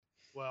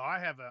Well, I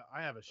have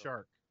a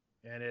Shark,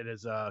 and it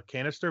is a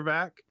canister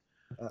vac.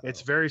 Uh-oh.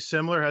 It's very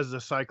similar, has the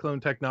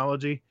Cyclone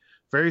technology,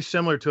 very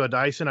similar to a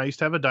Dyson. I used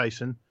to have a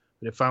Dyson,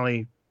 but it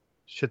finally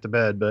shit the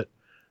bed. But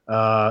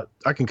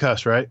I can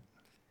cuss, right?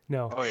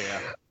 No, Oh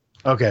yeah.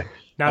 Okay.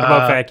 not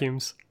about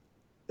vacuums.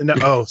 No,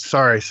 oh,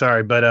 sorry,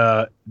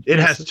 but it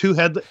has two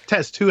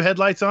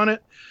headlights on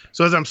it.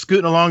 So as I'm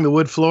scooting along the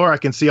wood floor, I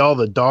can see all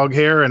the dog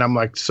hair, and I'm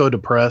like so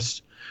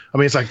depressed. I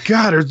mean, it's like,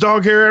 God, there's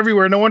dog hair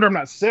everywhere. No wonder I'm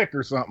not sick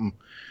or something.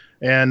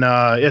 And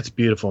it's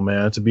beautiful,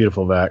 man. It's a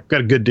beautiful vac. Got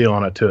a good deal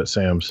on it too at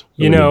Sam's.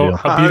 You Really know,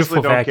 good deal. a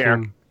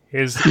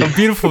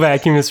beautiful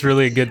vacuum is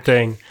really a good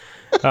thing.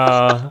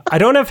 I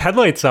don't have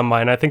headlights on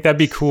mine. I think that'd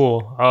be cool.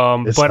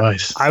 It's but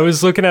nice. I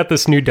was looking at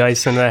this new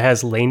Dyson that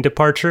has lane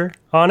departure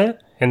on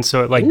it. And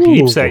so it like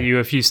beeps at you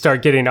if you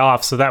start getting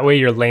off. So that way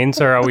your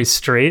lanes are always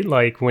straight,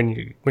 like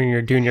when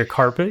you're doing your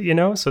carpet, you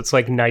know? So it's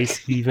like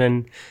nice,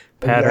 even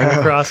pattern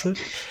across it.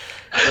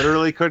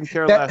 Literally couldn't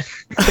care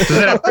less. Wait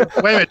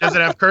a minute. Does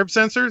it have curb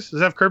sensors?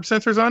 Does it have curb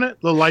sensors on it?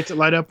 Little lights that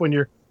light up when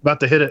you're about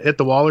to hit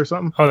the wall or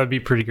something? Oh, that'd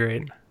be pretty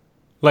great.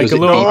 Like Does a it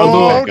little, beep a when you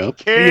little, back up?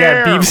 Care.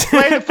 Yeah, beeps.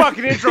 Play the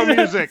fucking intro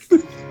music.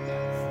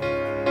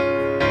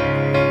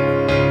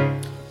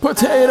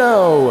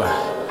 Potato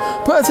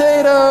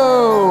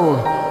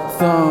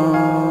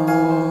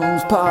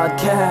Thumbs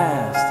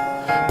Podcast.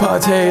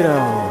 Potato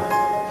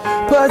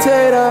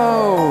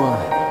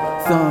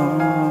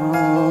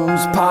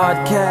Thumbs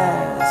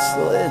Podcast.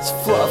 It's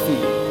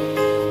Fluffy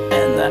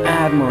and the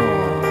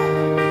Admiral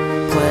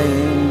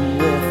playing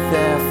with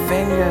their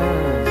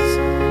fingers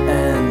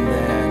and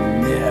their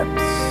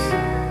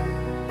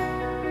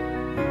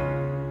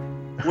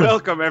nips.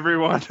 Welcome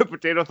everyone to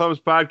Potato Thumbs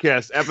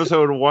Podcast,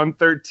 episode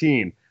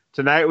 113.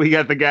 Tonight we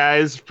got the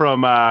guys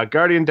from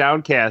Guardian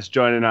Downcast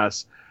joining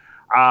us.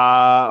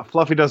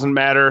 Fluffy doesn't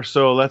matter,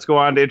 so let's go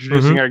on to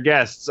introducing our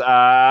guests.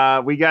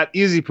 We got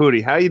Easy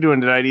Pooty. How you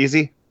doing tonight,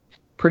 Easy?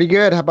 Pretty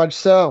good. How about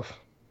yourself?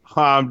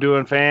 I'm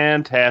doing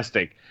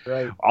fantastic.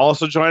 Right.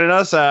 Also joining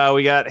us,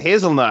 we got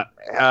Hazelnut.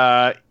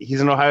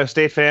 He's an Ohio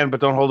State fan, but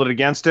don't hold it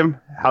against him.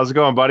 How's it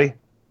going, buddy?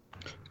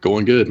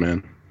 Going good,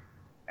 man.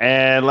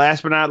 And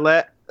last but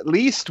not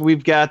least,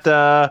 we've got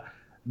the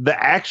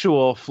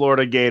actual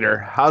Florida Gator.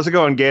 How's it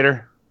going,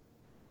 Gator?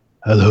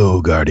 Hello,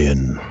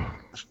 Guardian.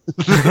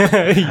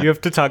 You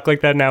have to talk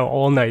like that now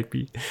all night,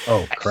 B.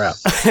 Oh, crap.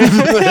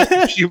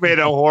 You made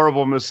a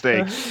horrible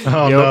mistake.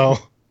 Oh, no.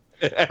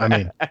 I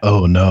mean,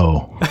 oh,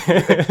 no.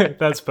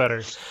 That's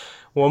better.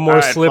 One more All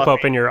right, slip up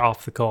Fluffy. and you're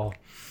off the call.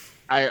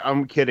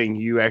 I'm kidding.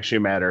 You actually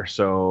matter,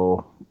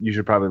 so you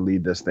should probably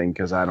lead this thing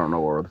because I don't know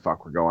where the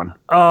fuck we're going.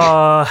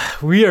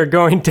 We are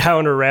going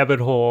down a rabbit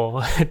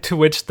hole to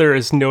which there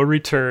is no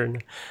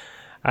return.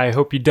 I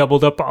hope you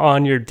doubled up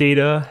on your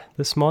data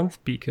this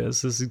month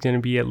because this is going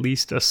to be at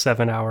least a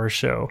 7-hour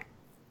show.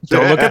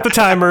 Don't look at the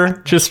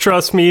timer. Just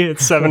trust me.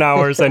 It's 7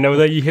 hours. I know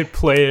that you hit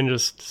play and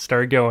just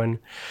start going.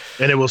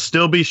 And it will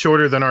still be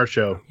shorter than our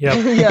show.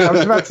 Yep. Yeah, I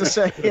was about to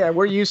say, yeah,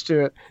 we're used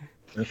to it.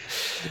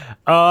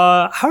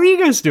 How are you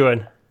guys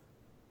doing?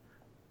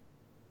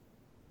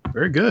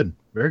 Very good.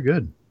 Very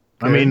good.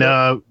 I mean,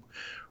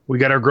 we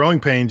got our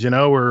growing pains,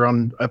 we're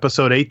on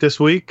episode 8 this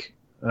week.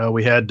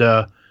 We had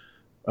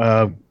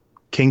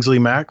Kingsley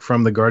Mack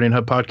from the Guardian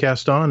Hub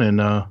podcast on, and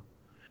I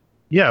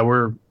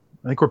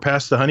think we're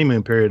past the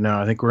honeymoon period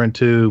now. I think we're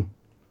into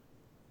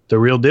the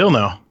real deal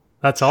now.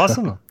 That's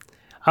awesome.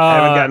 I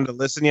haven't gotten to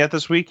listen yet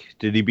this week.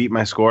 Did he beat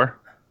my score?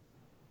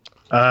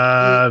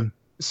 So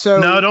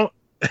No, don't.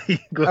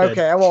 Go ahead.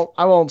 okay, I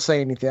won't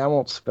say anything. I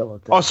won't spill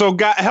it. Then. Oh, so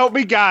God, help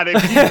me, God!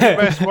 If he beat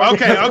my score,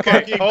 Okay.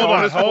 hold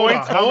on, Hold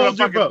I'm gonna your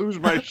fucking boat. lose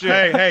my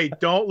shit. Hey,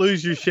 don't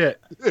lose your shit.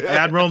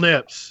 Admiral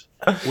Nips.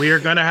 We are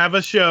going to have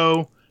a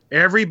show.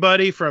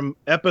 Everybody from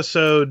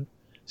episode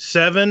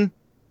 7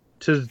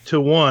 to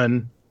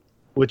 1,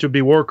 which would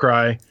be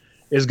Warcry,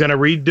 is going to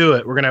redo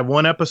it. We're going to have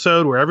one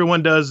episode where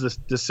everyone does the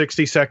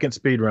 60-second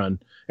speed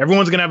run.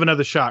 Everyone's going to have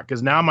another shot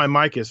because now my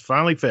mic is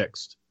finally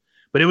fixed.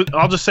 But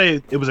I'll just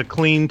say it was a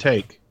clean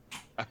take.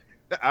 All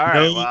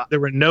right. Well, There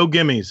were no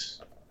gimmies.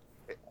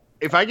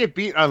 if I get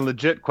beat on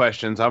legit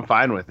questions, I'm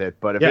fine with it.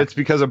 But if Yeah. it's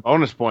because of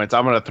bonus points,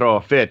 I'm gonna throw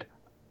a fit.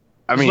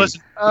 I mean,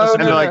 Listen, Oh,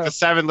 and no, like no. the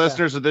 7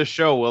 listeners of this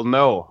show will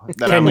know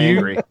that Can I'm you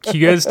angry. can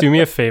you guys do me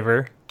a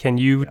favor? Can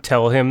you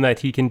tell him that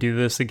he can do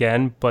this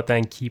again, but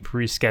then keep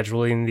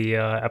rescheduling the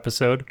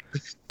episode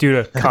due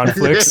to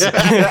conflicts?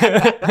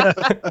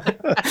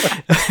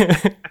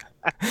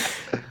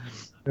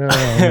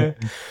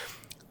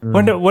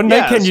 What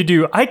night can Yes. you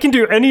do? I can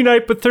do any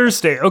night but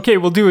Thursday. Okay,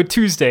 we'll do it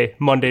Tuesday.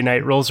 Monday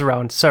night rolls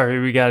around. Sorry,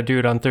 we got to do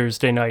it on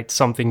Thursday night.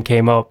 Something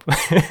came up.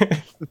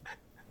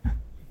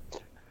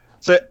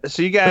 So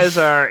you guys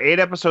are 8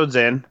 episodes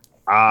in.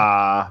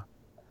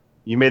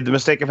 You made the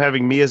mistake of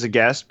having me as a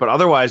guest, but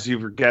otherwise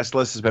your guest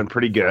list has been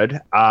pretty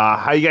good.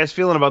 How you guys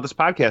feeling about this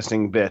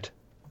podcasting bit?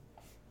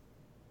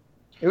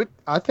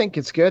 I think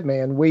it's good,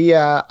 man.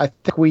 I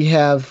think we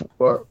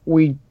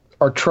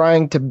are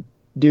trying to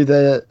do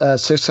the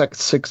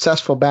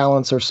successful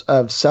balance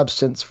of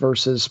substance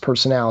versus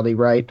personality,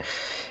 right?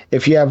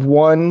 If you have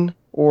one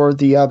or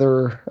the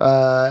other.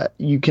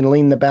 You can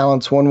lean the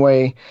balance one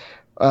way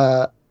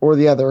or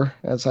the other,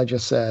 as I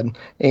just said,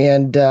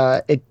 and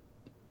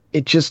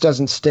it just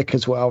doesn't stick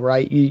as well,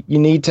 right? You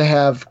need to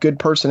have good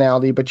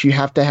personality, but you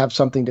have to have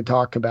something to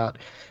talk about.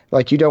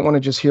 Like, you don't want to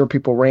just hear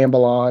people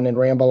ramble on,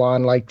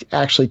 like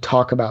actually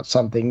talk about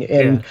something.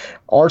 And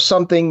our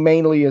something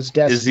mainly is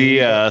Destiny. Is he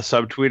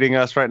subtweeting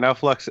us right now,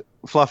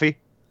 Fluffy?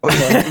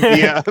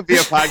 via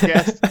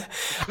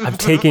podcast? I'm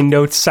taking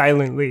notes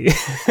silently.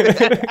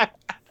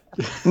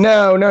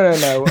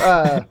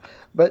 No.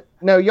 But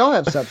no, y'all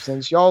have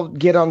substance. Y'all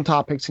get on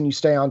topics and you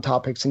stay on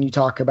topics and you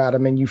talk about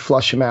them and you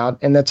flush them out.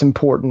 And that's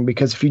important,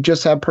 because if you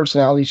just have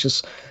personalities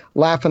just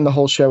laughing the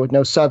whole show with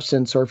no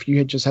substance, or if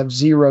you just have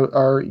zero,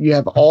 or you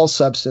have all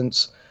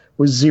substance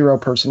with zero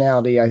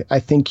personality, I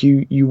think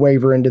you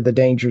waver into the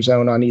danger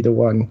zone on either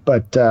one.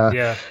 But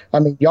I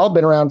mean, y'all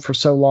been around for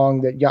so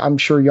long that I'm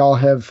sure y'all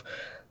have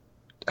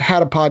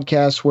had a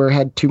podcast where it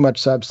had too much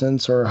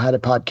substance, or had a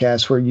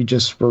podcast where you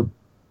just were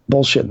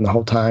bullshitting the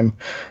whole time,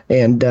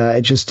 and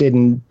it just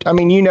didn't. I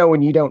mean,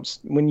 when you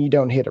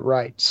don't hit it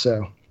right.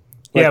 So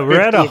we're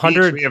at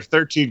 100. We have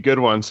 13 good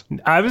ones.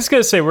 I was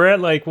gonna say we're at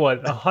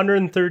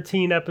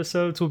 113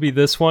 episodes will be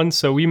this one,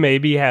 so we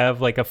maybe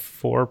have a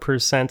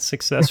 4%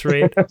 success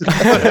rate.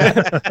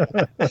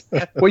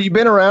 Well, you've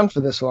been around for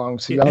this long,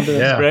 so y'all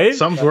do right?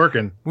 Something's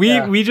working.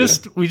 We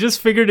just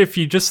figured if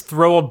you just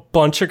throw a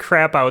bunch of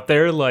crap out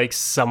there,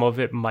 some of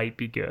it might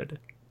be good.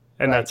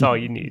 And that's all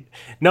you need.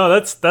 No,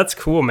 that's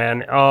cool,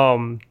 man.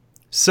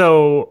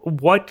 So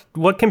what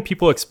can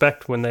people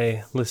expect when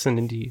they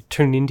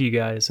tune into you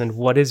guys, and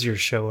what is your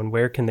show, and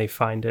where can they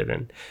find it,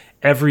 and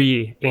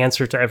every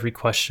answer to every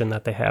question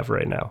that they have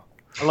right now?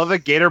 I love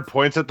that Gator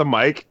points at the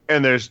mic,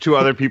 and there's two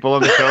other people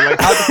on the show. Like,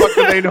 how the fuck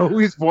do they know who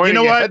he's pointing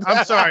at? You know what?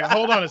 I'm sorry.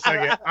 Hold on a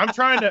second. I'm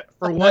trying to,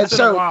 for once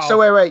in a while. So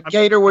wait.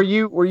 Gator, were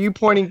you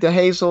pointing to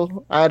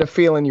Hazel? I had a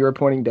feeling you were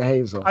pointing to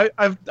Hazel.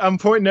 I'm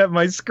pointing at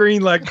my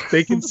screen like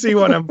they can see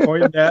what I'm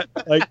pointing at.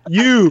 Like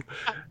you.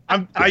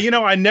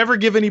 I never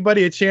give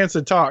anybody a chance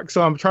to talk,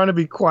 so I'm trying to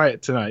be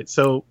quiet tonight.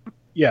 So,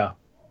 yeah.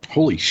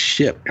 Holy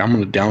shit! I'm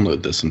gonna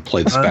download this and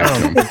play this back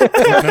to him.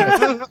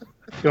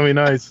 It's gonna be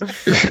nice.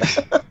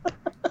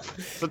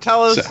 So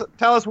tell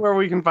us where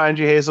we can find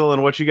you, Hazel,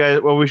 and what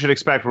we should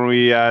expect when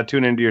we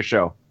tune into your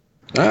show.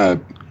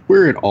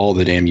 We're at all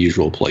the damn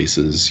usual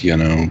places,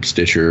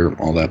 Stitcher,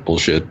 all that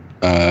bullshit,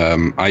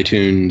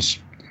 iTunes,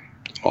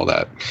 all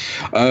that.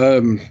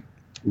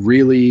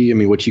 Really, I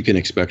mean, what you can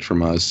expect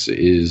from us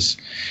is,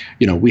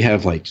 we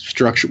have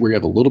structure. We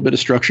have a little bit of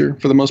structure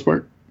for the most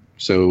part.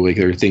 So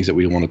there are things that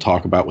we want to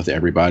talk about with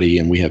everybody,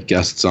 and we have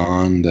guests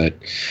on that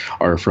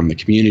are from the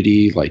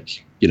community,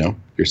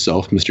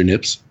 yourself, Mr.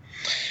 Nips.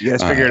 You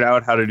guys figured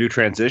out how to do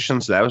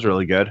transitions. That was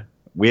really good.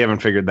 We haven't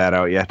figured that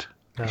out yet.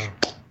 No.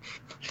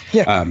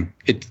 Yeah.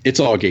 It's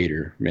all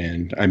Gator,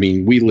 man. I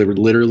mean, we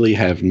literally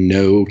have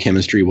no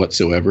chemistry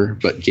whatsoever,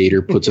 but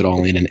Gator puts it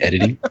all in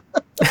editing.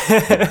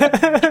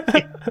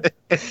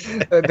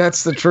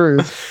 That's the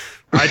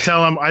truth. I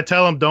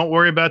tell him, don't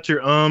worry about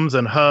your ums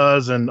and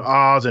hus and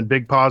ahs and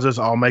big pauses.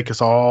 I'll make us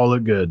all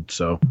look good.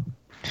 So,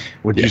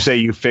 would you say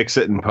you fix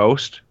it in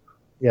post?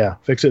 Yeah,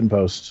 fix it in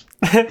post.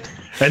 and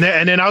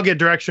then I'll get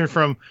direction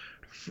from,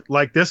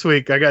 this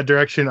week. I got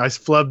direction. I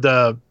flubbed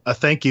a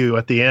thank you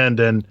at the end,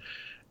 and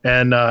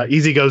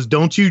Easy goes,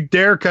 "Don't you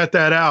dare cut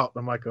that out."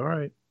 I'm like, all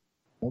right,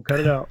 won't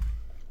cut it out.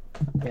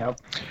 Yeah.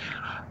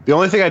 The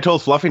only thing I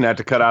told Fluffy not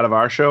to cut out of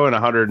our show in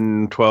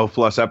 112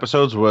 plus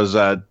episodes was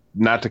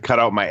not to cut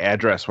out my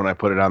address when I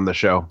put it on the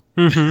show.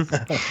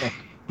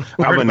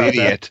 Mm-hmm. I'm an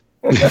idiot.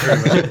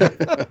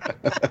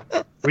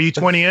 Were you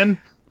 20 in?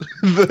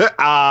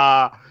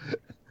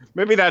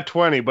 Maybe not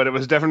 20, but it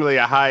was definitely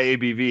a high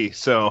ABV.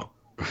 So,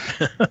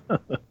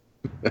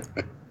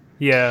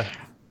 yeah.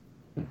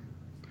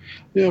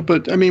 Yeah,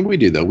 but I mean, we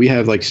do though. We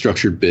have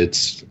structured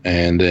bits,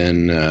 and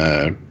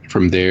then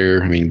from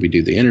there, I mean, we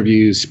do the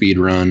interviews, speed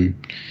run,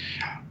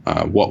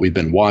 what we've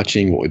been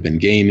watching, what we've been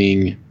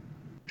gaming,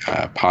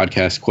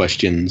 podcast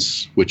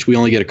questions, which we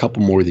only get a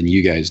couple more than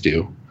you guys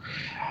do.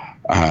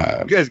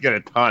 You guys get a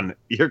ton.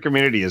 Your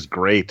community is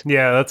great.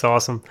 Yeah, that's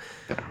awesome.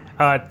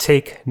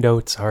 Take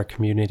notes, our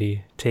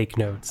community. Take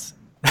notes.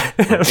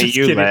 Hey,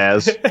 you,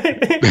 Laz.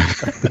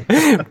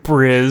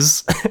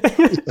 Briz.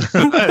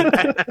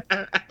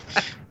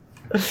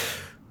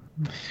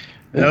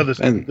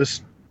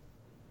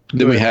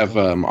 Then we have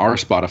our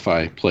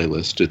Spotify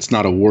playlist. It's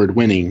not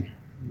award-winning,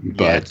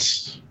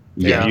 but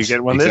yeah, you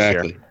get one this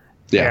year.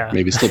 Yeah,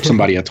 maybe slip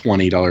somebody a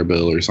 $20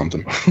 bill or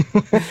something.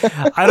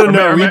 I don't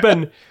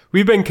know.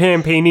 We've been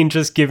campaigning,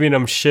 just giving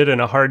them shit and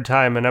a hard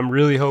time, and I'm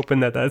really hoping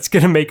that that's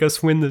going to make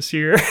us win this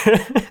year.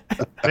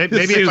 maybe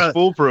it's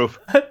foolproof.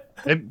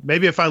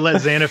 Maybe if I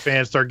let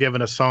Xanafan start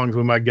giving us songs,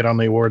 we might get on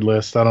the award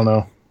list. I don't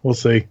know. We'll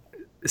see.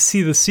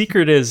 See, the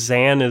secret is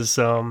Zan is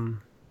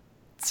one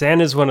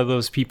of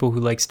those people who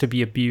likes to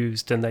be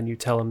abused, and then you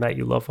tell him that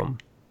you love him.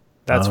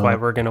 That's why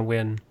we're going to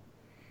win.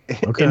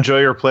 Okay. Enjoy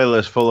your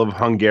playlist full of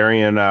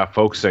Hungarian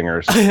folk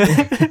singers.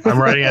 I'm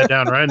writing it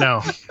down right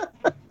now.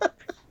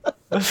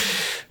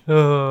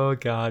 Oh,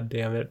 god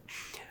damn it.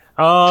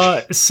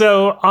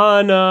 So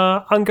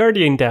on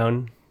Guardian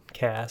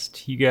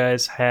Downcast, you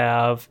guys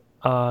have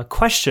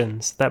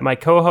questions that my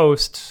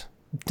co-host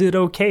did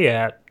okay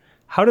at.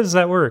 How does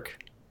that work?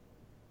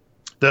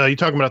 You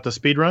talking about the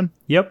speed run?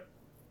 Yep.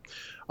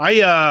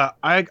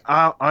 I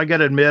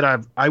gotta admit,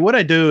 what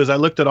I do is I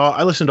listened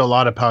to a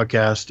lot of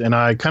podcasts, and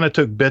I kind of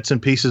took bits and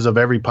pieces of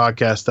every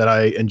podcast that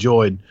I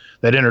enjoyed,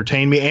 that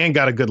entertained me and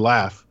got a good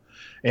laugh.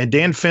 And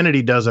Dan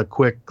Finity does a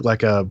quick,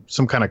 like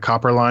some kind of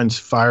copper lines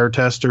fire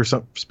test or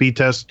some speed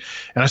test.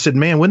 And I said,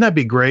 man, wouldn't that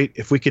be great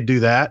if we could do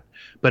that,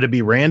 but it'd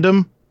be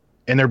random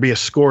and there'd be a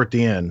score at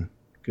the end,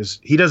 because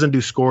he doesn't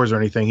do scores or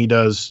anything. He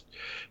does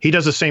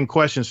the same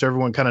question, so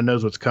everyone kind of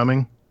knows what's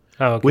coming.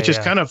 Oh, okay, which is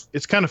kind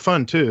of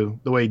fun too,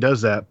 the way he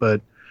does that. But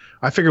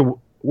I figure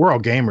we're all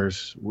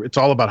gamers. It's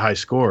all about high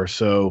score.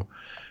 So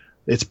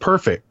it's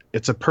perfect.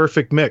 It's a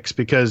perfect mix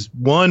because,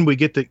 one, we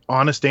get the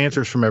honest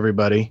answers from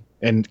everybody,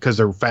 and because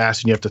they're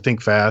fast and you have to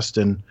think fast,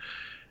 and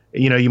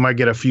you might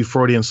get a few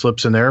Freudian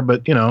slips in there,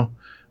 but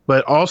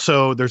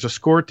also there's a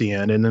score at the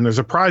end, and then there's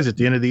a prize at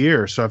the end of the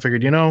year. So I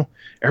figured,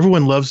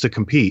 everyone loves to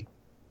compete.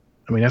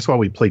 I mean, that's why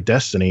we play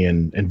Destiny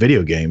and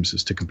video games,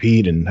 is to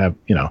compete and have,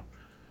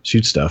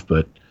 shoot stuff.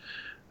 But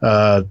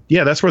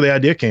that's where the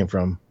idea came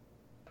from.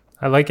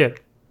 I like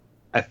it.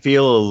 I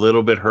feel a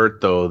little bit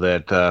hurt, though,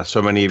 that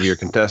so many of your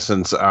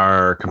contestants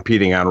are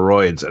competing on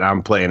roids, and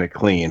I'm playing it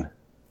clean.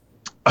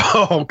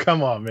 Oh,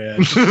 come on, man.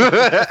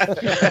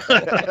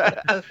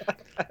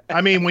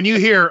 I mean, when you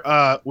hear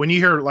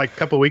like a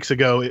couple of weeks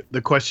ago,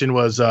 the question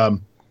was,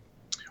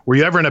 were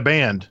you ever in a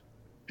band?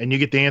 And you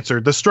get the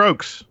answer, The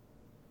Strokes.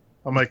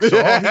 I'm like,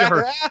 so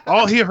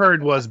all he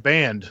heard was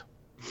band.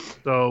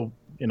 So,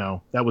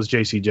 that was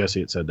JC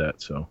Jesse that said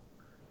that. So,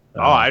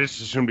 I just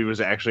assumed he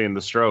was actually in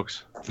The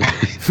Strokes.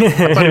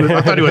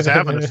 I thought he was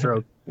having a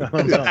stroke.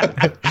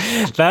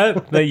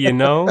 that you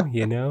know.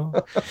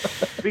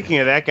 Speaking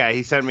of that guy,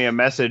 he sent me a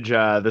message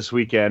this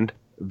weekend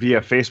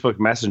via Facebook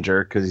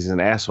Messenger, because he's an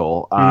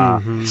asshole,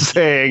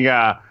 saying,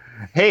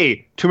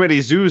 "Hey, Too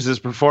Many Zoos is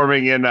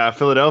performing in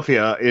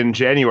Philadelphia in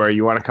January.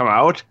 You want to come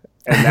out?"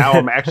 And now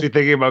I'm actually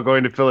thinking about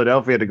going to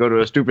Philadelphia to go to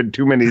a stupid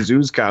Too Many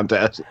Zoos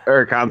contest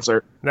or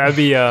concert.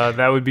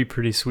 That would be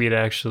pretty sweet,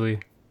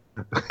 actually.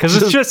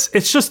 Because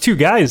it's just two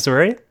guys,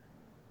 right?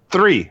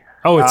 3.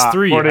 Oh, it's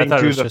 3. According I thought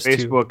to it was the just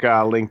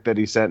Facebook link that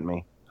he sent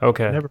me.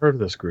 Okay. I never heard of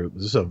this group.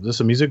 Is this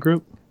a music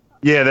group?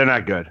 Yeah, they're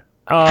not good.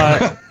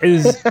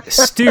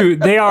 Stu?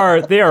 They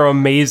are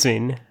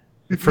amazing.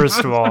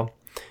 First of all,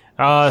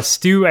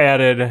 Stu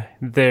added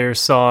their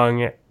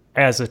song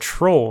as a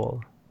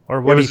troll.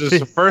 Or what? It was just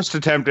the first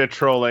attempt at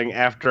trolling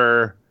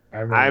after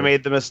I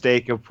made the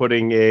mistake of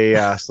putting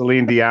a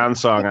Celine Dion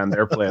song on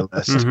their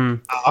playlist.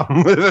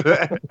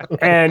 Mm-hmm.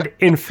 And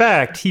in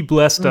fact, he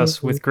blessed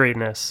us with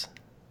greatness.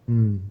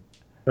 That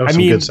was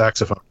some good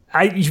saxophone.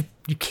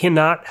 You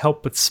cannot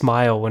help but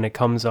smile when it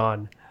comes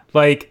on.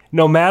 Like,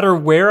 no matter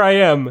where I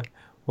am,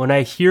 when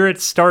I hear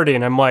it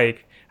starting, I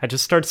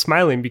just start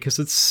smiling because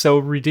it's so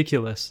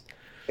ridiculous.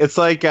 It's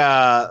like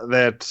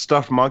that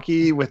stuffed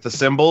monkey with the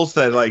cymbals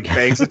that like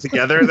bangs it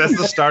together. That's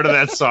the start of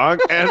that song.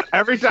 And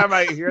every time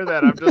I hear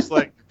that, I'm just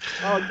like,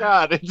 oh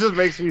God, it just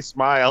makes me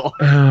smile.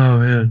 Oh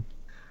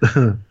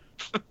man.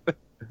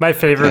 My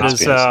favorite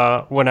is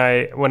when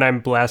I'm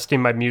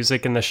blasting my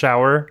music in the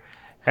shower,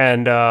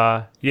 and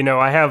I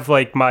have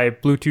like my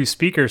Bluetooth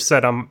speaker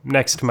set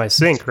next to my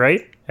sink,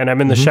 right? And I'm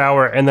in the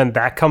shower, and then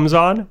that comes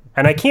on,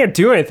 and I can't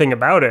do anything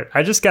about it.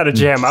 I just got to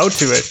jam out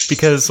to it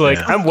because,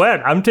 I'm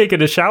wet. I'm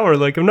taking a shower.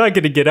 Like, I'm not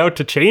going to get out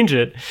to change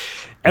it.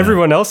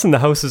 Everyone else in the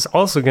house is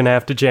also going to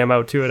have to jam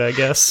out to it, I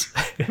guess.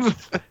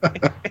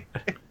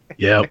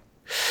 Yep.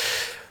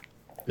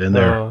 Been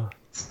there.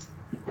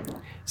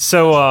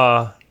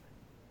 So,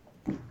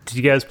 did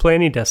you guys play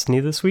any Destiny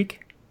this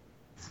week?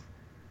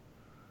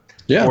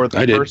 Yeah, For the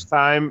I did. first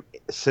time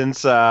since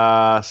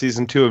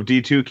season 2 of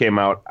D2 came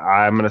out,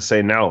 I'm gonna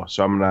say no.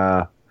 So I'm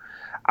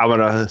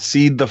gonna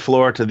cede the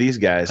floor to these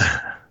guys.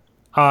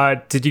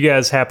 Did you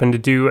guys happen to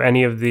do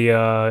any of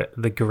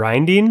the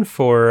grinding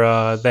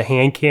for the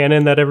hand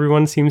cannon that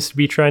everyone seems to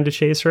be trying to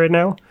chase right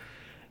now?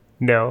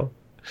 No.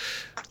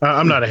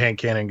 I'm not a hand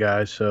cannon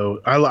guy, so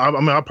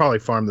I'll probably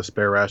farm the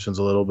spare rations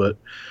a little bit.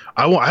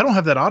 I don't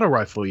have that auto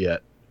rifle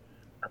yet.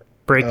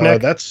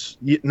 Breakneck?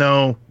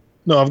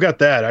 No, I've got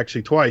that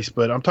actually twice,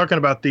 but I'm talking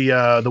about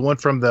the one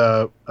from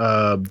the.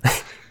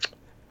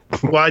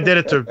 Well, I did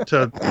it to.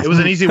 It was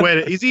an easy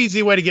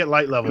way to get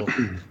light level.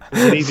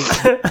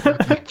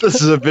 This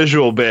is a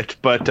visual bit,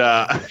 but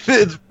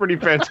it's a pretty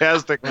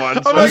fantastic one.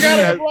 Oh my God,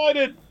 I'm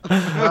blinded!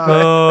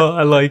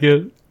 I like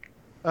it.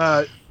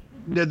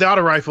 The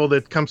auto rifle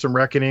that comes from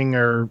Reckoning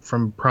or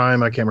from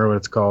Prime, I can't remember what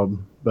it's called,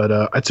 but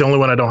it's the only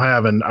one I don't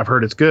have, and I've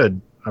heard it's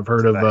good. I've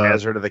heard of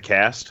Hazard of the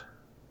Cast.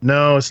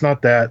 No, it's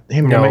not that.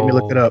 Make me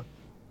look it up.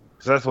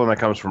 So that's the one that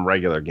comes from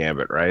regular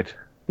Gambit, right?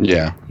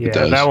 Yeah, it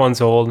does. That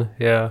one's old.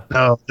 Yeah.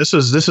 No, this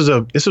was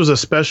a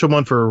special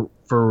one for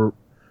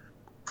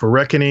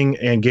Reckoning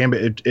and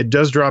Gambit. It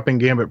does drop in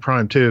Gambit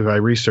Prime too. I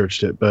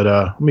researched it, but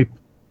let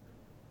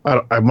I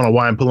don't know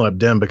why I'm pulling up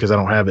Dim because I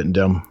don't have it in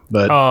Dim.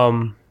 But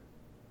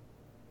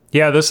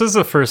yeah, this is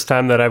the first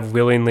time that I've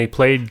willingly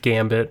played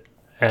Gambit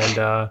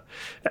and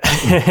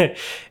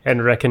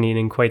and Reckoning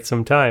in quite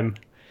some time.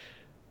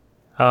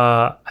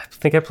 I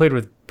think I played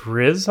with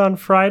Briz on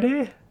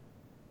Friday.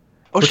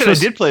 Oh shit! I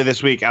did play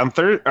this week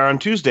on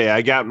Tuesday.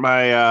 I got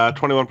my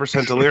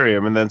 21%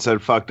 Delirium and then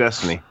said fuck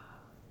Destiny.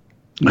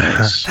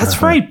 Nice.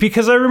 That's right,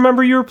 because I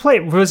remember you were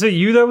playing. Was it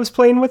you that was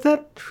playing with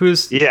it?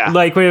 Who's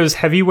like when it was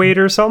heavyweight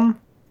or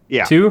something?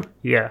 Yeah. Too?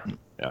 Yeah.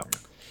 Yeah.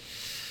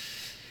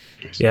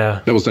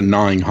 Yeah. That was the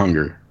Gnawing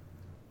Hunger.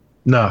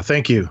 no,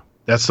 thank you.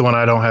 That's the one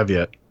I don't have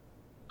yet.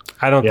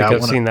 I don't think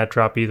I've seen that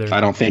drop either.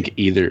 I don't think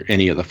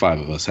any of the 5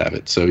 of us have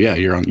it. So yeah,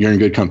 you're in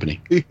good company.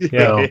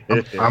 Yeah.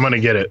 I'm gonna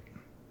get it.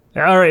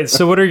 All right.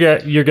 So, what are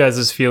your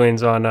guys'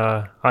 feelings on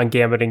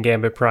Gambit and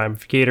Gambit Prime?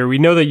 Gator, we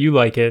know that you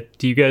like it.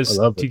 Do you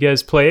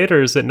guys play it,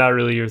 or is it not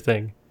really your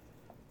thing?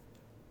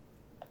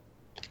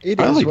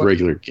 I like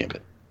regular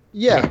Gambit.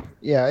 Yeah.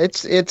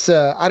 It's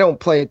I don't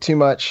play it too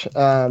much.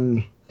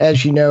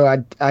 As you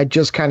know, I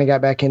just kind of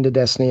got back into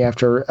Destiny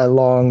after a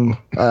long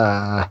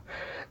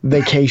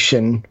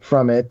vacation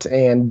from it,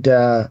 and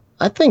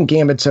I think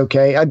Gambit's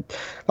okay.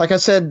 Like I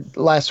said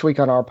last week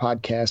on our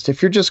podcast,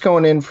 if you're just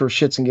going in for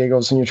shits and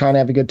giggles and you're trying to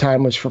have a good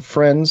time with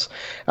friends,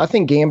 I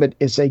think Gambit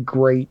is a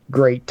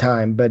great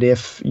time. But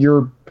if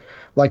you're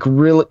like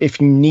if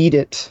you need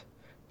it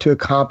to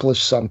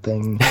accomplish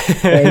something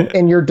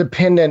and you're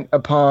dependent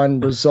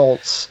upon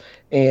results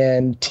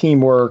and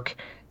teamwork,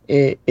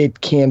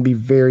 it can be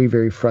very,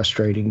 very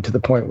frustrating to the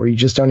point where you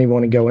just don't even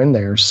want to go in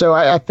there. So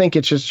I think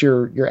it's just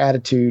your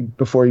attitude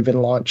before you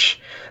even launch.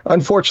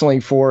 Unfortunately,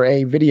 for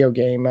a video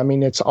game, I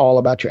mean, it's all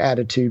about your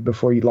attitude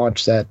before you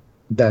launch that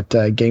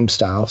game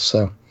style.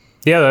 So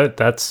yeah,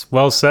 that's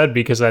well said,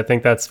 because I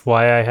think that's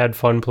why I had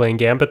fun playing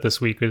Gambit this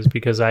week, was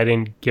because I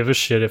didn't give a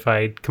shit if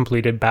I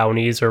completed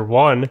bounties or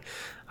won.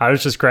 I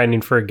was just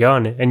grinding for a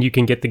gun, and you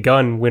can get the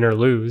gun win or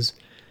lose.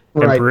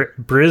 Right. And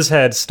Briz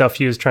had stuff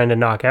he was trying to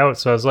knock out,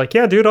 so I was like,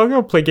 yeah, dude, I'll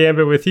go play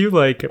Gambit with you.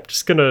 Like, I'm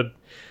just going to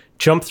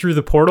jump through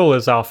the portal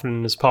as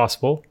often as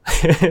possible.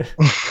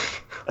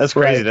 That's crazy.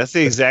 Right. That's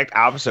the exact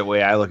opposite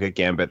way I look at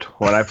Gambit.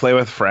 When I play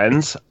with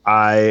friends,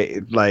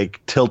 I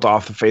like tilt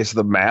off the face of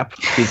the map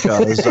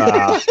because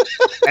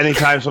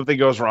anytime something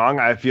goes wrong,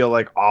 I feel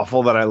like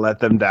awful that I let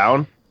them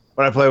down.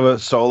 When I play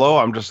with solo,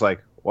 I'm just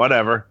like,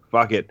 whatever,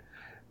 fuck it.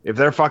 If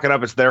they're fucking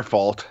up, it's their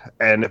fault.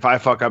 And if I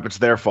fuck up, it's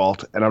their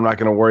fault. And I'm not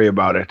going to worry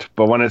about it.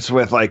 But when it's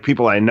with like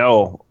people I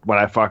know, when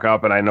I fuck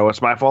up and I know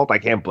it's my fault, I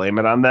can't blame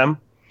it on them.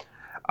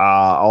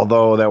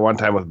 Although that one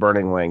time with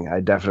Burning Wing, I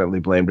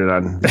definitely blamed it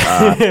on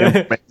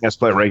making us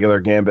play regular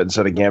Gambit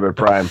instead of Gambit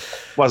Prime.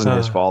 Wasn't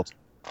his fault.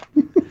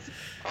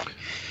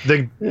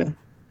 The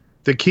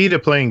key to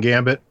playing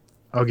Gambit,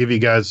 I'll give you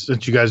guys,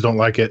 since you guys don't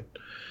like it,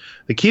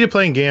 the key to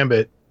playing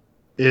Gambit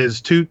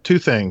is two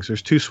things.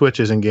 There's 2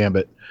 switches in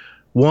Gambit.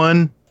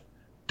 One,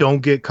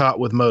 don't get caught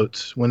with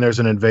motes when there's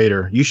an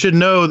invader. You should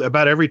know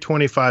about every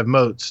 25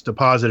 motes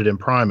deposited in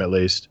Prime, at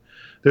least,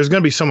 there's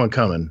going to be someone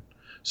coming.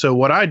 So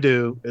what I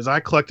do is I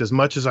collect as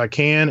much as I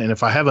can, and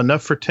if I have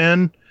enough for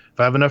 10, if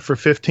I have enough for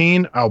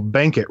 15, I'll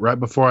bank it right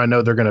before I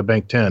know they're going to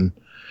bank 10.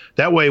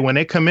 That way, when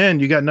they come in,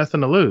 you got nothing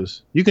to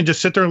lose. You can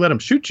just sit there and let them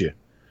shoot you.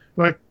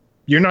 Like,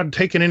 you're not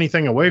taking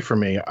anything away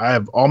from me. I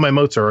have all my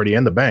motes already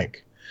in the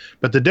bank.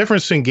 But the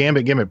difference between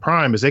Gambit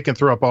Prime is they can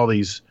throw up all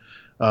these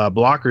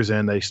blockers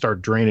in, they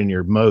start draining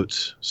your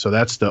motes. So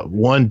that's the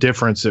one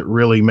difference that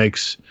really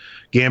makes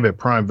Gambit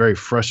Prime very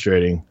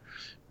frustrating.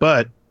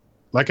 But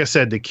like I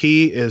said, the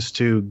key is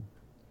to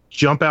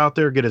jump out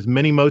there, get as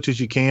many motes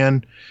as you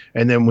can,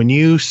 and then when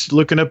you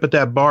looking up at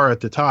that bar at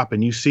the top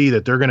and you see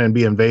that they're going to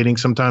be invading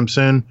sometime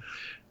soon,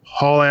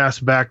 haul ass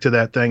back to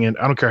that thing, and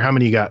I don't care how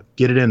many you got,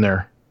 get it in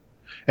there.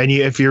 And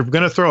if you're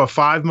going to throw a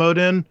 5 mode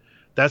in,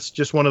 that's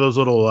just one of those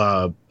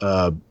little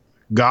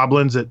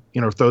goblins that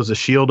throws a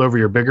shield over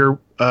your bigger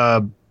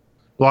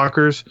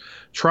blockers.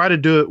 Try to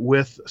do it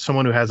with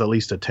someone who has at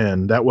least a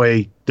 10. That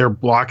way they're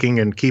blocking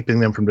and keeping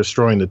them from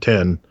destroying the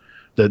 10,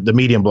 the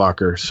medium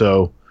blocker.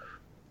 So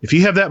if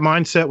you have that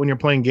mindset when you're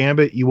playing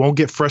Gambit, you won't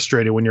get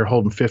frustrated when you're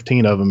holding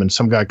 15 of them and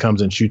some guy comes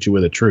and shoots you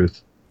with a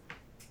truth.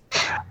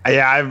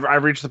 Yeah,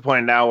 I've reached the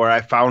point now where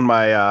I found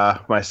my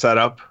my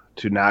setup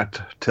to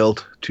not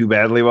tilt too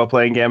badly while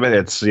playing Gambit.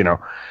 It's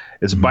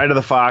it's Bite of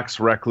the Fox,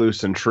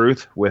 Recluse, and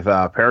Truth with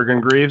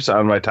Peregrine Greaves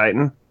on my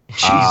Titan.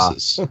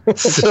 Jesus.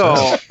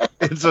 So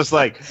it's just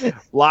like,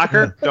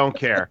 blocker, don't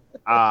care.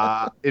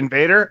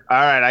 Invader, all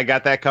right, I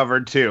got that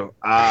covered too.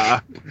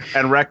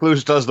 And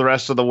Recluse does the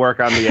rest of the work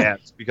on the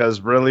ads,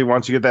 because really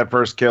once you get that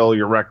first kill,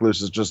 your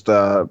Recluse is just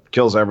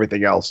kills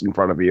everything else in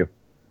front of you.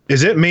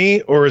 Is it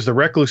me, or is the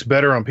Recluse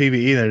better on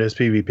PvE than it is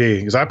PvP?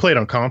 Because I played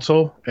on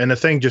console, and the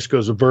thing just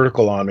goes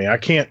vertical on me. I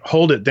can't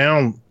hold it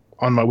down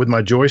with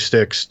my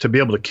joysticks to be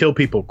able to kill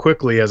people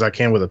quickly as I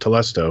can with a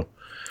Telesto.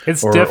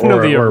 It's or-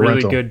 definitely or a really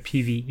rental. good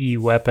PvE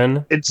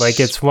weapon. It's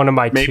It's one of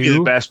my maybe two.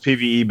 the best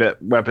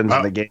PvE weapons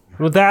in the game.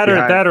 Well, that or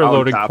Behind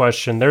loaded top.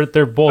 question. They're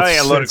both Oh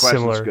yeah, loaded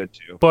similar. question's good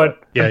too.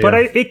 But Yeah, but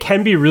yeah. it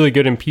can be really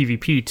good in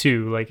PvP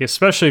too. Like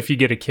especially if you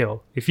get a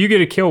kill. If you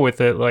get a kill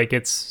with it, like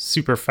it's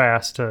super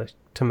fast to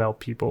melt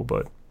people.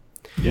 But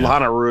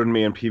Lana ruined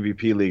me in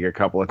PvP League a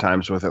couple of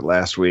times with it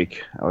last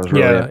week. I was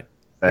really yeah,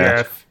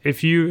 upset.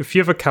 If you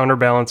have a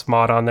counterbalance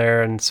mod on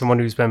there and someone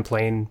who's been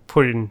playing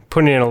putting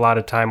in a lot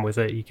of time with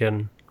it, you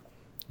can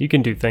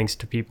do things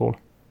to people.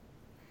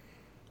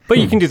 But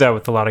you can do that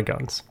with a lot of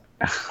guns.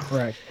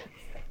 Right.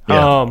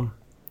 Yeah.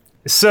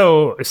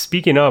 So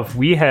speaking of,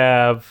 we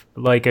have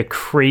like a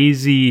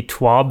crazy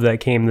TWAB that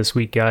came this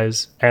week,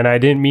 guys. And I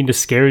didn't mean to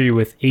scare you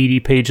with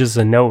 80 pages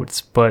of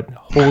notes, but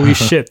holy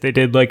shit, they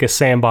did like a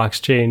sandbox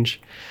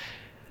change.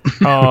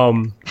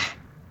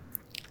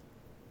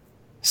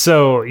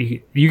 So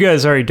you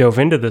guys already dove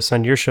into this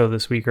on your show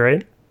this week,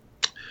 right?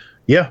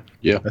 Yeah,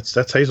 Yeah.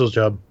 that's Hazel's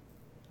job.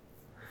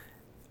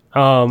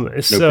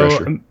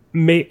 pressure.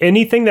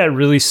 Anything that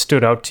really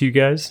stood out to you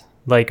guys,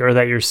 like, or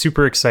that you're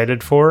super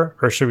excited for,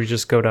 or should we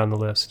just go down the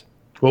list?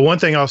 Well, one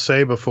thing I'll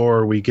say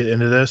before we get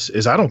into this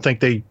is I don't think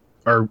they've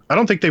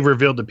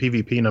revealed the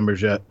PvP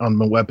numbers yet on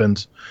the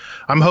weapons.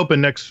 I'm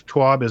hoping next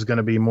TWAB is going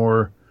to be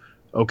more,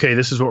 okay,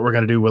 this is what we're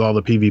going to do with all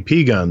the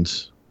PvP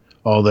guns,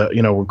 all the,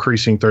 we're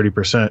increasing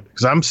 30%.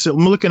 Because I'm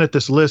looking at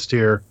this list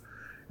here,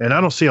 and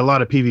I don't see a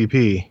lot of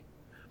PvP.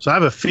 So I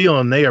have a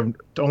feeling they are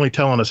only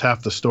telling us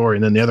half the story,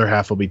 and then the other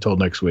half will be told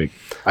next week.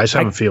 I just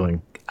have a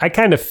feeling. I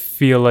kind of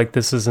feel like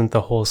this isn't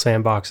the whole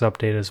sandbox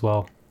update as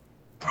well.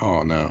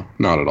 Oh no,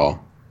 not at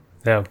all.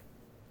 Yeah.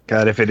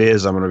 God, if it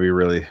is, I'm going to be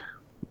really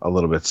a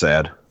little bit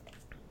sad.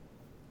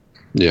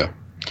 Yeah.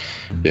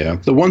 Yeah.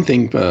 The one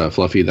thing,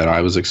 Fluffy, that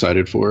I was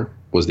excited for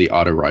was the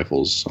auto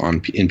rifles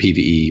in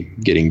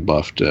PvE getting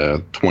buffed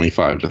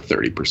 25 to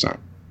 30%.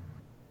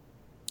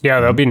 Yeah,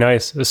 that'd be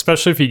nice,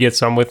 especially if you get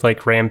some with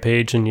like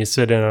Rampage and you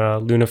sit in a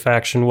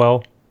Lunafaction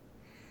well.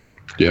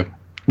 Yeah.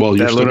 Well,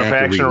 you're That still gonna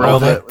have to Lunafaction reload. roll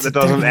that- that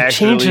doesn't that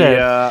actually, change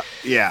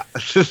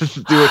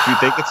it. do what you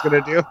think it's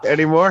going to do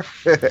anymore.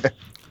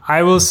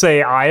 I will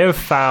say I have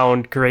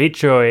found great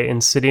joy in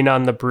sitting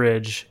on the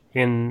bridge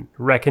in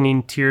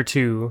Reckoning Tier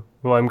 2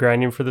 while I'm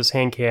grinding for this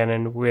hand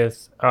cannon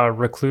with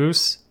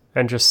Recluse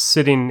and just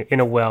sitting in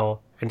a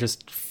well and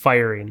just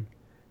firing.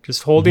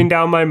 Just holding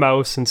down my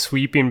mouse and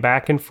sweeping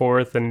back and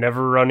forth and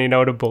never running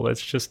out of bullets.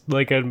 Just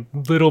like a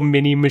little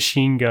mini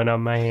machine gun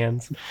on my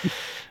hands.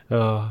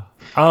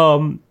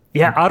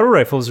 Yeah, auto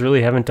rifles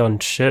really haven't done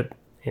shit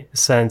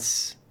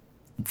since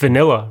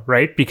vanilla,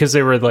 right? Because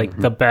they were like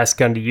the best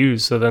gun to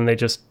use. So then they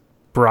just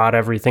brought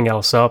everything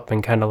else up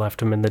and kind of left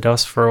them in the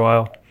dust for a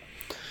while.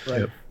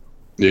 Right.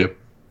 Yep.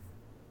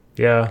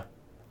 Yeah.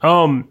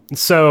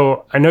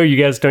 So I know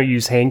you guys don't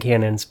use hand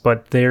cannons,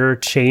 but they're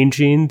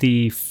changing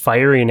the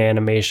firing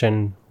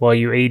animation while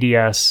you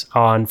ADS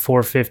on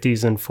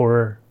 450s and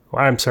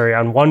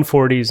on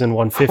 140s and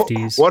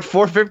 150s. What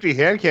 450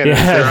 hand cannons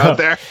Yeah, are I know. out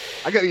there?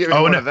 I got to get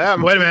me one of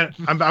them. Wait a minute.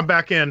 I'm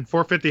back in.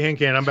 450 hand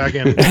cannon. I'm back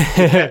in.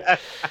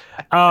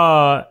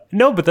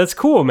 No, but that's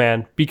cool,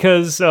 man,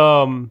 because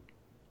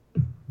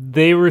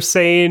they were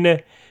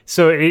saying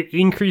so it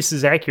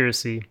increases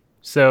accuracy.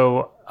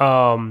 So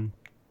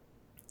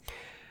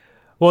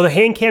well, the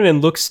hand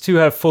cannon looks to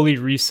have fully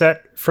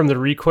reset from the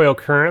recoil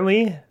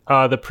currently.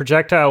 The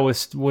projectile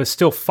was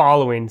still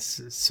following,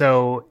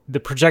 so the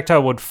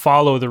projectile would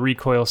follow the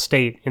recoil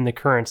state in the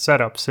current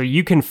setup. So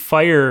you can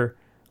fire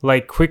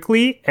like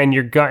quickly, and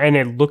your gun, and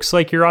it looks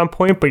like you're on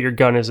point, but your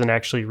gun isn't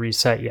actually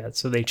reset yet.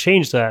 So they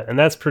changed that, and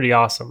that's pretty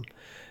awesome.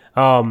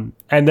 And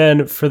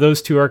then for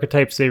those two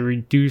archetypes, they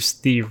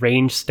reduced the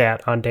range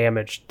stat on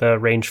damage, the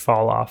range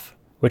fall off,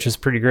 which is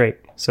pretty great.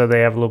 So they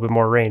have a little bit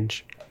more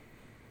range.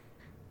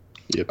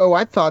 Oh,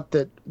 I thought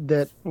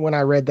that when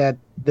I read that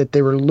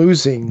they were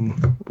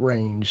losing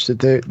range,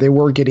 that they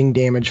were getting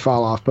damage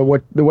fall off. But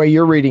the way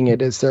you're reading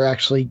it is they're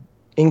actually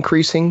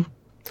increasing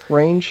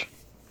range.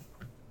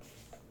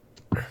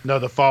 No,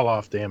 the fall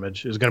off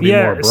damage is going to be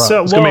more abrupt.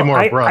 So It's going to be more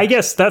I abrupt.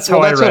 guess that's how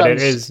Well, that's I what read I'm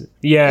it. s- Is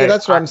Yeah,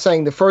 that's what I'm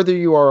saying. The further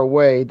you are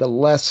away, the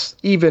less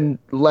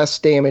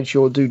damage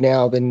you'll do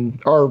now in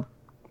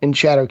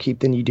Shadowkeep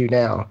than you do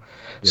now.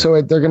 Yeah. So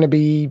it's going to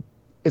be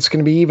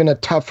even a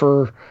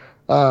tougher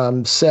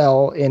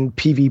sell in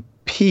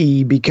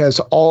PvP because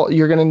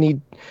you're going to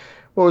need.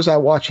 What was I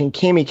watching?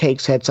 Cammy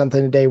Cakes had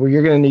something today where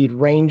you're going to need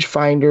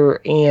rangefinder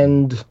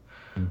and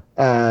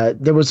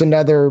there was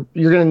another.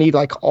 You're going to need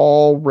like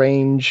all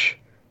range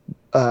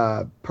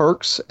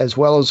perks as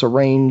well as a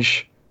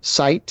range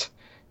sight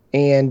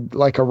and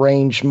like a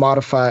range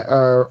modify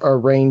or a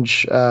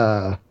range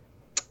what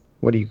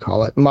do you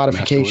call it,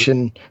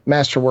 modification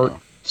masterwork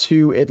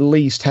to at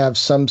least have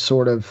some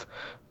sort of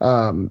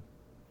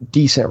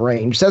decent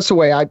range. That's the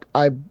way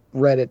I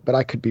read it, but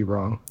I could be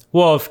wrong.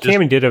 Well, if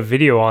Cammy did a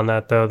video on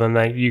that, though, then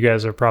you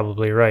guys are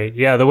probably right.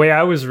 Yeah, the way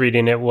I was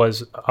reading it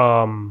was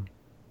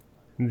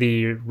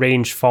the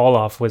range fall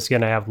off was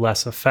going to have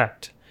less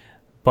effect.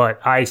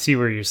 But I see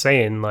where you're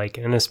saying, like,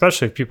 and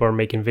especially if people are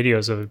making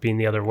videos of it being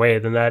the other way,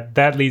 then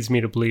that leads me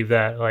to believe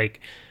that,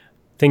 like,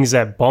 things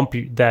that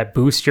that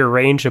boost your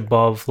range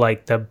above,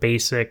 like, the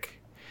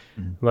basic,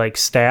 like,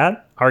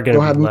 stat are going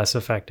to be less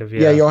effective.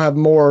 Yeah, you'll have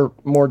more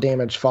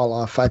damage fall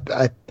off.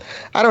 I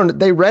don't.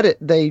 They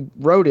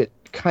wrote it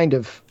kind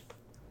of.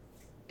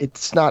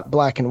 It's not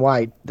black and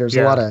white. There's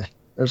a lot of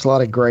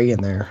gray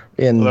in there.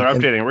 They're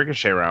updating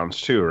ricochet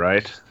rounds too,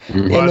 right?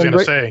 Mm-hmm. Well, I was going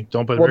to say,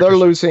 don't put. Well, they're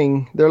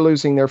losing their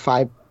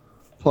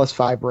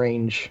 5+5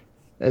 range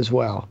as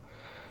well.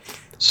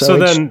 So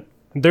then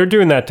they're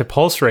doing that to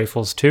pulse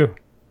rifles too.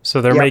 So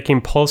they're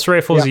making pulse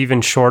rifles even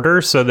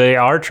shorter. So they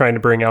are trying to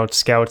bring out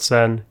scouts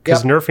then,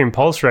 because nerfing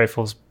pulse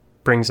rifles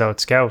brings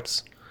out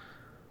scouts.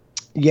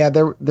 Yeah,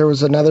 there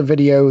was another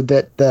video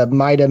that the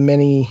Mida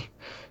Mini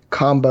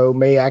combo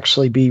may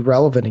actually be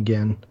relevant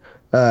again,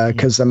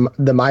 because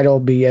the Mida will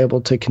be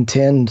able to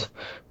contend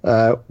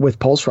with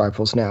pulse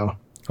rifles now.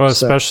 Well,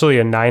 especially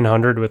a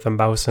 900 with a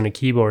mouse and a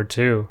keyboard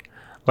too.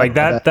 Like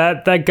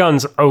that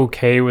gun's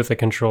okay with a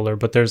controller,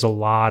 but there's a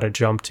lot of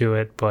jump to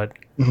it. But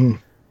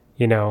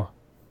you know,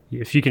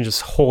 if you can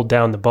just hold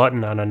down the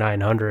button on a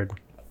 900,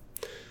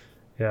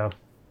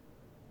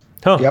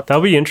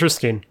 that'll be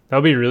interesting.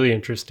 That'll be really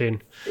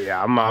interesting.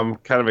 Yeah, I'm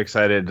kind of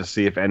excited to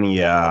see if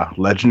any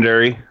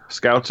legendary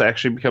scouts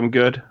actually become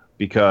good,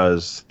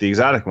 because the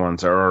exotic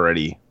ones are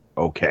already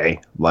okay.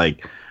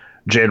 Like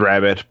Jade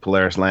Rabbit,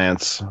 Polaris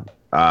Lance,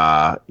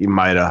 you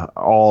might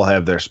all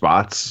have their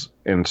spots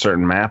in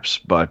certain maps,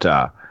 but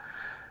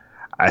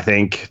I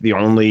think the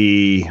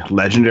only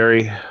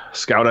legendary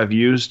scout I've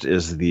used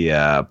is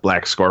the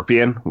Black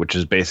Scorpion, which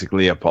is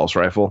basically a pulse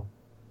rifle.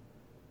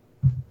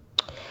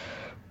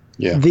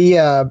 Yeah.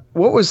 The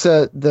what was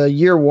the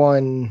year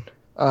one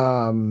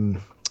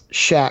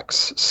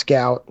Shaxx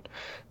scout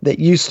that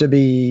used to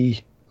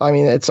be? I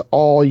mean, it's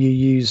all you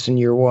used in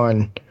year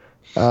one.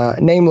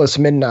 Nameless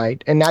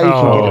Midnight, and now you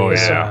can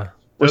get it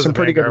with some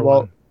pretty good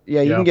roll.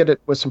 Yeah, you can get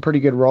it with some pretty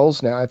good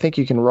rolls now. I think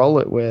you can roll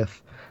it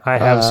with. I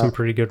have some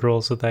pretty good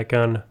rolls with that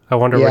gun. I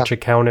wonder which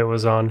account it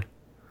was on.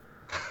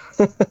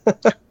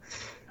 But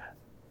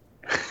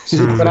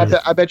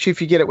I bet you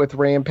if you get it with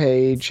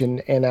Rampage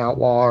and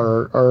Outlaw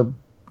or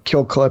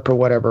Kill Clip or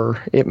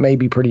whatever, it may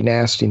be pretty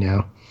nasty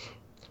now.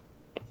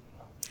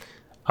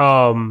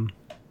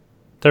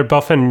 They're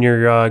buffing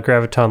your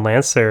Graviton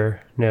Lance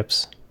there,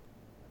 Nips.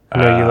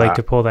 I know you like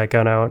to pull that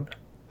gun out.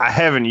 I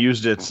haven't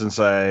used it since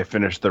I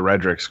finished the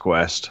Redrix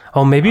quest.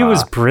 Oh, maybe it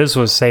was Briz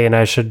was saying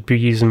I should be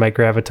using my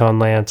Graviton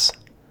Lance.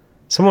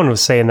 Someone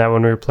was saying that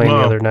when we were playing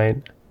the other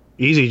night.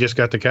 Easy just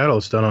got the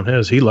catalyst done on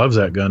his. He loves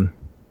that gun.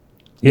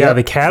 Yeah,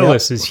 the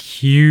catalyst is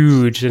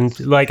huge, and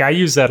like I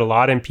use that a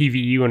lot in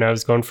PvE when I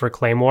was going for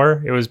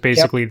Claymore. It was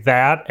basically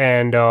that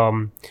and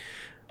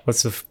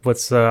what's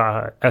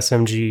the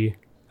SMG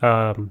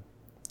that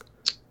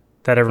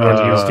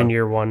everyone used in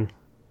year one?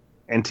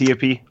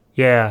 Antiope?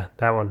 Yeah,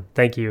 that one.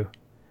 Thank you.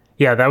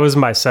 Yeah, that was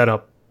my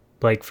setup,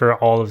 like for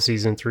all of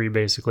season 3,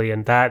 basically,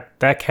 and that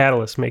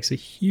catalyst makes a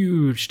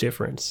huge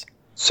difference.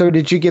 So,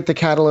 did you get the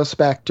catalyst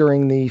back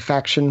during the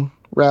faction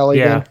rally?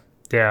 Yeah. Then?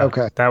 Yeah.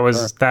 Okay. That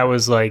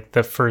was like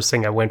the first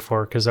thing I went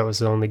for, because that was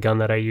the only gun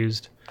that I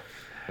used.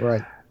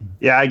 Right.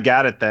 Yeah, I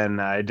got it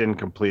then. I didn't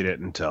complete it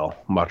until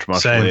much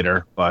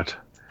later, but it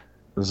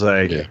was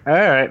like, all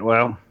right,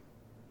 well,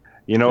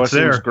 you know, it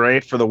seems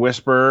great for the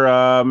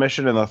Whisper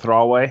mission in the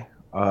Thrallway.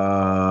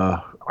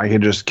 I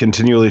can just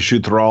continually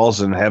shoot thralls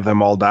and have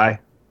them all die.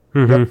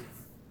 Mm-hmm. Yep.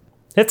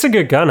 It's a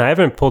good gun. I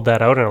haven't pulled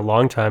that out in a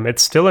long time.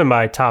 It's still in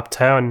my top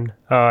 10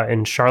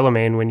 in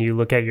Charlemagne when you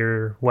look at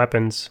your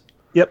weapons.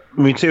 Yep,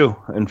 me too.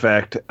 In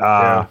fact,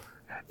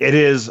 it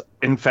is,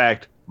 in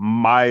fact,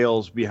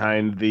 miles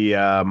behind the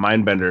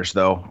Mindbenders,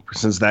 though,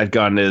 since that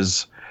gun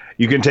is...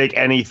 You can take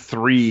any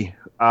 3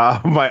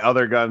 of my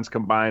other guns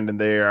combined, and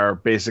they are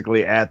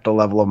basically at the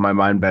level of my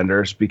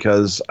Mindbenders,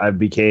 because I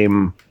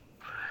became...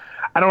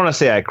 I don't want to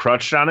say I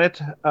crutched on it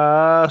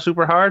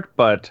super hard,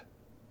 but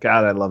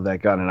God, I love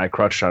that gun, and I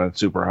crutched on it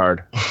super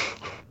hard.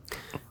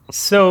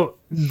 So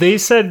they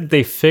said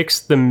they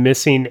fixed the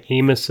missing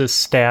aim assist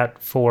stat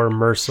for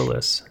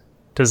Merciless.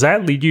 Does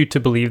that lead you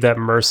to believe that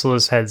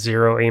Merciless had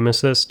 0 aim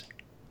assist?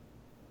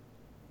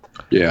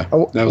 Yeah.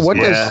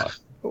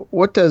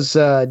 What does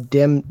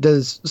Dim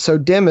does? So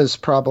Dim is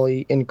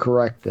probably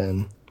incorrect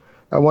then.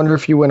 I wonder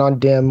if you went on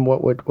Dim,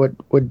 what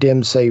would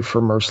Dim say for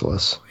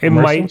Merciless? It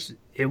might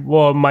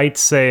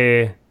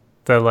say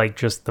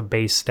just the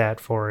base stat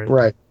for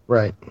it.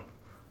 Right.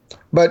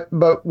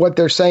 But what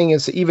they're saying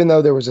is, even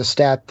though there was a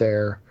stat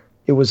there,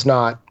 it was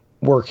not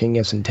working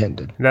as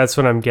intended. That's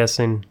what I'm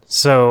guessing.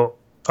 So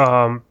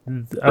I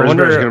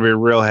wonder. He's going to be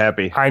real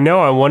happy. I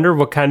know. I wonder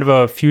what kind of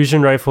a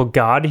fusion rifle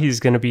god he's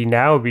going to be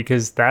now,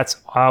 because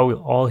that's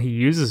all he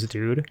uses,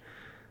 dude.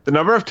 The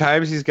number of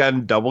times he's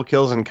gotten double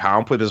kills in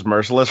comp with his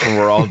Merciless when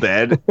we're all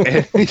dead,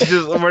 and we're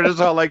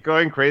just all like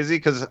going crazy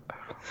because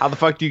how the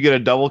fuck do you get a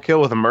double kill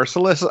with a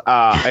Merciless?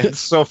 It's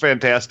so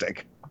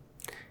fantastic.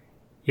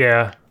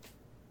 Yeah.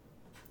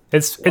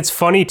 It's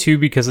funny too,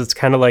 because it's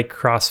kind of like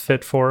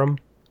CrossFit for him.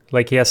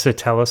 Like he has to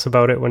tell us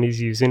about it when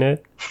he's using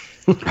it.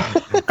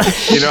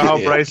 You know how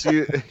Bryce,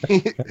 you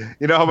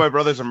know how my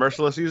brother's a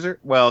Merciless user?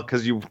 Well,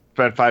 because you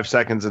spent 5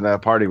 seconds in a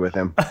party with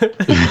him.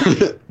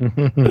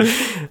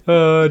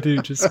 Oh,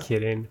 dude, just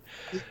kidding.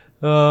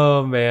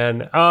 Oh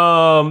man.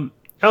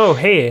 Oh,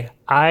 hey,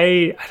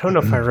 I don't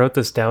know if I wrote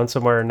this down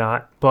somewhere or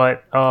not,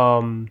 but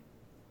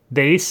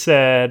they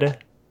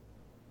said.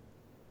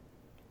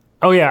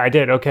 Oh yeah, I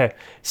did. Okay,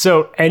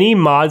 so any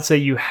mods that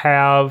you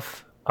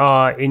have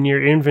in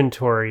your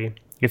inventory,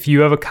 if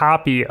you have a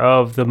copy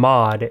of the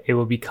mod, it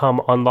will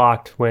become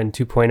unlocked when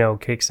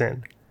 2.0 kicks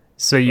in.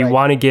 So you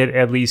want to get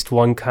at least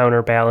one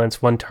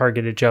counterbalance, one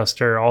target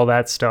adjuster, all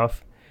that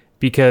stuff,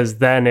 because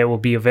then it will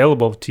be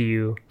available to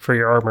you for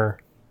your armor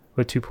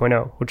with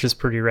 2.0, which is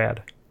pretty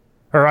rad.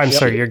 Or I'm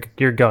sorry,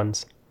 your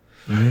guns.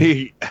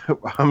 I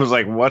was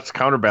like, what's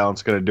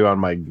counterbalance going to do on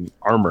my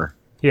armor?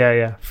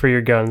 Yeah, for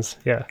your guns,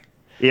 yeah.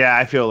 Yeah,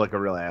 I feel like a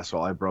real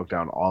asshole. I broke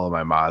down all of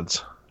my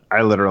mods.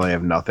 I literally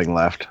have nothing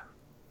left.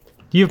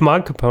 You have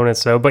mod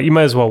components though, but you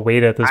might as well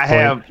wait at this point.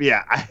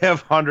 I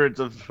have hundreds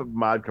of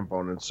mod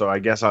components, so I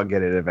guess I'll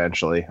get it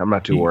eventually. I'm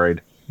not too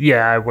worried.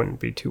 Yeah, I wouldn't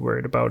be too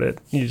worried about it.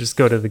 You just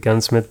go to the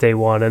gunsmith day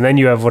one, and then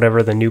you have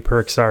whatever the new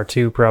perks are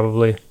too,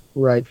 probably.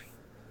 Right.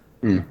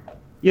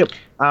 Yep.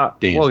 Damn,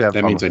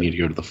 that means I need to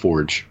go to the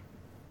Forge.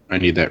 I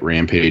need that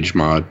Rampage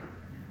mod.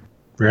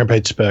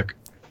 Rampage spec.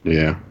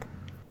 Yeah.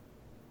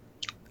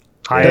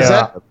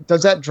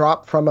 Does that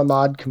drop from a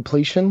mod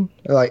completion?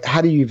 Like,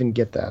 how do you even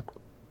get that?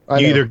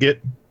 You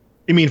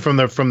mean from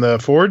the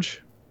Forge?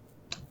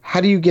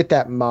 How do you get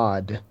that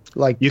mod?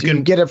 Like, you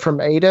get it from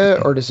Ada,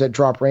 or does it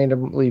drop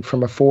randomly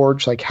from a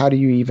Forge? Like, how do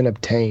you even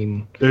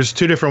obtain? There's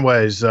two different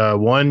ways.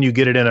 One, you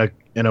get it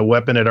in a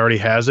weapon that already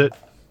has it,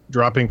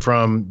 dropping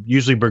from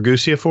usually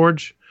Bergusia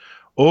Forge,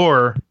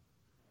 or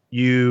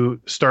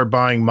you start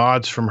buying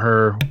mods from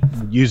her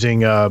using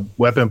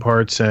weapon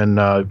parts and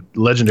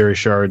legendary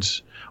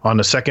shards on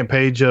the second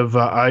page of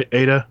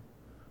Ada.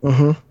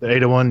 The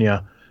Ada one,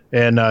 yeah.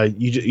 And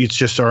it's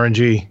just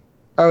RNG.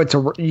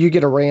 Oh, you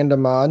get a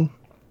random mod?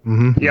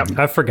 Yep.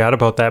 I forgot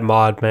about that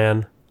mod,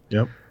 man.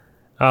 Yep.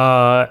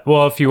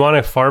 Well, if you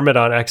want to farm it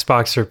on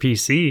Xbox or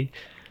PC,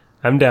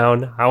 I'm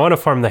down. I want to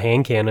farm the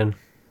hand cannon.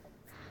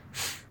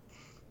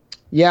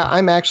 Yeah,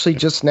 I'm actually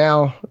just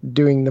now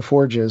doing the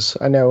forges.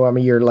 I know I'm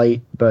a year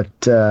late,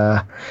 but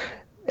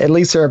at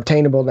least they're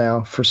obtainable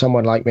now for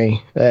someone like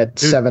me at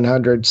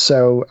 700.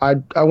 So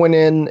I went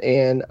in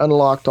and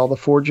unlocked all the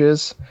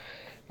forges.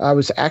 I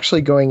was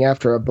actually going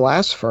after a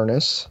blast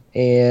furnace,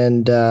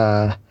 and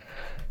the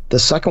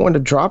second one to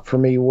drop for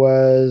me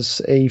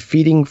was a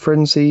Feeding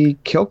Frenzy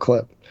kill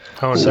clip.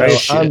 Oh, so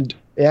nice. I'm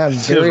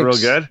very real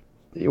good.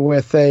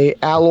 With a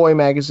alloy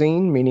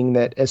magazine, meaning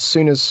that as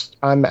soon as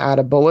I'm out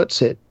of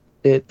bullets, it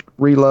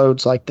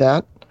reloads like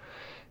that.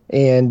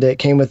 And it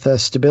came with a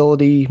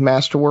stability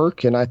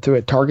masterwork, and I threw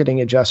a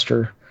targeting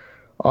adjuster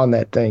on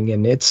that thing,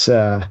 and it's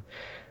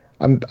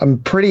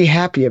I'm pretty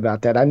happy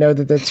about that. I know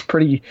that's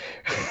pretty.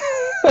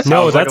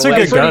 No, that's a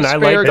good gun. I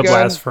like the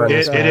blast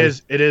furnace.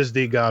 It is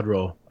the god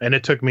roll, and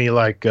it took me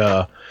like,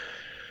 well,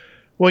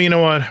 you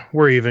know what?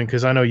 We're even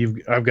because I know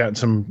I've gotten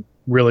some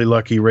really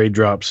lucky raid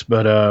drops,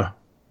 but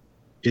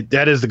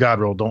that is the god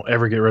roll. Don't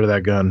ever get rid of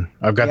that gun.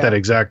 I've got that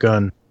exact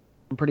gun.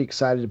 I'm pretty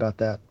excited about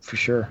that for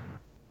sure.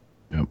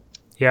 Yep.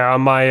 Yeah,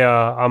 on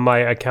my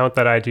account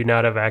that I do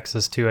not have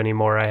access to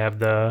anymore, I have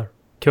the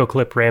Kill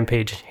Clip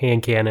Rampage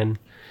hand cannon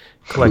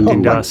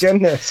collecting dust. Oh my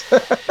goodness.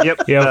 Yep.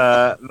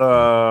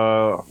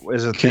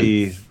 Is it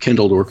the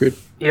Kindled Orchid?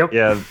 Yep.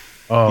 Yeah.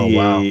 Oh,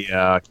 wow.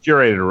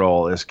 Curated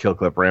role is Kill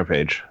Clip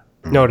Rampage.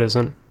 No, it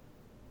isn't.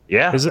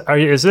 Yeah. Is it No,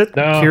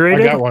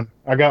 curated?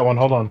 I got one.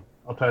 Hold on.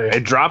 I'll tell you.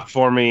 It dropped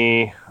for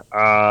me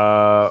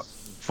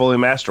fully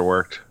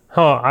masterworked.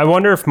 Huh. I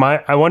wonder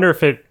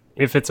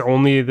if it's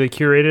only the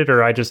curated,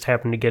 or I just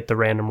happened to get the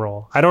random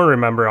roll. I don't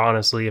remember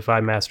honestly if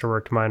I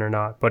masterworked mine or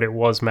not, but it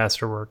was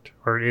masterworked,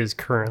 or it is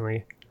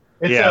currently.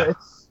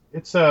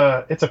 It's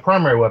a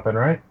primary weapon,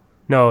 right?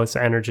 No, it's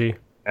energy.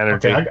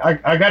 Energy. Okay,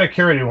 I got a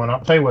curated one.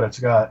 I'll tell you what it's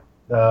got.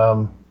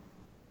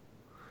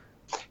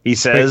 He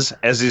says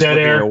as he's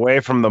looking away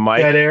from the mic.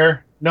 Dead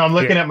air. No, I'm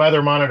looking at my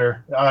other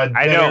monitor.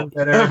 I know,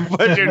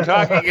 but you're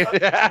talking.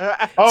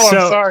 I'm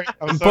sorry.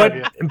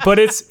 But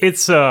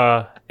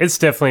it's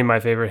definitely my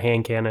favorite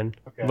hand cannon.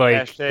 Okay.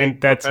 Like, and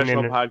that's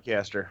professional an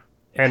podcaster.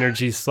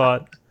 energy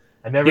slot.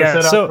 I never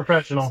said I was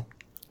professional.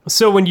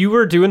 So when you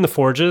were doing the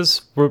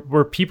forges,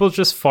 were people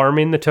just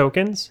farming the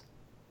tokens?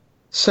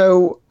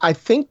 So I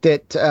think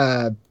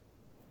that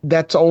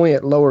that's only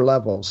at lower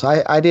levels.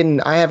 I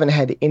haven't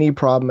had any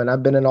problem, and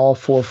I've been in all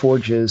 4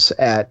 forges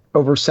at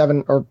over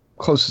 7 or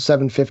close to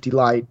 750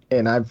 light,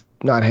 and I've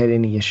not had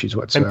any issues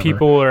whatsoever. And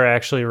people are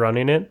actually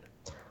running it?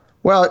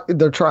 Well,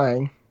 they're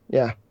trying.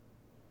 Yeah.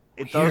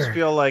 It does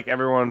feel like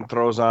everyone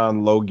throws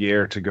on low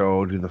gear to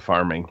go do the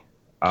farming.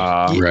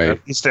 Right.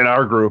 At least in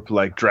our group,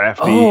 like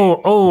Drafty.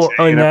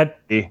 And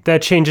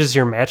that changes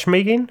your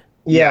matchmaking?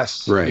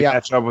 Yes. Right. Yeah.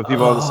 Catch up with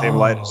people on the same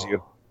light as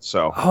you.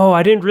 So. Oh,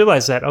 I didn't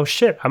realize that. Oh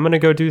shit! I'm gonna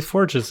go do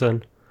forges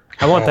then.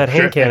 I want that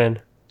hand cannon.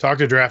 Talk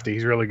to Drafty.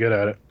 He's really good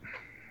at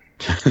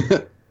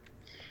it.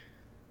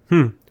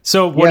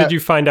 So what Yeah. did you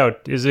find out?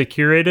 Is it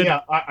curated?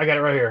 Yeah, I got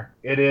it right here.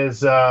 It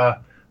is my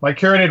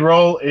curated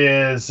role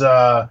is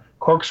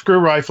corkscrew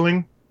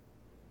rifling,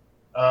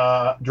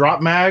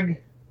 drop mag,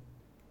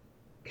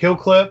 kill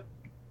clip,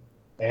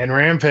 and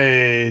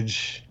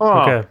rampage.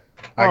 Oh, Okay.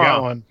 I got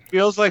Oh. one.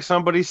 Feels like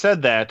somebody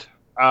said that.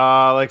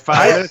 Like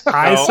 5 minutes ago.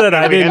 I said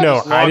I and we didn't had know.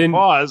 this I long didn't-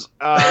 Pause.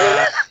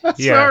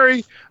 Yeah.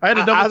 Sorry, I had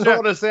to I double don't check.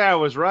 want to say I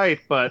was right,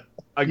 but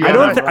again, I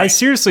don't. I'm I right.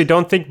 seriously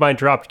don't think mine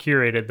dropped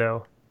curated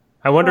though.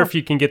 I wonder if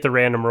you can get the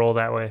random roll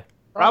that way.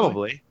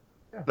 Probably.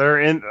 They're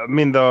in. I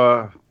mean,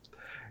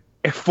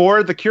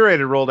 for the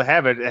curated role to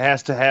have it, it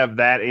has to have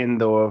that in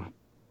the pool.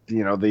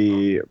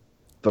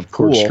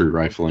 Corkscrew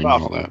rifling and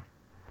all that.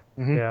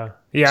 Mhm.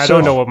 Yeah. I So-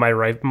 don't know what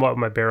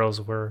my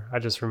barrels were. I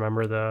just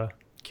remember the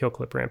kill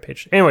clip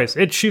rampage. Anyways,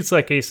 it shoots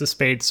like Ace of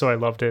Spades, so I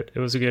loved it. It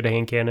was a good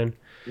hand cannon.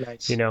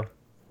 Nice. You know.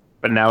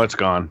 But now it's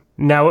gone.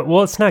 Now,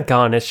 it's not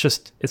gone. It's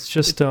just it's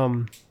just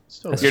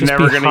Still it's You're just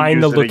never gonna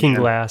behind the use it looking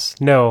again. glass.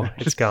 No,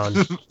 it's gone.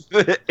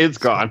 It's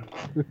gone.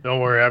 Don't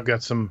worry, I've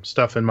got some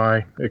stuff in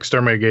my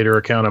Exterminator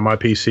account on my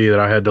PC that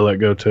I had to let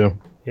go too.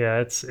 Yeah,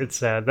 it's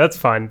sad. That's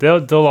fine.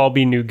 They'll all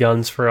be new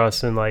guns for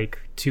us in like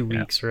 2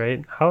 weeks,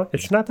 right? How?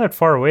 It's not that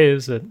far away,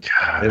 is it?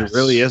 It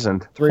really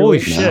isn't. 3 Holy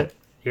weeks. shit!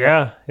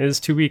 Yeah, it is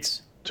 2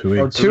 weeks. 2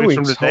 Or weeks. 2 weeks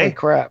from weeks. today. Holy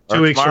crap. 2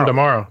 Or weeks from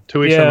tomorrow. 2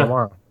 weeks Yeah. from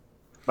tomorrow.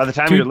 By the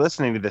time Two- you're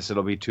listening to this,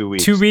 it'll be 2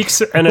 weeks. 2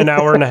 weeks and an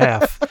hour and a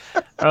half.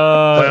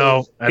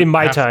 Well, in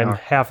my half an time, hour.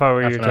 half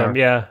hour Half your an time. hour.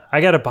 Yeah, I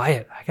gotta buy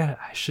it. I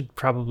should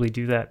probably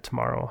do that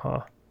tomorrow, huh?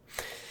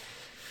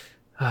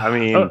 I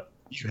mean, Oh.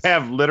 you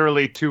have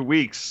literally 2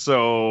 weeks,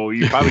 so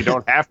you probably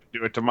don't have to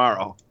do it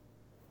tomorrow.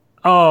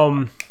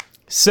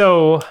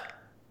 So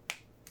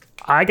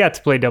I got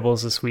to play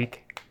doubles this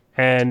week,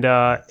 and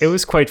it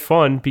was quite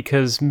fun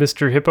because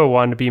Mr. Hippo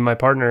wanted to be my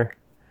partner,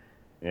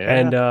 Yeah.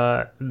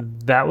 and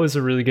that was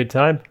a really good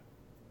time.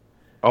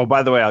 Oh,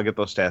 by the way, I'll get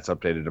those stats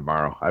updated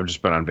tomorrow. I've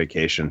just been on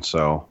vacation,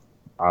 so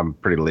I'm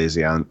pretty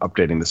lazy on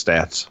updating the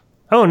stats.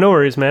 Oh, no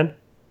worries, man.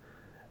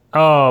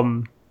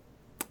 And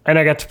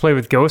I got to play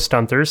with Ghost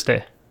on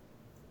Thursday,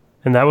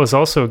 and that was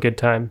also a good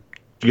time.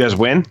 Did you guys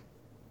win?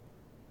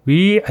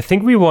 I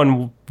think we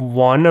won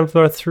one of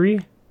the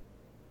three,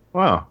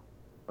 Wow.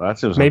 Well, that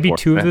seems maybe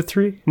two of the unfortunate.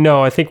 three.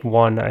 No, I think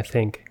one. I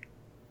don't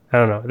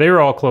know. They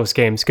were all close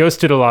games. Ghost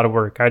did a lot of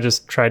work. I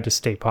just tried to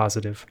stay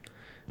positive.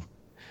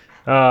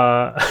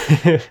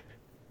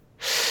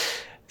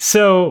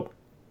 So,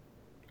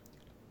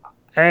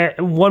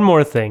 one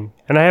more thing,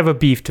 and I have a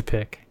beef to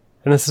pick,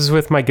 and this is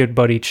with my good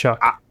buddy Chuck.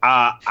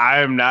 I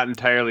am not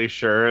entirely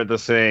sure the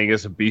saying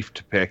is a beef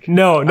to pick.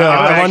 No, I'm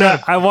I want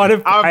to. I'm want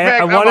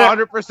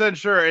to. 100%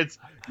 sure it's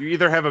you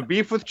either have a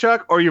beef with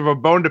Chuck or you have a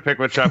bone to pick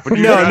with Chuck. But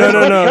you No,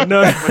 don't have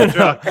no. a beef with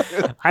Chuck.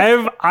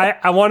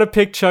 I want to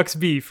pick Chuck's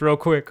beef real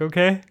quick,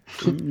 okay?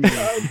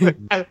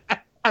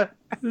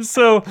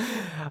 So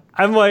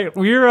I'm like,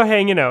 we were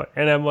hanging out,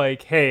 and I'm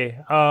like, hey,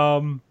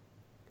 I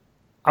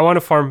want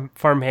to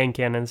farm hand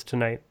cannons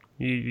tonight.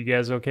 You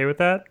guys okay with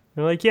that?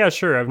 They're like, yeah,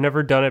 sure. I've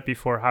never done it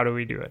before. How do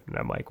we do it? And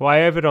I'm like, well, I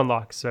have it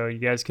unlocked, so you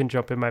guys can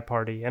jump in my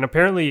party. And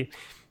apparently,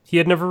 he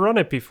had never run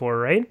it before,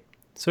 right?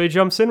 So he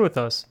jumps in with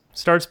us,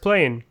 starts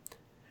playing,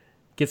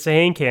 gets a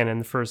hand cannon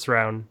the first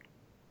round.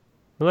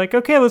 We're like,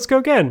 okay, let's go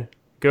again.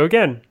 Go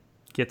again.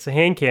 Gets a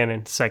hand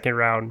cannon, second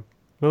round.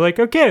 We're like,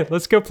 okay,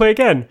 let's go play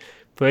again.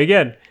 Play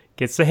again.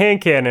 Gets the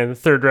hand cannon the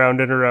third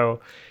round in a row.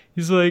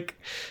 He's like,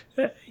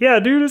 yeah,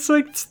 dude, it's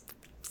like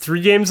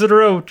 3 games in a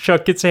row.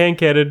 Chuck gets a hand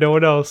cannon, no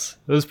one else.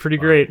 It was pretty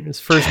great. His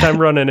first time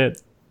running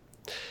it.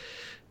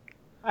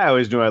 I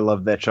always knew I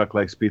loved that Chuck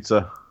likes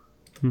pizza.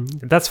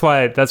 That's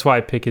why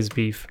I pick his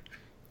beef.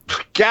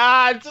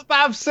 God,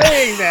 stop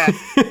saying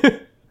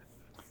that.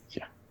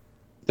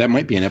 That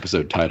might be an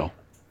episode title.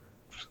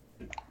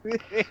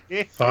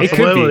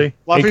 Possibility. It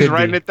Fluffy's could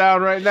writing be. it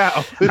down right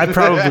now. I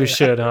probably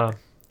should, huh?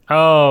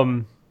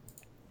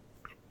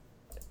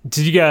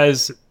 Did you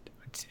guys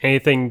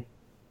anything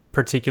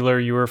particular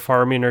you were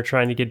farming or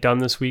trying to get done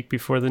this week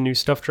before the new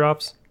stuff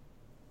drops?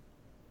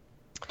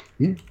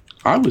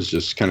 I was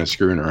just kind of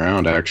screwing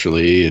around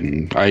actually,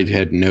 and I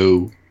had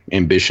no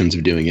ambitions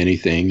of doing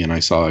anything. And I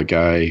saw a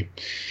guy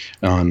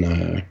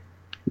on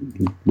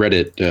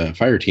Reddit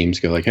Fire Teams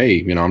go like,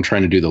 "Hey, I'm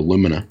trying to do the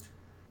Lumina."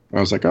 I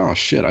was like, "Oh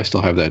shit, I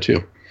still have that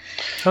too."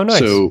 Oh, nice.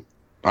 So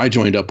I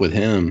joined up with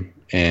him,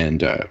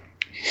 and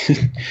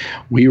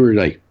we were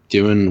like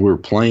we were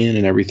playing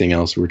and everything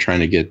else. We were trying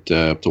to get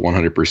up to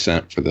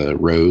 100% for the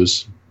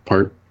rose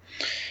part.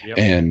 Yep.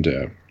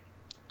 And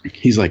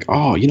he's like,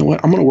 "Oh, you know what?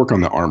 I'm going to work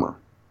on the armor."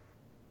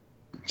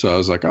 So I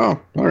was like, "Oh,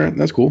 all right,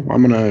 that's cool.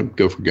 I'm going to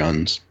go for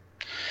guns."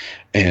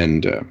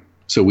 And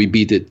so we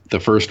beat it the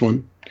first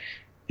one. And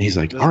he's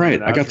like, This "All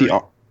right, I got the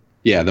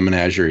menagerie? the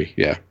menagerie,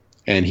 yeah."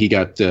 And he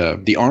got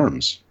the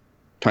arms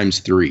times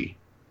 3.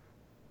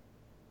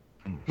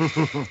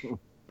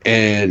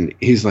 And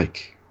he's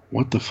like,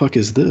 "What the fuck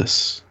is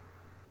this?"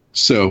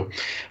 So,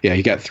 yeah,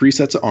 he got 3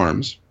 sets of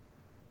arms.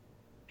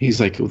 He's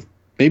like, well,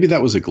 maybe that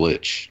was a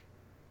glitch.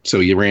 So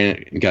you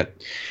ran and got.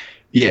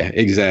 Yeah,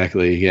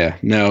 exactly. Yeah,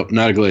 no,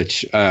 not a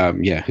glitch.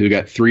 Yeah, who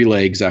got 3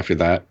 legs after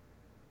that,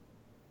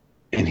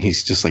 and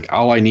he's just like,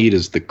 all I need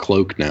is the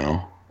cloak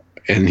now,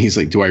 and he's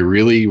like, do I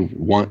really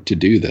want to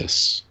do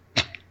this?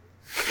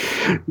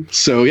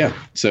 So yeah,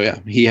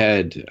 he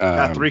had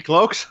Got 3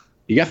 cloaks.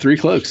 He got 3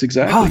 cloaks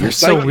exactly. Oh, that's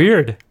so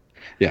weird.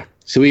 Yeah,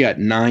 so he got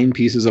 9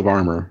 pieces of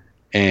armor,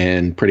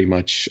 and pretty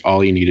much all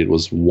he needed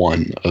was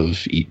 1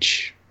 of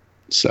each.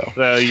 So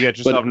you got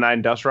yourself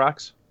 9 dust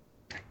rocks.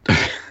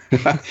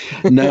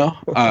 No,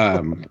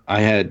 I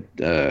had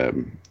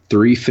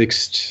 3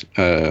 fixed.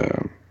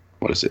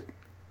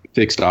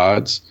 Fixed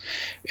odds,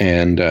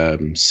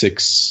 and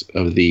 6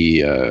 of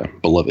the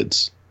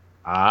beloveds.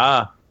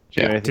 Ah,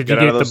 Yeah. Did you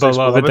get the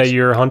beloved that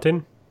you're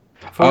hunting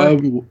for?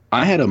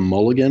 I had a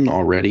mulligan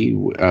already,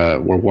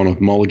 one with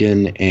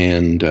mulligan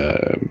and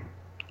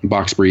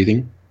box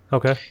breathing,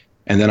 Okay.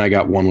 and then I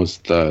got one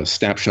with the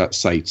snapshot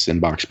sights and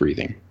box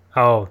breathing.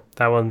 Oh,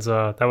 that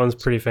one's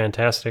pretty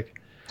fantastic.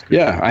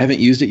 Yeah, I haven't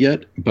used it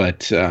yet,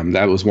 but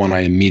that was one I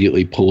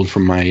immediately pulled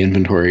from my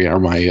inventory or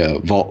my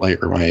vault light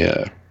or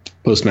my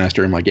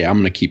postmaster. I'm like, yeah, I'm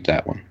going to keep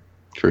that one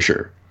for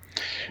sure.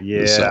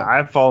 Yeah, So-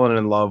 I've fallen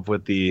in love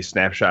with the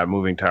snapshot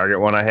moving target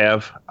one I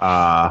have.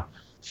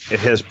 It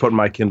has put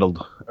my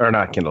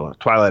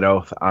Twilight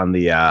Oath on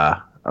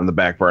the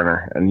back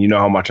burner, and you know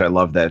how much I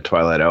love that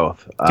Twilight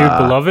Oath. Dude,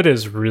 Beloved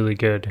is really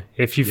good.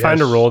 If you find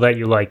a Yes. role that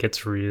you like,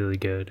 it's really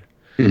good.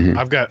 Mhm.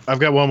 I've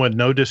got one with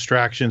no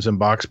distractions and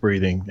box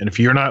breathing. And if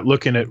you're not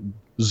looking at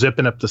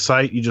zipping up the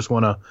site, you just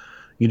want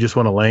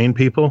to lane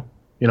people,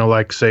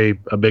 like say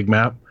a big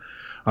map.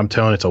 I'm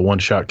telling it's a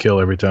one-shot kill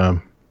every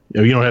time.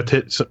 You don't have to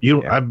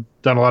hit. I've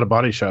done a lot of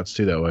body shots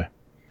too that way.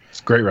 It's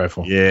a great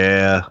rifle.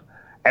 Yeah.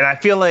 And I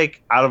feel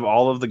like out of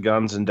all of the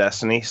guns in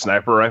Destiny,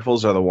 sniper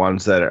rifles are the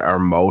ones that are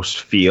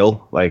most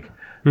feel like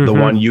the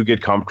Mhm. one you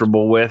get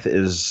comfortable with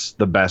is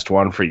the best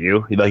one for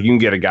you. Like, you can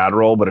get a god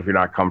roll, but if you're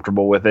not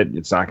comfortable with it,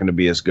 it's not going to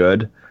be as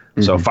good.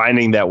 So Mhm.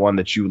 finding that one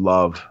that you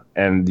love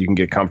and you can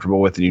get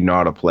comfortable with and you know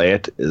how to play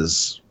it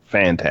is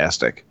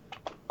fantastic.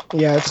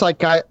 Yeah, it's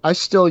like I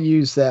still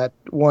use that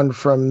one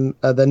from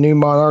the new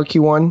Monarchy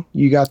one.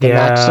 You got the Yeah,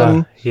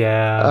 Maxim.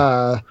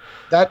 yeah.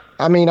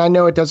 I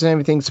know it doesn't have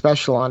anything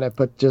special on it,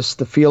 but just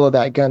the feel of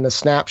that gun, the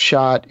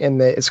snapshot,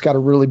 and it's got a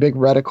really big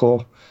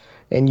reticle,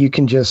 and you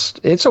can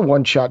it's a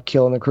one-shot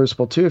kill in the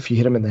Crucible too if you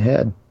hit him in the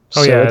head.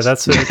 Oh So yeah,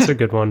 it's it's a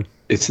good one.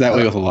 It's that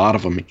way with a lot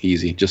of them.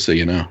 Easy, just so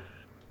you know.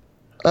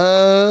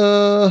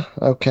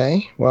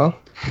 Okay. Well,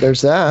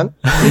 there's that.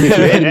 If you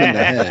hit him in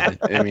the head,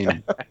 I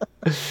mean,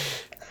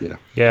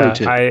 Yeah, Pro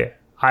tip.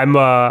 I'm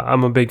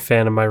a big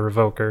fan of my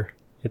Revoker.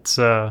 It's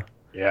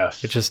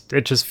Yes.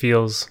 it just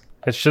feels,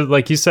 it's just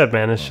like you said,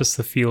 man, it's just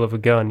the feel of a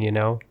gun,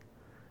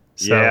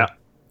 So, Yeah.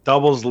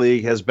 Doubles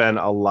League has been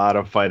a lot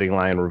of Fighting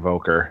Lion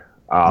Revoker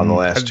the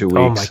last 2 weeks.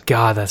 Oh my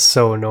god, that's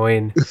so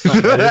annoying.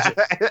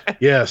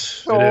 Yes.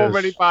 So it is.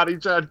 many body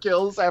shot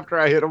kills after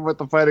I hit him with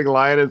the Fighting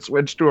Lion and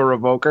switched to a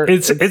Revoker.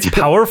 It's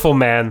powerful,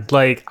 man.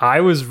 Like,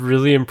 I was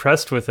really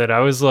impressed with it. I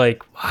was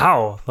like,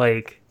 wow,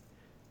 like,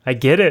 I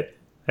get it.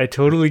 I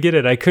totally get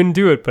it. I couldn't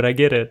do it, but I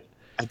get it.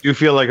 I do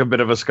feel like a bit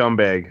of a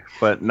scumbag,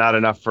 but not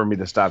enough for me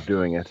to stop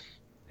doing it.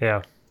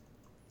 Yeah.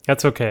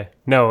 That's okay.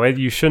 No,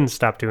 you shouldn't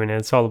stop doing it.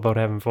 It's all about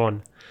having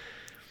fun.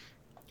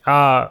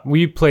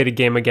 We played a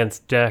game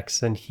against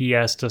Dex, and he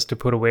asked us to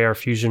put away our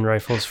fusion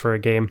rifles for a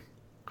game.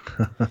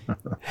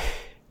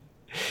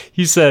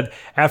 He said,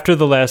 after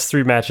the last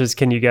 3 matches,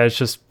 can you guys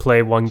just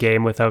play one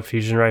game without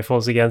fusion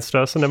rifles against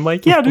us? And I'm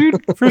like, yeah,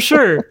 dude, for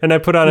sure. And I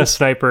put on a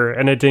sniper,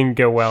 and it didn't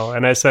go well.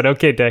 And I said,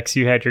 okay, Dex,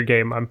 you had your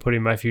game. I'm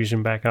putting my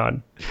fusion back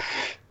on.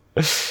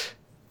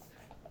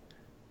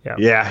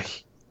 Yeah.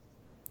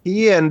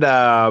 He and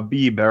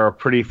Beeb are a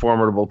pretty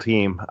formidable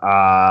team.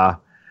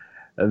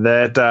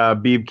 That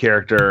Beeb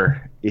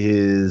character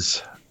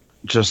is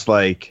just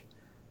like,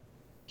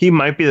 he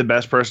might be the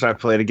best person I've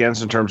played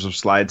against in terms of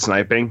slide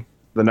sniping.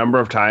 The number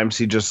of times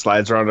he just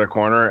slides around a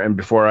corner, and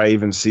before I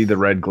even see the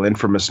red glint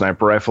from his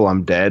sniper rifle,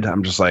 I'm dead.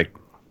 I'm just like,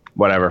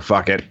 whatever,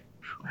 fuck it.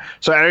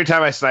 So every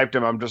time I sniped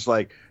him, I'm just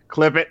like,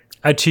 clip it.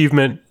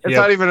 Achievement. It's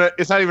Yep.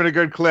 not even a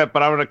good clip,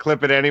 but I'm gonna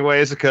clip it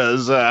anyways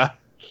because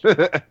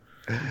it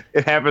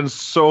happens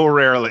so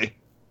rarely.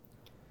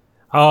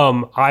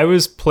 I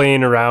was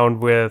playing around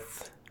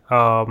with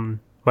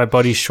my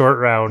buddy Short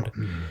Round,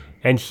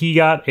 and he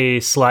got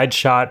a slide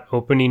shot,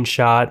 opening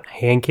shot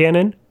hand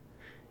cannon,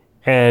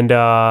 and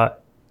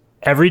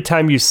every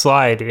time you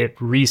slide, it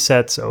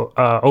resets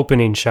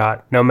opening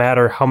shot, no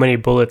matter how many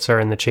bullets are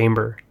in the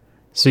chamber.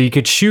 So you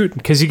could shoot,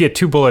 because you get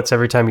 2 bullets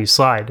every time you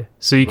slide.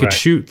 So you could Right.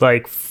 shoot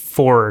like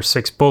 4 or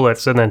 6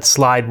 bullets and then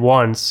slide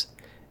once,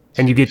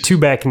 and you get 2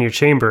 back in your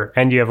chamber,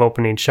 and you have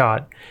opening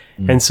shot.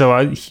 And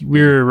so we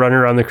were running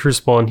around the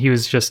Crucible, and he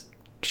was just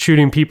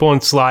shooting people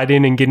and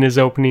sliding and getting his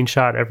opening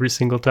shot every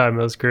single time.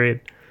 It was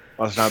great.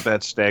 Well, it's not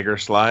that stagger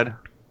slide.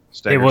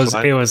 It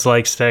was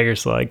like stagger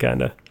slide,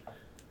 kind of.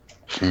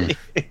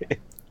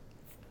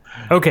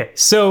 Okay,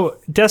 so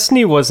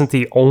Destiny wasn't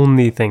the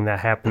only thing that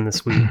happened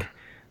this week.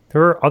 There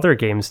were other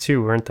games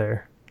too, weren't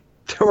there?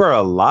 There were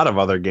a lot of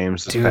other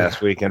games this Dude.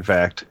 past week, in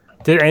fact.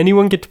 Did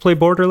anyone get to play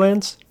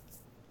Borderlands?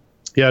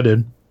 Yeah, I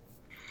did.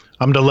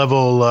 I'm to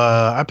level.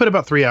 I put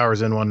about 3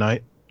 hours in one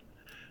night,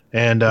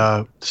 and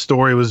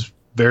story was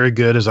very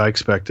good as I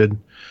expected.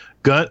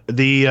 There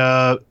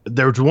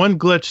was one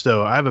glitch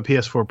though. I have a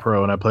PS4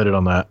 Pro and I played it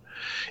on that.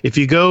 If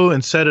you go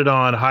and set it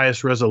on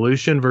highest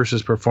resolution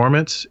versus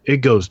performance, it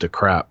goes to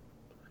crap.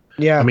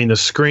 Yeah. I mean, the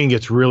screen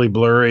gets really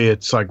blurry.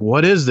 It's like,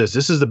 what is this?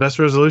 This is the best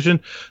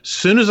resolution.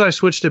 Soon as I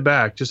switched it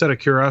back, just out of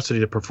curiosity,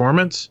 to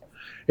performance,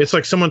 it's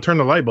like someone turned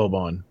the light bulb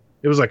on.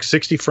 It was like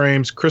 60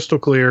 frames, crystal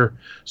clear.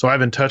 So I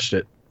haven't touched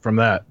it from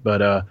that.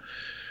 But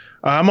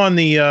I'm on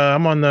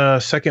the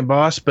second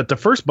boss. But the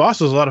first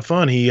boss was a lot of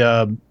fun. He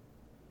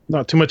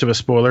not too much of a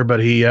spoiler,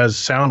 but he has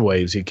sound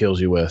waves he kills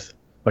you with,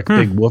 like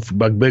big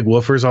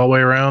woofers all the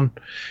way around.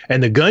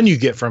 And the gun you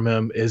get from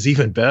him is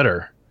even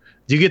better.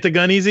 Do you get the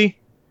gun easy?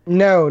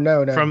 No.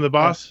 From the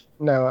boss?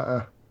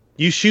 No.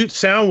 You shoot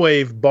sound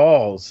wave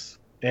balls,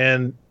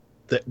 and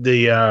it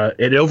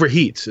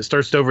overheats. It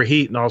starts to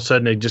overheat, and all of a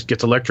sudden it just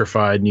gets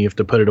electrified, and you have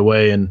to put it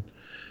away, and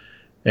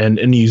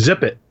you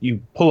zip it.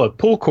 You pull a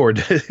pull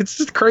cord. It's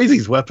just crazy.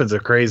 These weapons are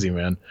crazy,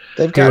 man.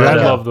 They've got. Dude, I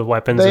love the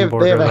weapons in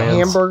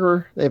Borderlands.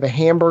 They have a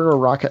hamburger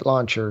rocket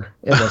launcher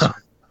in this.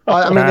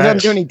 I mean, it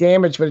doesn't do any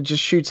damage, but it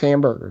just shoots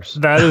hamburgers.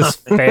 That is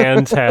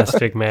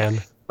fantastic,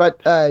 man.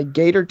 But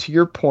Gator, to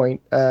your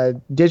point,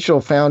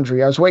 Digital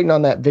Foundry, I was waiting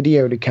on that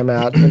video to come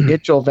out, and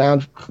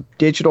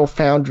Digital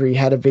Foundry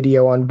had a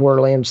video on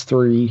Borderlands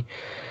 3,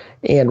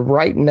 and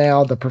right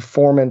now the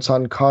performance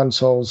on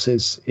consoles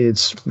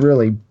is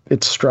really,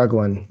 it's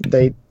struggling.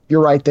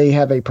 You're right, they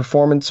have a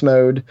performance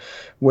mode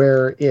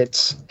where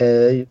it's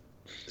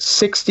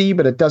 60,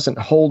 but it doesn't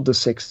hold the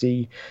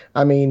 60.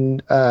 I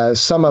mean,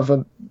 some of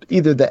them,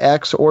 either the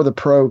X or the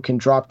Pro, can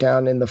drop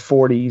down in the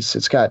 40s.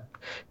 It's got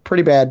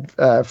pretty bad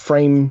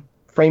frame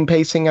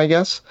pacing, I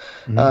guess.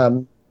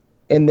 Mm-hmm.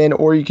 And then,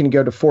 or you can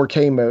go to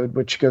 4K mode,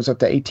 which goes up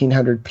to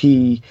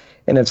 1800p,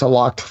 and it's a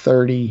locked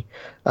 30.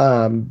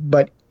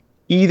 But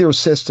either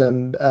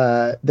system,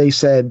 they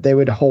said they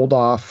would hold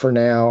off for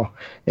now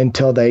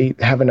until they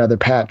have another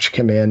patch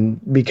come in,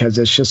 because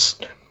it's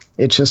just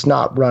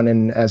not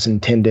running as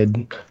intended.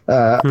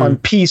 On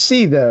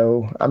PC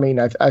though, I mean,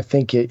 I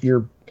think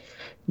you're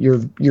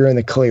in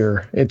the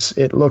clear.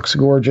 It looks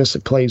gorgeous.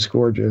 It plays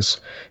gorgeous.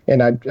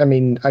 And I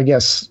mean, I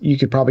guess you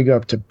could probably go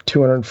up to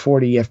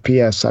 240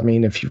 FPS. I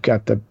mean, if you've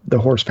got the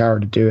horsepower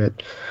to do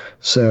it.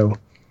 So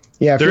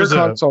yeah, if you're a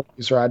console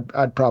user,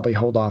 I'd probably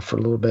hold off for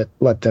a little bit,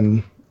 let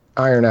them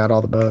iron out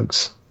all the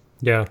bugs.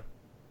 Yeah.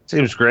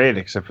 Seems great,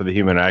 except for the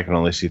human eye can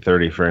only see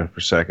 30 frames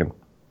per second.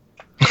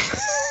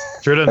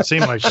 Sure doesn't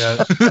seem like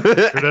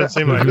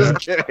that.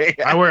 Kidding.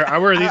 I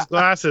wear these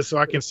glasses so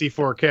I can see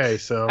 4K.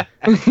 So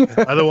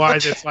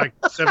otherwise, it's like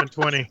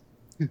 720.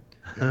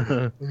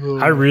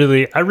 I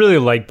really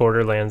like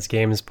Borderlands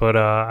games, but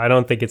I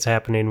don't think it's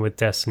happening with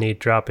Destiny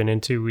dropping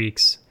in 2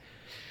 weeks.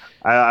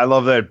 I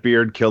love that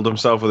Beard killed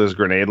himself with his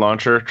grenade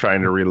launcher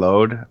trying to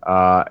reload,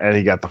 and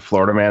he got the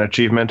Florida Man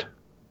achievement.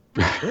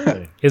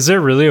 Really? Is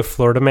there really a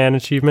Florida Man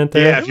achievement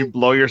there? Yeah, if you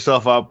blow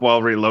yourself up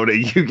while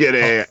reloading, you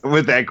get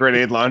with that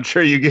grenade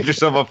launcher, you get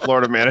yourself a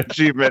Florida Man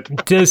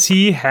achievement. Does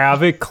he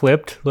have it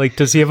clipped? Like,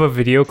 does he have a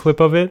video clip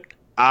of it?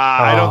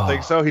 I don't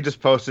think so. He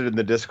just posted in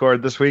the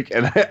Discord this week,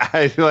 and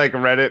I like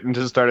read it and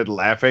just started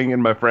laughing.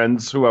 And my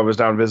friends who I was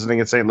down visiting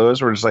in St.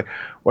 Louis were just like,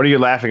 "What are you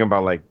laughing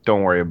about?" Like,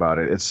 don't worry about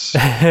it. It's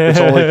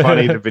only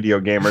funny to video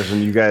gamers,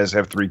 and you guys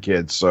have 3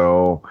 kids,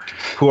 so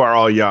who are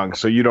all young,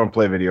 so you don't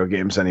play video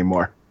games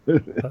anymore.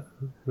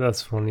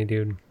 That's funny,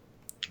 dude.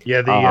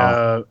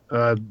 Yeah,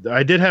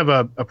 I did have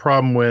a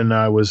problem when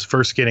I was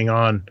first getting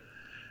on,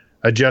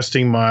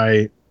 adjusting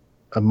my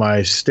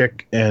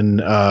stick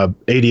and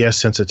ADS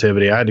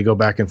sensitivity. I had to go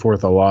back and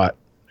forth a lot,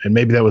 and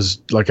maybe that was,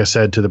 like I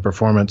said, to the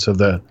performance of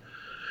the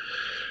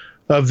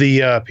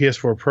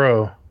PS4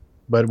 Pro.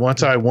 But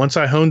once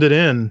I honed it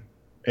in,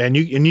 and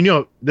you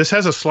know, this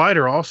has a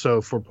slider also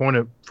for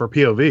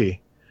POV,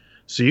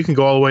 so you can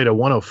go all the way to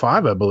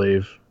 105, I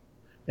believe.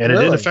 And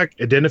Really?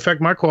 it didn't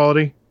affect my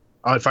quality.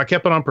 If I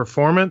kept it on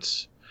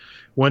performance,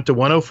 went to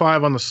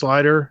 105 on the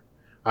slider,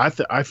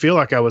 I feel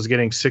like I was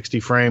getting 60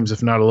 frames,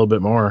 if not a little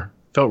bit more.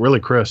 Felt really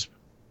crisp.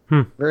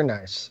 Very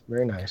nice.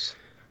 Very nice.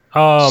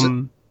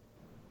 Oh,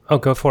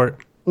 go for it.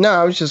 No,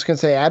 I was just going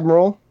to say,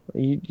 Admiral,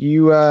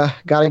 you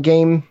got a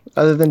game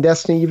other than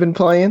Destiny you've been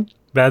playing?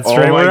 That's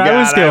right where I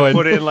was going. I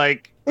put in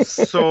like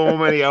so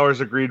many hours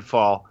of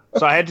Greedfall.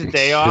 So I had to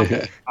day off.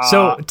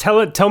 So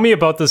tell me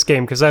about this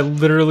game, because I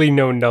literally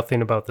know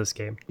nothing about this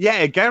game. Yeah,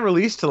 it got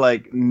released to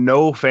like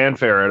no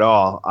fanfare at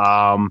all.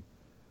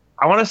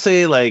 I want to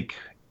say like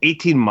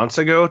 18 months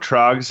ago,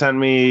 Trog sent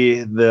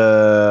me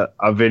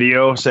a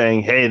video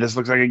saying, "Hey, this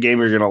looks like a game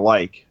you're gonna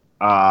like,"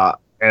 and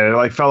it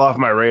like fell off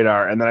my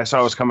radar. And then I saw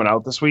it was coming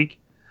out this week,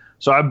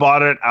 so I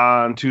bought it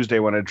on Tuesday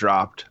when it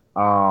dropped.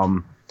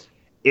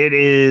 It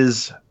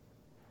is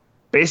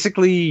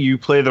basically you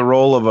play the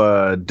role of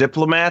a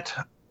diplomat.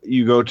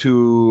 You go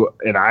to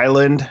an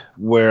island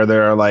where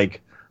there are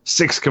like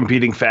 6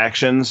 competing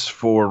factions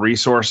for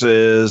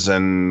resources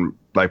and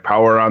like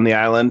power on the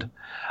island.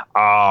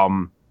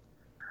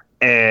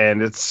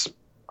 And it's,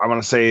 I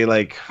want to say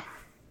like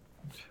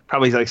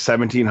probably like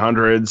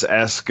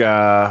 1700s-esque.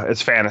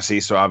 It's fantasy,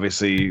 so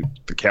obviously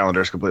the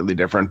calendar is completely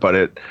different,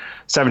 but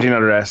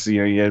 1700s,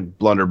 you had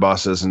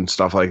blunderbusses and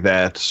stuff like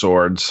that,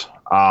 swords.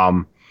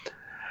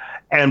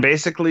 And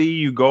basically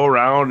you go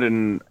around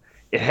and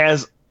it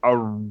has a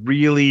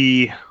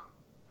really,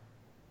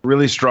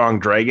 really strong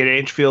Dragon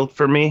Age feel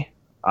for me.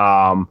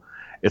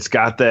 It's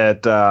got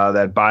that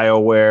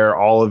BioWare,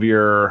 all of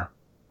your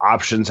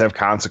options have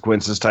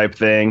consequences type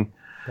thing.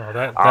 Oh,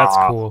 that's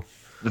cool.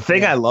 The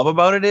thing I love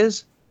about it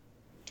is,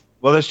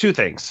 well, there's 2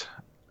 things.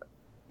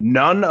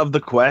 None of the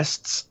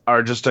quests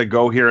are just a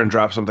go here and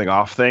drop something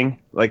off thing.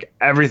 Like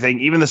everything,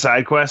 even the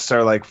side quests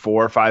are like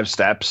 4 or 5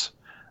 steps.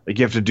 Like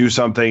you have to do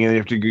something and you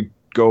have to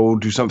go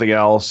do something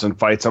else and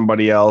fight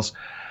somebody else.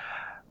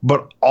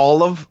 But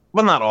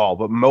not all,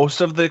 but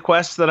most of the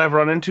quests that I've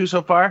run into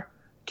so far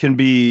can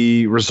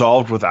be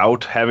resolved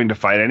without having to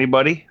fight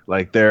anybody.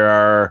 Like there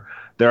are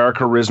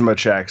charisma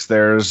checks.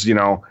 There's,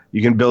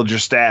 you can build your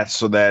stats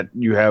so that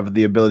you have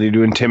the ability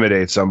to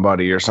intimidate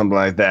somebody or something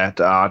like that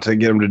to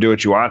get them to do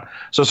what you want.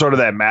 So sort of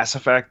that Mass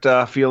Effect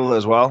feel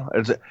as well.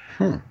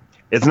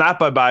 It's not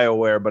by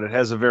BioWare, but it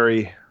has a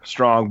very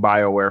strong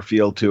BioWare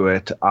feel to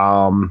it.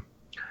 And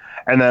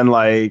then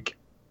like,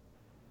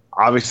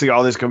 obviously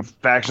all these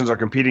factions are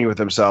competing with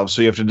themselves.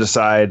 So you have to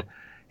decide,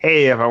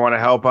 hey, if I want to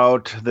help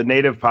out the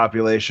native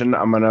population,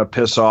 I'm going to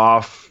piss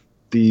off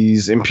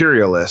these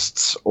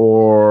imperialists.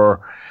 Or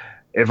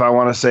if I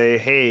want to say,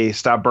 hey,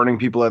 stop burning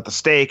people at the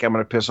stake, I'm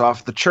going to piss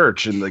off the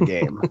church in the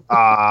game.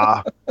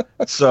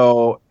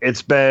 So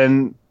it's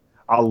been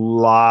a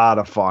lot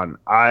of fun.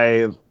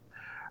 I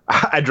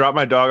dropped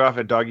my dog off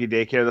at doggy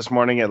daycare this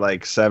morning at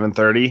like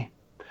 7:30.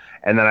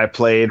 And then I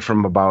played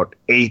from about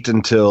 8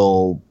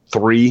 until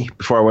 3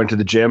 before I went to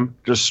the gym,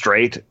 just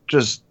straight.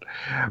 Just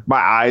my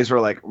eyes were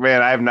like,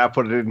 man, I have not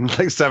put it in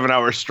like 7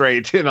 hours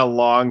straight in a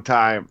long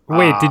time.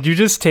 Wait, did you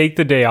just take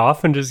the day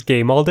off and just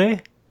game all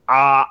day?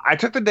 I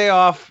took the day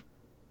off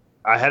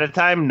ahead of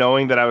time,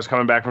 knowing that I was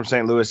coming back from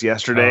St. Louis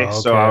yesterday.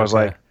 So I was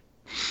like,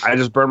 I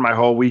just burned my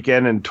whole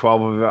weekend, and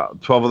 12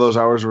 of those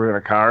hours were in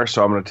a car.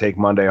 So I'm going to take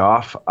Monday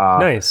off.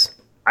 Nice.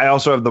 I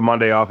also have the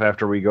Monday off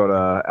after we go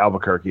to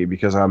Albuquerque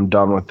because I'm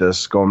done with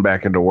this going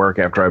back into work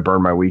after I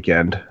burn my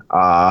weekend.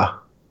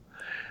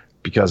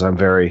 Because I'm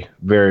very,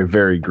 very,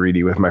 very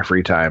greedy with my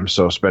free time.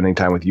 So spending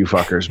time with you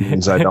fuckers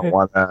means I don't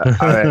want to,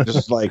 I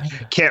just like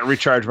can't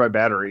recharge my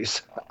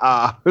batteries.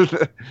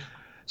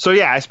 So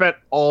yeah, I spent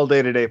all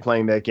day today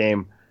playing that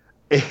game.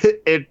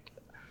 It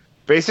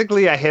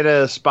basically, I hit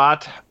a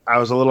spot. I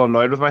was a little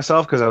annoyed with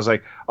myself because I was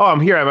like, oh, I'm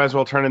here. I might as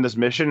well turn in this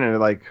mission. And it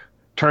like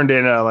turned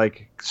in a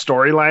like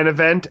storyline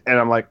event. And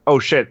I'm like, oh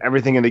shit,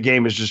 everything in the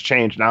game has just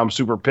changed. Now I'm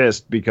super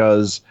pissed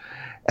because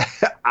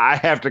I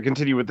have to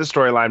continue with this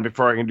storyline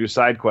before I can do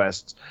side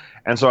quests.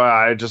 And so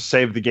I just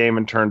saved the game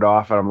and turned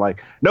off. And I'm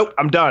like, nope,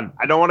 I'm done.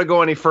 I don't want to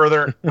go any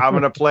further. I'm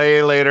going to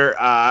play later.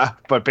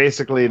 But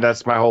basically,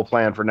 that's my whole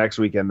plan for next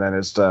weekend then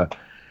is to...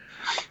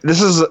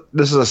 This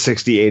is a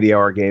 60, 80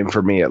 hour game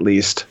for me, at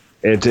least.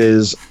 It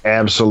is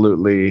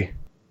absolutely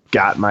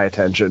got my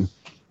attention.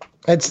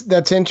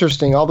 That's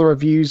interesting. All the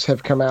reviews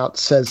have come out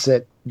says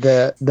that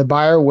the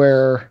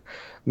BioWare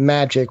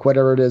magic,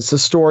 whatever it is, the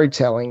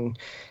storytelling,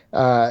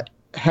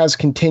 has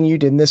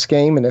continued in this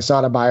game, and it's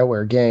not a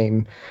BioWare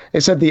game. They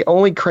said the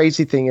only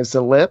crazy thing is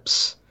the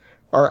lips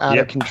are out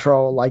of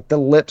control. Like the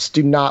lips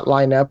do not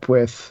line up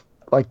with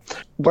like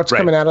what's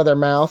coming out of their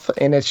mouth,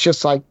 and it's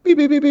just like beep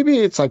beep beep beep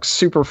beep. It's like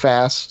super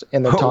fast,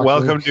 and they're talking.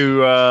 Welcome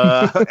to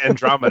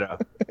Andromeda.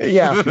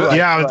 Yeah, right,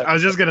 yeah. right. I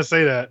was just gonna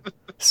say that.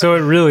 So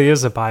it really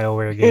is a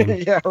BioWare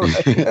game. Yeah,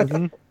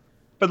 right.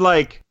 But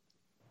like,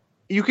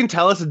 you can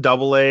tell it's a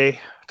AA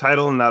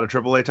title and not a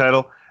AAA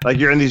title. Like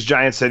you're in these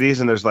giant cities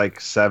and there's like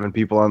 7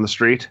 people on the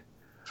street.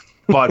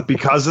 But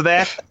because of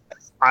that,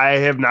 I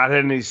have not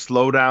had any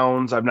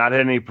slowdowns. I've not had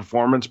any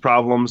performance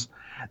problems.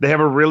 They have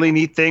a really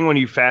neat thing when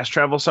you fast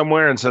travel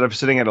somewhere, instead of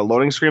sitting at a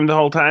loading screen the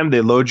whole time, they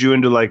load you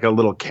into like a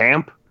little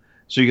camp.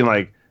 So you can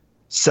like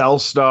sell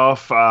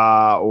stuff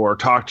or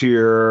talk to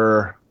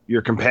your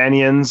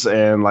companions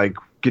and like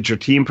get your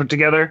team put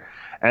together.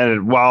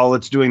 And while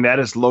it's doing that,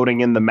 it's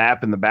loading in the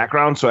map in the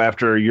background. So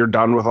after you're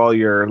done with all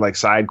your like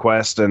side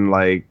quests and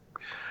like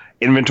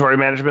inventory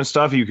management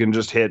stuff, you can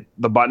just hit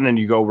the button and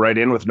you go right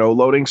in with no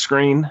loading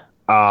screen.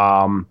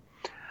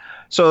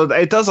 So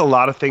it does a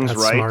lot of things.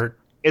 That's right.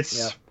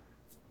 Smart.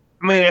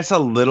 I mean, it's a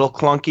little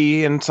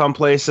clunky in some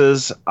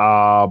places,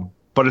 but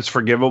it's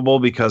forgivable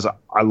because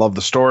I love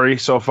the story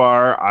so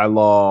far. I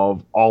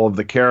love all of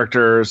the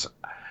characters.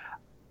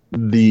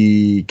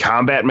 The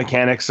combat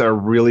mechanics are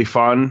really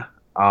fun.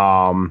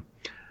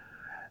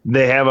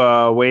 They have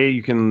a way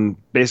you can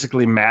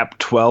basically map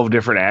 12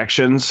 different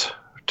actions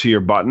to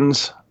your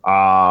buttons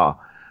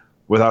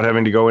without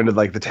having to go into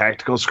like the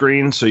tactical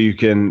screen. So you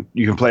can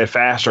play it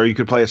fast or you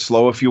could play it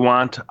slow if you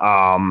want.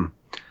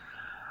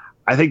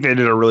 I think they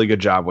did a really good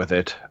job with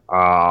it.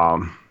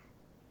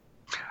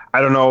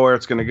 I don't know where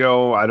it's going to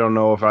go. I don't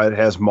know if it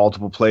has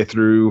multiple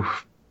playthrough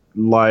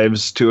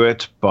lives to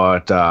it,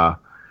 but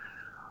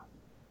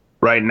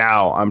right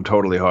now I'm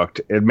totally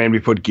hooked. It made me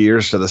put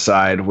Gears to the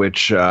side,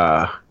 which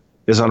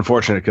is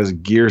unfortunate because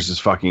Gears is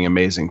fucking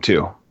amazing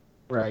too.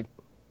 Right.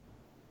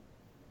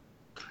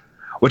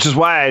 Which is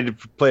why I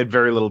played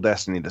very little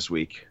Destiny this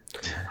week.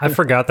 I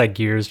forgot that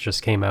Gears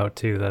just came out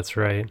too. That's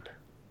right.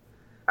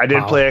 I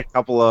did play a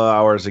couple of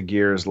hours of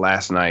Gears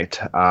last night,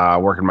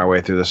 working my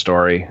way through the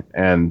story,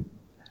 and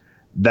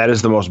that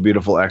is the most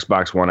beautiful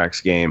Xbox One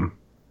X game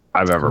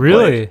I've ever played.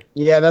 Really?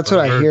 Yeah, that's what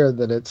I hear.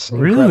 That it's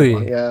Really?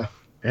 incredible. Yeah.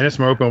 And it's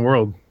more open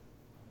world.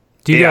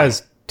 Do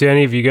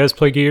any of you guys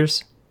play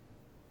Gears?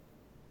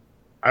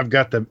 I've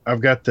got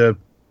the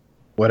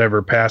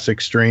whatever Pass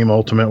Extreme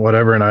Ultimate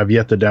whatever, and I've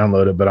yet to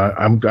download it, but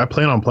I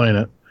plan on playing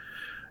it.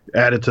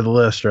 Add it to the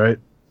list, right?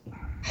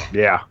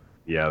 Yeah,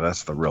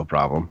 that's the real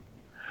problem.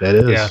 That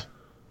is. Yeah.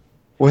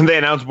 When they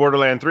announced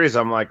Borderlands 3,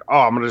 I'm like, oh,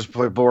 I'm gonna just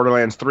play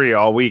Borderlands 3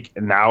 all week,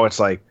 and now it's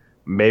like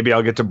maybe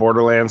I'll get to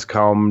Borderlands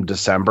come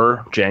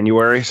December,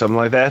 January, something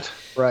like that.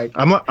 Right.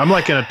 I'm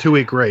like in a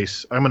 2-week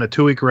race. I'm in a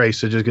 2-week race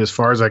to just get as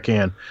far as I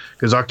can,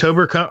 because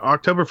October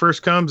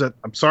 1st comes.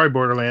 I'm sorry,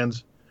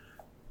 Borderlands,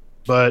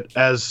 but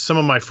as some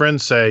of my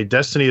friends say,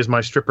 Destiny is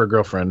my stripper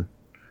girlfriend.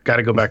 Got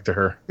to go back to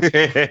her.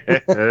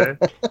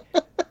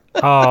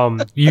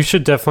 You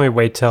should definitely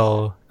wait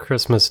till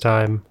Christmas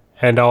time,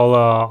 and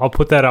I'll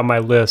put that on my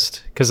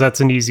list because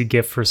that's an easy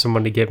gift for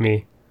someone to get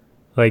me,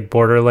 like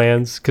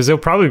Borderlands, because it'll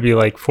probably be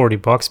like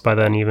 $40 by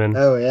then even.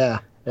 Oh yeah.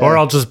 Or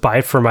I'll just buy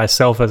it for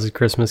myself as a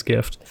Christmas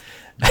gift.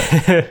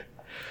 Because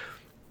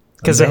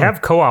they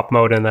have co-op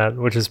mode in that,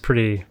 which is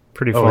pretty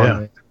fun. Oh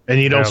yeah, and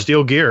you don't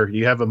steal gear.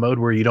 You have a mode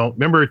where you don't.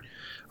 Remember, I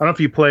don't know if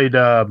you played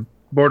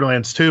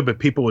Borderlands 2, but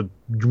people would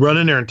run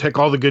in there and take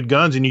all the good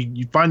guns, and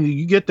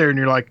you get there and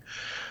you're like,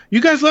 you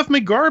guys left me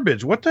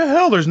garbage. What the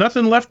hell? There's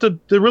nothing left to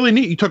really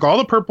need. You took all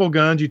the purple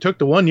guns, you took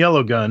the one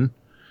yellow gun,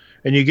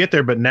 and you get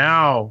there, but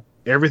now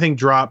everything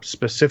drops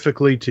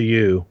specifically to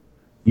you.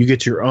 You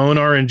get your own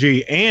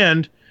RNG,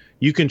 and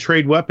you can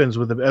trade weapons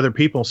with the other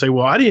people and say,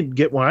 well, I didn't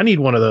get one. I need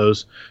one of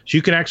those. So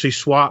you can actually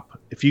swap.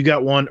 If you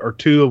got one or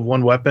two of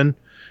one weapon,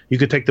 you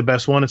could take the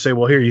best one and say,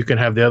 well, here, you can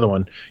have the other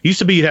one. Used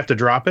to be you'd have to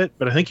drop it,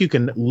 but I think you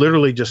can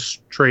literally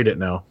just trade it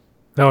now.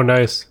 Oh,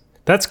 nice.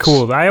 That's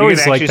cool. I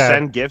always like that. You can actually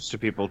send gifts to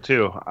people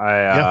too.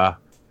 I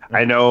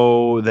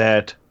know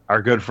that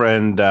our good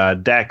friend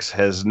Dex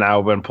has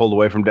now been pulled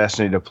away from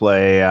Destiny to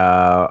play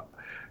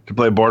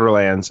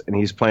Borderlands, and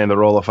he's playing the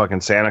role of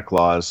fucking Santa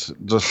Claus,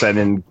 just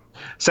sending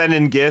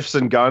gifts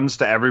and guns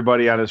to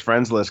everybody on his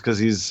friends list because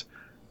he's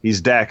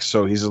Dex,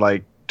 so he's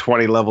like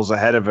 20 levels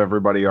ahead of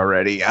everybody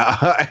already,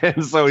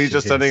 and so he's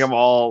just sending them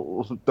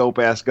all dope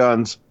ass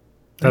guns.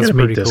 That's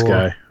pretty cool.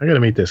 I gotta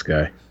meet this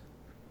guy.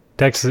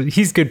 Dex,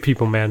 he's good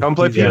people, man. Come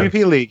play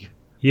PvP League.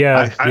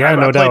 Yeah,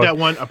 no doubt.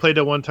 I played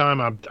that one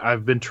time.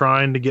 I've been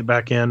trying to get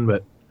back in, but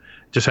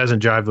it just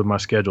hasn't jived with my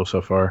schedule so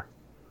far.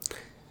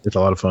 It's a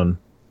lot of fun.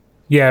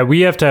 Yeah,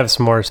 we have to have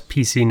some more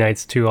PC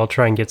nights too. I'll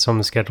try and get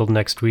some scheduled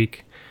next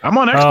week. I'm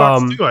on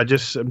Xbox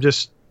too. I'm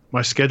just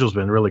my schedule's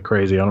been really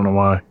crazy. I don't know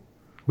why.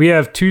 We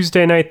have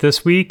Tuesday night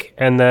this week,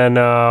 and then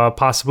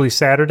possibly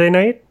Saturday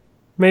night.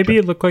 Maybe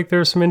it looked like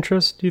there's some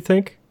interest. Do you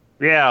think?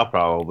 Yeah, I'll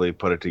probably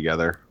put it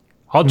together.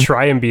 I'll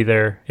try and be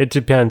there. It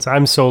depends.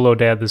 I'm solo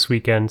dad this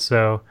weekend,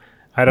 so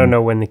I don't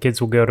know when the kids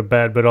will go to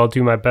bed, but I'll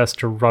do my best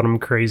to run them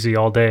crazy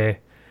all day.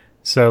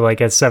 So like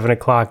at 7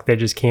 o'clock, they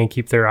just can't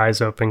keep their eyes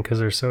open because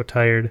they're so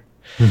tired.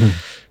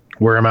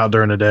 Wear them out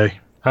during the day.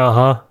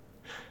 Uh-huh.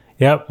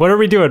 Yep. What are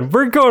we doing?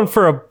 We're going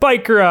for a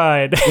bike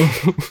ride.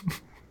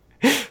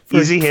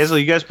 Easy, Hazel.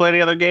 You guys play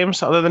any other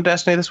games other than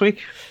Destiny this week?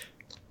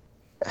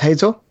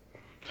 Hazel?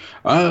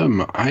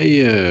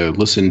 I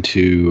listened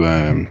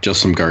to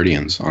Just Some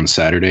Guardians on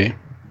Saturday,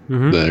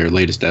 their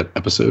latest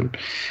episode,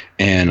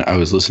 and I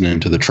was listening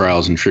to the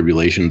trials and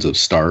tribulations of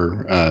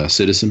Star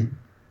Citizen,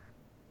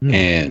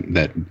 and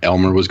that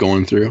Elmer was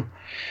going through.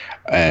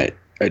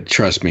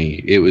 Trust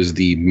me, it was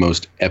the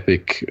most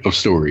epic of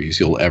stories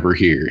you'll ever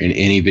hear in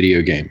any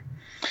video game.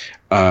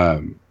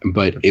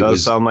 But it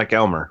does sound like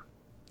Elmer.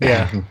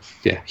 Yeah.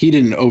 Yeah, he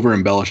didn't over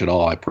embellish at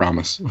all, I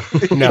promise.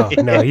 No,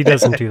 he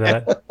doesn't do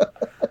that.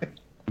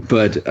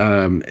 But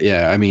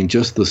yeah, I mean,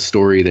 just the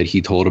story that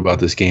he told about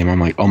this game, I'm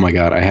like, oh my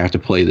God, I have to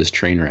play this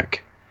train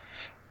wreck.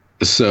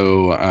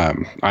 So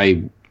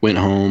I went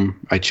home,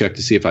 I checked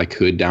to see if I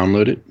could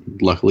download it.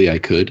 Luckily, I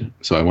could.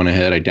 So I went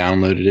ahead, I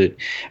downloaded it,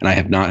 and I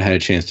have not had a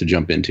chance to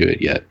jump into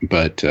it yet.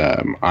 But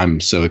I'm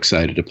so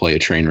excited to play a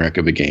train wreck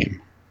of a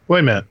game. Wait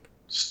a minute.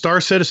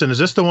 Star Citizen, is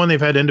this the one they've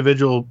had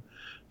individual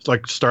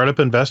like startup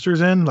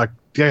investors in? Like,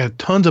 they had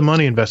tons of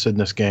money invested in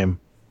this game.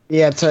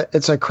 Yeah, it's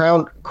a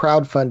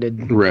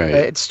crowdfunded. Right.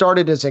 It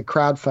started as a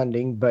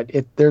crowdfunding, but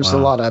there's a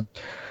lot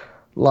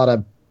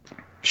of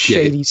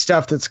shady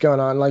stuff that's going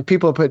on. Like,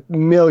 people put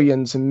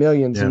millions and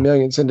millions and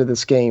millions into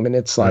this game, and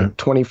it's like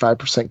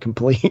 25%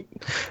 complete.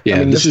 Yeah, I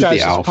mean, this this guy's is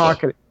the just alpha.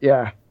 pocketing.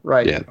 Yeah,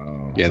 right. Yeah,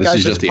 this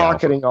is just the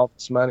pocketing alpha. all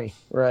this money.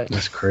 Right.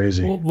 That's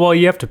crazy. Well,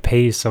 you have to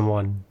pay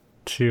someone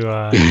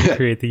to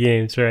create the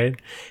games, right?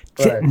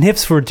 Right.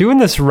 Nips, we're doing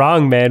this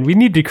wrong, man. We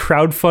need to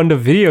crowdfund a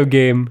video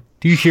game.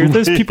 Do you hear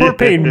this? People are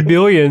paying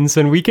millions,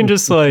 and we can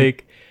just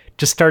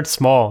start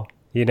small,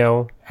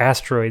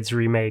 Asteroids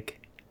remake.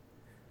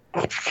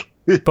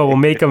 But we'll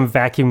make them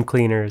vacuum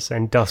cleaners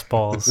and dust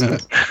balls.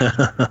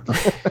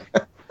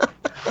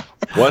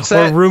 What's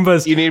that? Or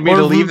Roombas. You need me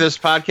to leave this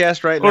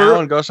podcast right now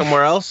and go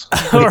somewhere else?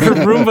 Or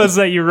Roombas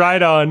that you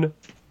ride on.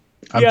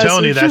 I'm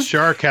telling you, that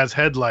shark has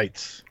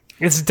headlights.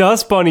 It's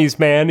dust bunnies,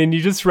 man, and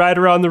you just ride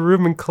around the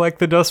room and collect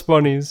the dust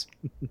bunnies.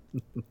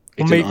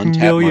 We'll make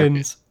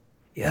millions.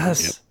 Market.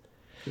 Yes.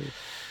 Yep.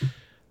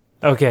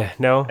 Okay,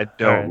 no? I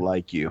don't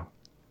like you.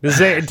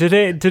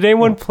 Did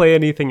anyone play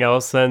anything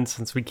else then,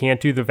 since we can't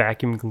do the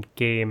vacuum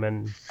game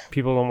and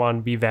people don't want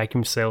to be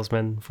vacuum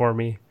salesmen for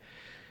me?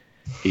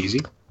 Easy.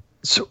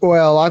 So,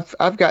 well,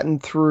 I've gotten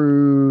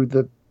through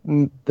the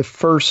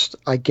first,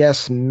 I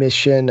guess,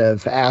 mission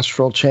of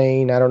Astral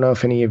Chain. I don't know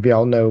if any of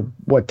y'all know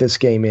what this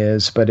game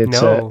is, but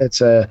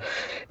it's a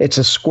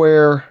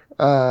Square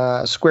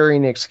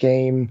Enix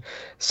game.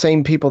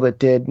 Same people that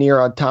did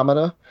Nier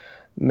Automata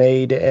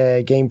made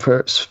a game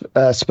for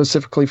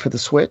specifically for the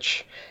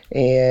Switch,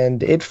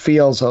 and it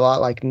feels a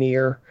lot like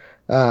Nier.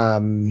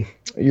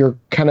 You're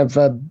kind of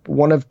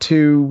one of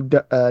two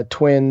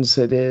twins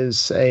that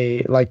is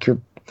your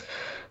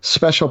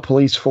special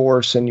police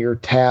force, and you're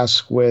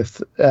tasked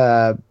with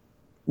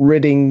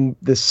ridding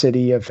the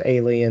city of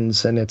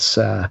aliens, and it's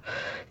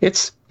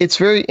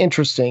very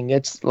interesting.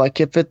 It's like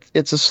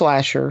it's a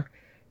slasher,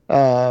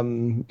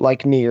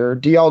 like Nier.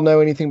 Do y'all know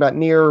anything about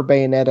Nier or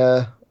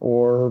Bayonetta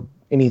or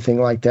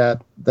anything like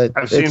that?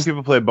 I've seen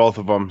people play both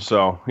of them,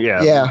 so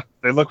yeah,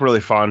 they look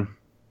really fun.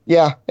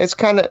 Yeah, it's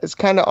kind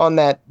of on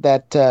that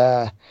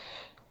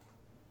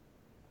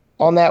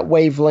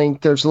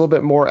wavelength. There's a little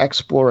bit more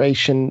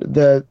exploration.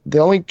 The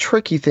only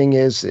tricky thing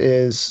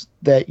is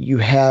that you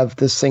have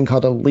this thing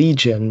called a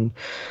Legion,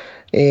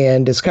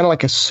 and it's kind of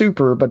like a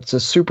super, but it's a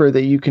super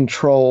that you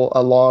control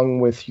along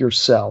with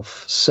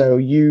yourself. So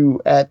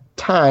you, at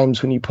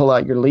times when you pull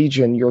out your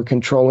Legion, you're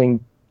controlling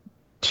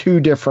two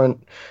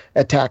different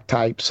attack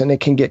types, and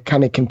it can get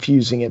kind of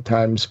confusing at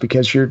times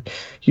because you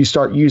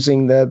start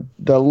using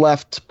the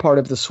left part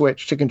of the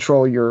switch to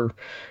control your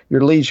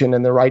Legion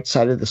and the right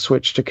side of the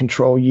switch to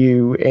control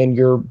you, and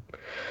you're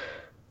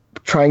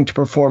trying to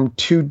perform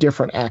two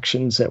different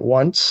actions at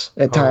once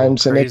at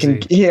times, crazy.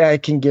 And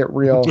it can get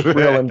real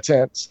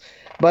intense.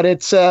 But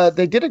it's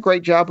they did a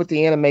great job with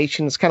the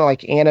animation. It's kind of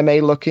like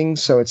anime looking,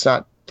 so it's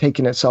not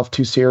taking itself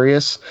too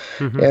serious.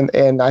 Mm-hmm.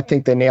 And I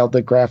think they nailed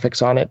the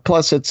graphics on it.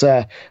 Plus it's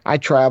I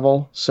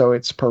travel, so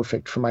it's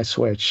perfect for my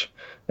Switch.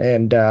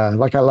 And I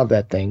love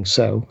that thing.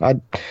 So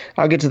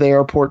I'll get to the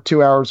airport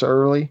 2 hours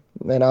early,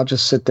 and I'll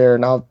just sit there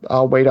and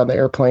I'll wait on the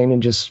airplane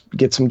and just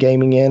get some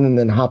gaming in, and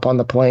then hop on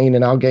the plane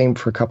and I'll game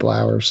for a couple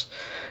hours.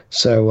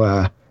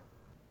 So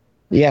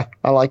yeah,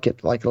 I like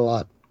it a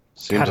lot.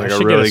 Seems like a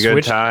really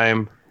good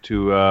time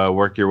to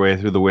work your way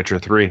through The Witcher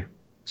 3.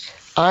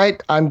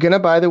 I'm gonna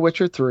buy The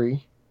Witcher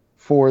 3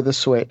 for the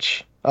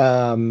Switch.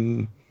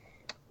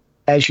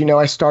 As you know,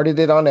 I started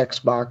it on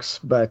Xbox,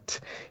 but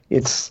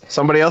it's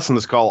somebody else in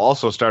this call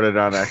also started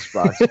on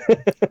Xbox.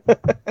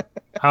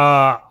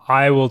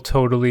 I will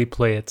totally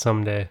play it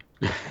someday.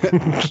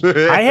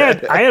 I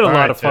had a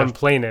lot of fun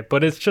playing it,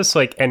 but it's just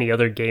like any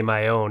other game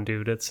I own,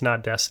 dude. It's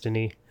not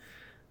Destiny.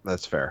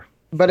 That's fair.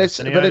 But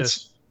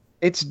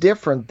it's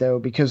different though,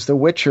 because The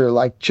Witcher,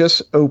 like,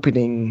 just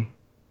opening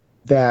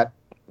that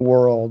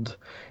world,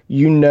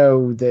 you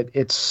know that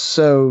it's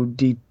so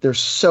deep. There's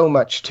so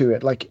much to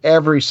it. Like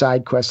every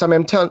side quest. I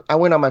mean, I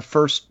went on my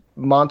first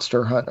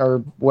monster hunt or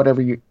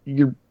whatever,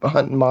 you're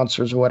hunting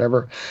monsters or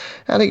whatever.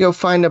 I had to go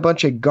find a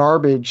bunch of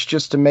garbage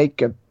just to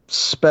make a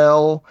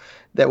spell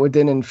that would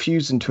then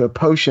infuse into a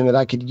potion that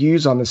I could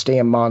use on this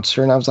damn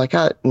monster. And I was like,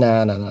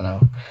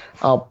 no.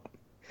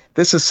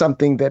 This is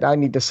something that I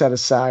need to set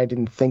aside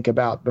and think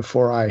about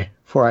before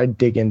I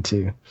dig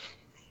into.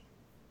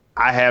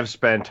 I have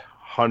spent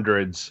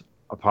hundreds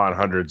upon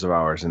hundreds of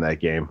hours in that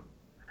game,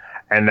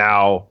 and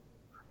now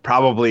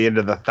probably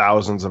into the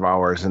thousands of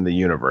hours in the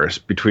universe,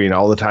 between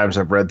all the times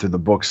I've read through the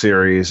book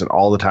series and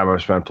all the time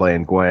I've spent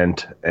playing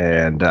Gwent.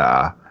 And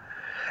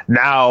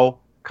now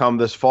come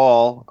this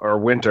fall or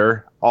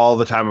winter, all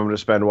the time I'm going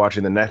to spend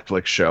watching the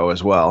Netflix show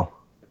as well.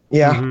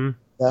 Yeah. Mm-hmm.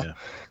 Yeah.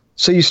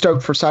 So you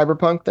stoked for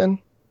Cyberpunk then?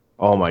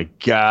 Oh my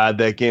God,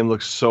 that game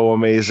looks so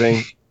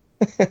amazing.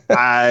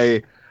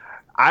 I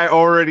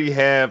already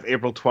have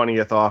April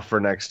 20th off for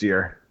next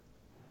year,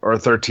 or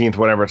 13th,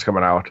 whenever it's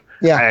coming out.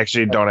 Yeah. I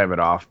actually don't have it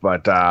off,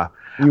 but I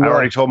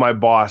already told my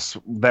boss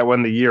that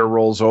when the year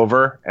rolls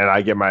over and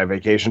I get my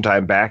vacation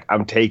time back,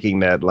 I'm taking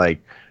that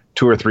like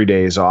 2 or 3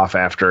 days off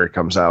after it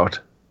comes out.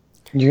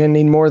 You're going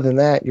to need more than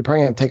that. You're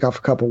probably going to take off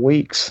a couple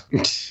weeks.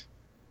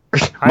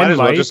 Might as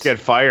well just get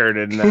fired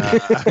and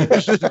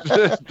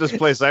just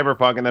play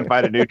Cyberpunk and then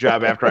find a new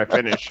job after I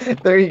finish.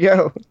 There you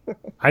go.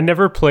 I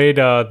never played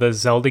the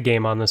Zelda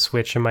game on the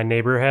Switch, and my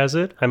neighbor has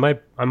it.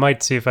 I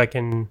might see if I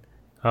can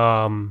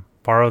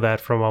borrow that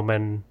from him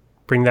and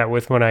bring that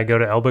with when I go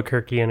to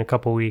Albuquerque in a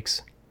couple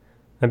weeks.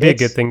 That'd be a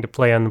good thing to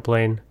play on the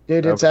plane.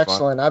 Dude, it's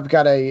excellent. I've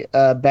got a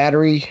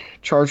battery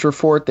charger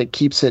for it that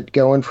keeps it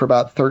going for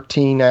about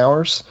 13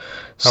 hours.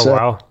 So,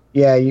 wow.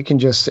 Yeah, you can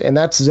just, and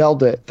that's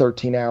Zelda at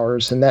 13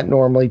 hours, and that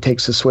normally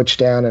takes the Switch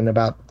down in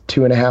about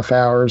 2.5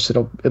 hours.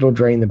 It'll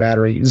drain the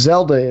battery.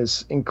 Zelda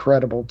is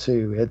incredible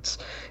too.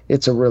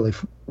 It's a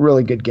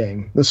really good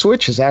game. The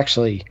Switch is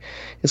actually,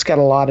 it's got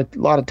a lot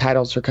of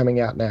titles are coming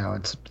out now.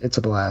 It's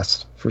a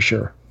blast for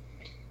sure.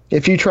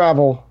 If you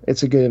travel,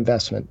 it's a good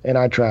investment, and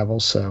I travel,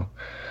 so.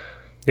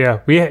 Yeah,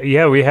 we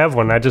have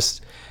one.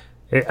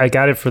 I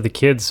got it for the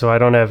kids, so I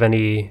don't have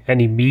any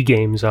Mii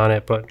games on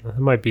it, but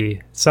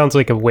it sounds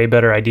like a way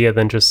better idea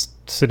than just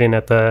sitting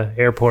at the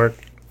airport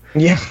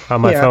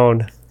on my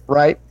phone.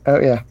 Right? Oh,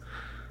 yeah.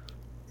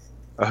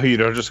 Oh, you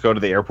don't just go to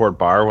the airport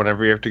bar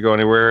whenever you have to go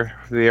anywhere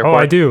to the airport? Oh,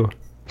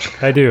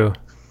 I do.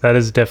 That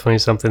is definitely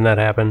something that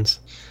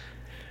happens.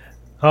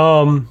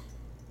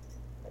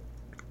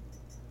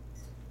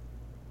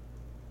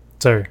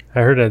 Sorry, I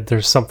heard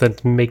there's something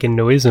making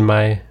noise in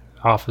my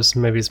office.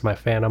 Maybe it's my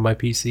fan on my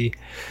PC.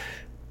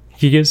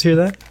 Can you guys hear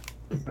that?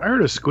 I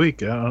heard a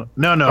squeak. No.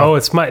 Oh,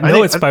 it's my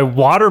my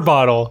water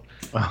bottle.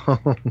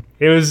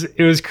 It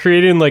was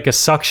creating like a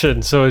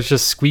suction, so it's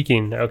just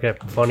squeaking. Okay,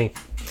 funny.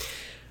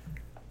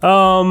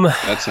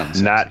 That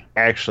sounds not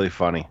actually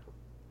funny.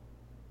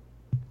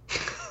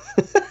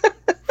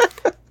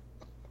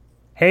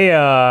 Hey,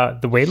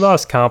 the weight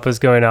loss comp is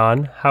going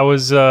on. How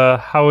was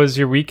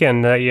your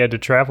weekend that you had to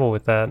travel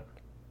with that?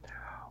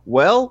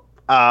 Well,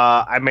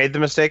 I made the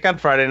mistake on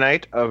Friday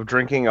night of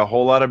drinking a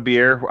whole lot of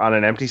beer on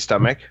an empty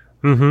stomach.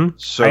 Mm-hmm.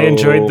 So I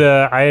enjoyed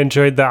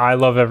the I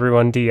love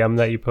everyone DM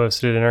that you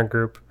posted in our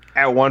group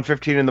at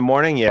 1:15 in the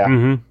morning. Yeah,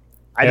 mm-hmm.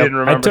 I didn't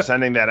remember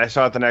sending that. I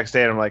saw it the next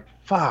day, and I'm like,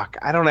 "Fuck!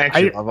 I don't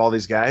actually love all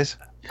these guys."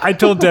 I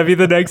told Debbie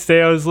the next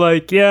day. I was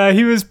like, "Yeah,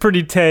 he was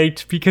pretty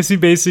tanked because he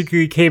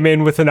basically came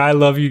in with an I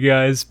love you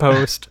guys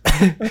post."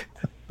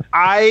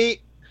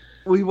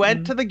 We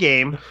went to the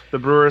game, the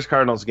Brewers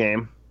Cardinals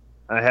game.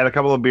 I had a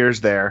couple of beers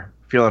there,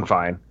 feeling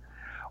fine.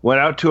 Went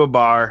out to a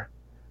bar,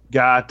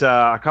 got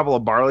a couple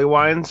of barley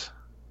wines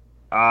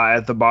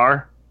at the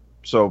bar,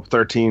 so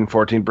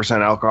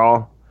 13-14%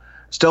 alcohol.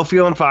 Still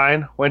feeling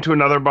fine. Went to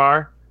another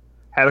bar,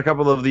 had a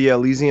couple of the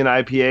Elysian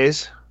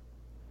IPAs.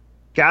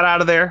 Got out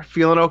of there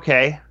feeling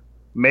okay.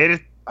 Made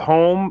it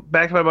home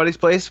back to my buddy's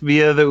place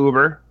via the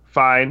Uber.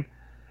 Fine.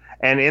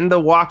 And in the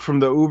walk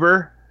from the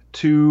Uber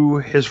to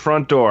his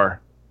front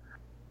door,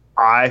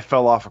 I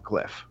fell off a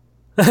cliff.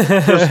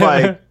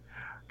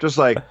 just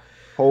like,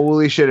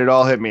 holy shit, it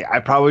all hit me. I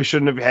probably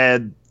shouldn't have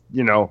had,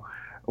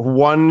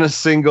 one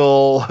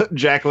single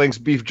Jack Link's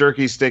beef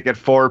jerky stick at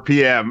 4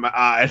 p.m.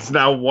 It's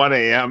now 1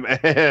 a.m.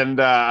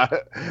 and I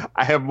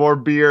have more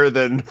beer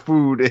than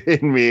food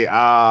in me.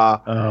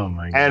 Oh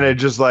my God. And it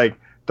just like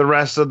the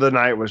rest of the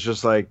night was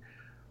just like,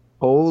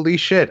 holy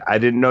shit, I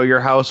didn't know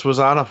your house was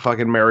on a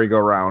fucking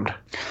merry-go-round.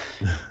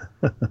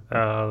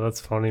 Oh, that's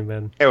funny,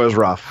 man. It was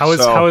rough. How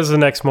was the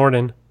next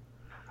morning?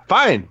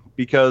 Fine,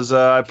 because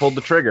I pulled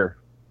the trigger.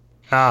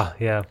 Ah,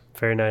 yeah,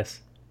 very nice.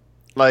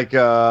 Like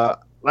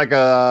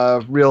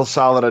a real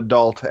solid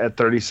adult at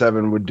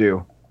 37 would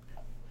do.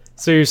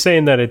 So you're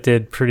saying that it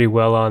did pretty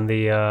well on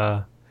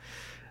the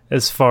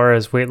as far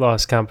as weight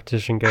loss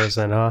competition goes,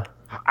 then, huh?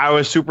 I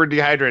was super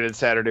dehydrated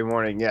Saturday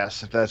morning.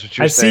 Yes, if that's what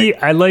you're saying.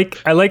 I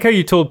like how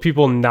you told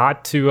people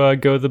not to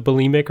go the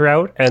bulimic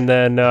route, and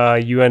then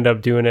you end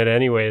up doing it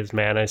anyways,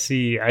 man. I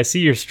see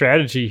your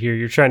strategy here.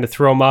 You're trying to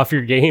throw them off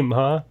your game,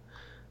 huh?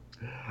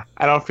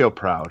 I don't feel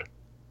proud.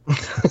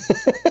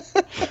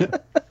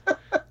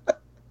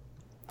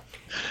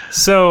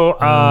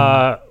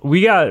 So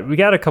we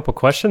got a couple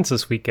questions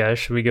this week, guys.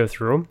 Should we go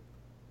through them?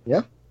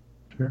 Yeah,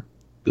 sure.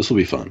 This will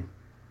be fun.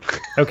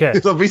 Okay,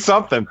 this will be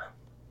something.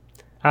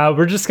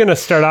 We're just gonna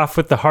start off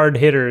with the hard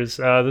hitters.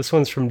 This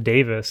one's from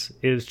Davis.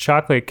 Is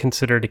chocolate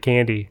considered a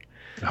candy?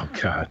 Oh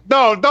God!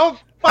 No, don't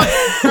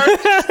start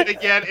it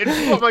again.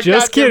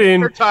 Just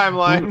kidding.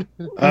 Timeline.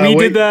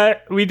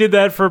 We did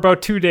that for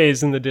about 2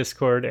 days in the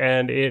Discord,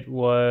 and it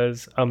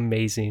was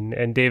amazing.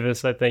 And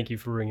Davis, I thank you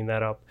for bringing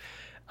that up.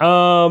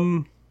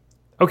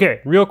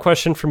 Okay, real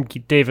question from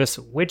Davis.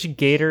 Which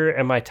Gator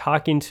am I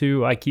talking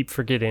to? I keep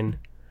forgetting.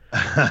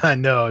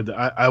 No,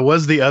 I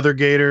was the other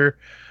Gator.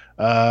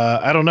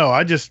 I don't know.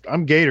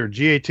 I'm Gator,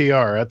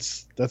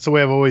 Gatr. That's the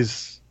way I've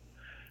always.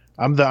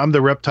 I'm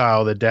the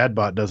reptile that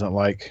Dadbot doesn't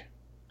like.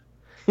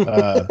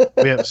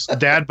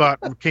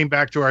 Dadbot came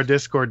back to our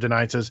Discord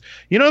tonight and says,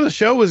 the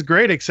show was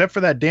great except for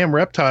that damn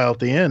reptile at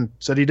the end.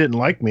 Said he didn't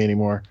like me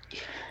anymore.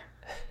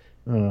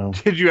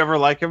 Did you ever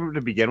like him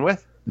to begin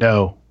with?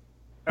 No.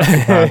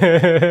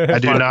 I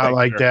do not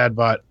like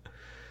Dadbot.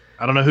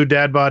 I don't know who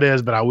Dadbot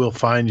is, but I will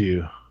find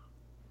you.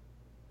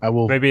 I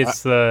will. Maybe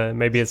it's the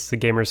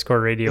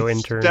Gamerscore Radio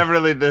intern.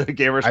 Definitely the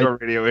Gamerscore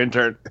Radio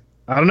intern.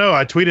 I don't know.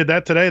 I tweeted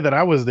that today that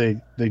I was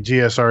the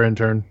GSR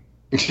intern.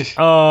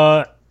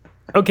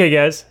 Okay,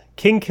 guys.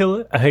 King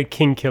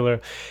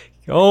Killer.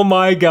 Oh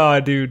my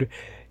God, dude.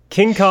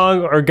 King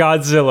Kong or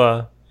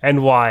Godzilla?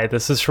 And why?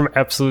 This is from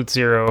Absolute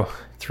Zero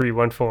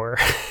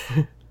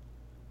 314.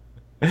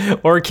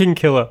 Or King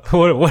Killa.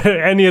 What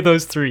any of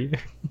those three?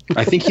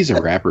 I think he's a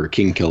rapper,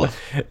 King Killa.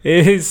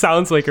 It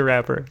sounds like a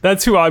rapper.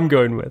 That's who I'm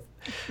going with.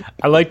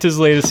 I liked his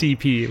latest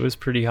EP. It was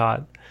pretty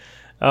hot.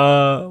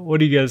 What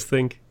do you guys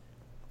think?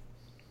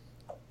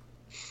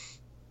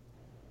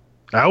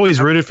 I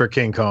always rooted for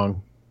King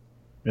Kong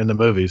in the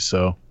movies,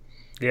 so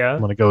Yeah.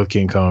 I'm gonna go with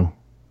King Kong.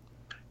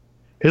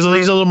 He's a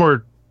little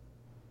more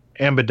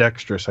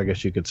ambidextrous, I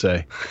guess you could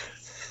say.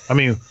 I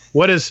mean,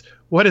 what has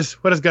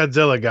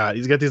Godzilla got?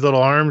 He's got these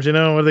little arms, you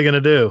know. What are they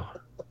gonna do?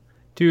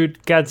 Dude,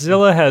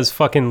 Godzilla has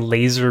fucking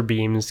laser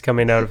beams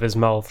coming out of his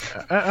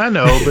mouth. I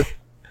know, but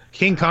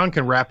King Kong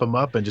can wrap him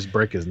up and just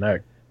break his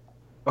neck.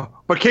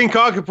 But King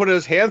Kong can put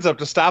his hands up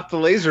to stop the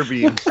laser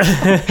beam.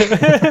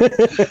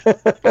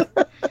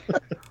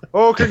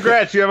 Oh,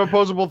 congrats! You have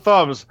opposable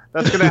thumbs.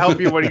 That's gonna help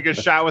you when you get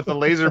shot with a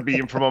laser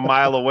beam from a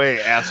mile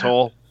away,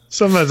 asshole.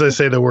 Sometimes I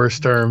say the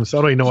worst terms. I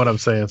don't even know what I'm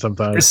saying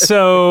sometimes.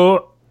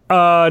 So,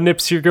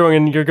 Nips, you're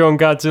going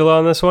Godzilla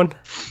on this one?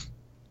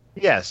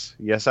 Yes,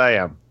 I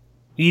am.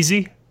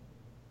 Easy?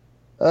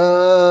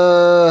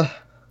 I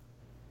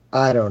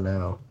don't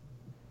know.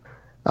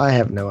 I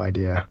have no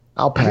idea.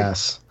 I'll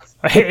pass.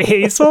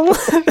 Hazel?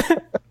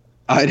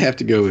 I'd have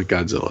to go with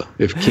Godzilla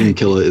if King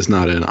Killa is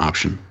not an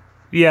option.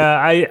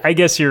 Yeah, I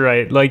guess you're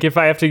right. Like, if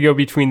I have to go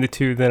between the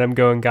two, then I'm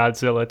going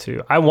Godzilla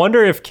too. I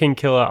wonder if King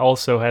Killa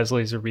also has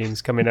laser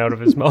beams coming out of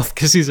his mouth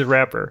because he's a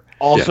rapper.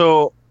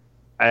 Also,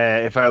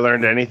 if I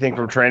learned anything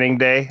from Training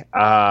Day,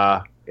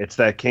 it's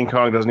that King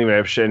Kong doesn't even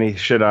have any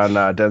shit on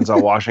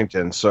Denzel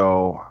Washington.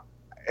 So,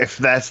 if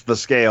that's the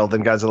scale,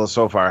 then Godzilla's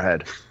so far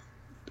ahead.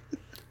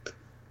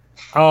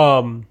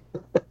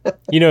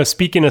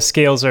 Speaking of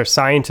scales, our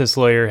scientist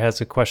lawyer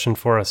has a question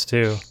for us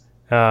too.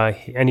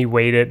 And he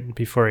waited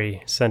before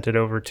he sent it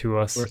over to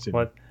us.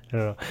 What? I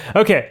don't know.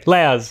 Okay,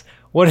 Laz,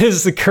 what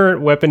is the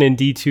current weapon in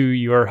D2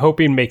 you are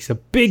hoping makes a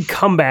big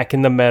comeback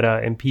in the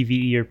meta in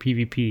PvE or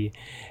PvP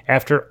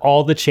after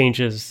all the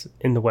changes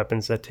in the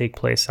weapons that take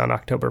place on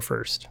October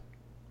 1st?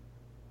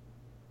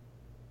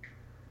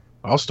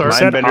 I'll start.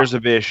 Mindbender's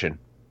Evasion.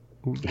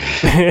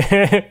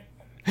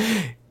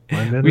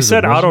 We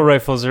said auto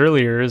rifles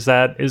earlier. Is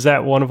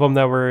that one of them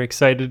that we're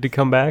excited to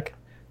come back?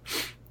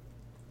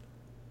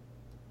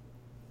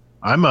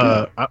 I'm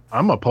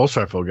a pulse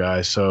rifle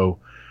guy, so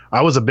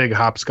I was a big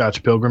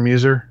Hopscotch Pilgrim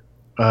user.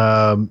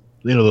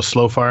 The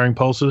slow firing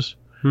pulses.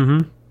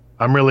 Mm-hmm.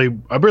 I'd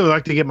really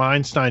like to get my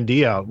Einstein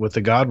D out with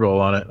the God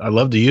roll on it. I'd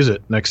love to use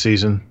it next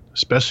season,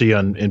 especially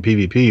in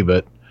PvP.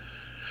 But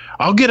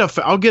I'll get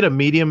a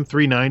medium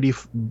 390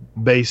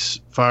 base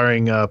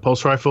firing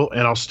pulse rifle,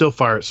 and I'll still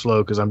fire it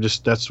slow because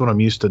that's what I'm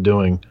used to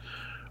doing.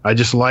 I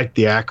just like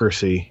the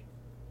accuracy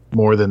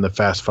more than the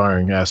fast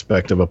firing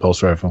aspect of a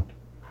pulse rifle.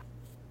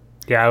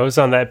 Yeah, I was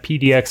on that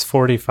PDX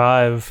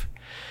 45.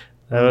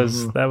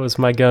 That was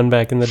my gun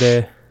back in the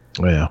day.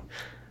 Oh,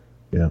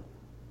 yeah.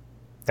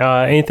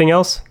 Anything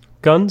else?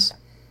 Guns?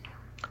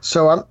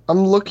 So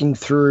I'm looking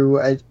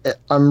through.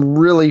 I'm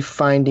really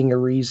finding a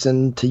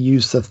reason to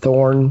use the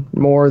Thorn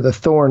more. The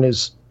Thorn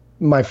is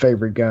my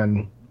favorite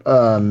gun,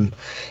 and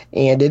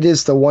it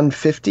is the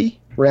 150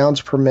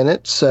 rounds per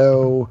minute.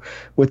 So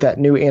with that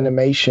new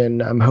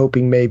animation, I'm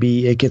hoping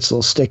maybe it gets a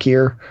little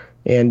stickier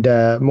and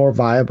more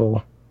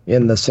viable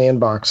in the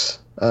sandbox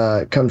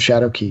come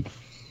Shadowkeep.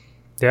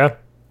 Yeah.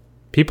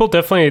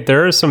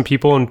 There are some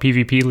people in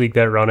PvP League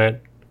that run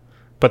it,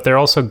 but they're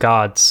also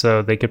gods,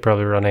 so they could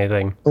probably run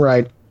anything.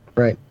 Right.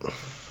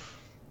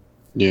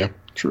 Yeah,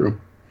 true.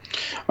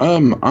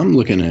 I'm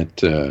looking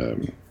at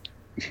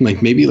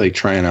maybe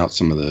trying out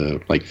some of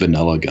the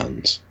vanilla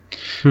guns.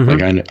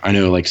 Mm-hmm. I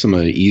know some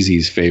of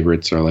Easy's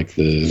favorites are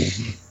the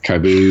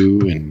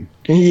Kaboo and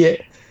yeah.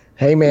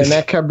 Hey man,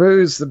 that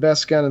Kaboo's the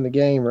best gun in the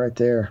game right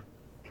there.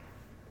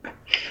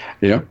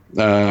 Yeah,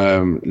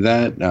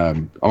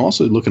 I'm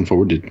also looking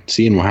forward to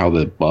seeing how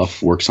the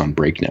buff works on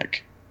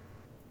Breakneck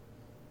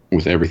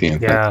with everything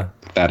that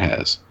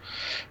has.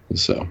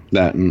 So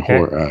that and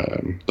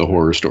the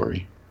horror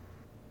story.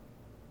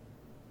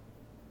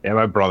 Yeah,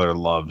 my brother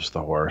loves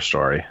the horror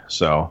story,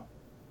 so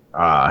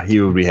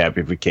he would be happy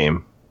if we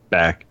came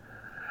back.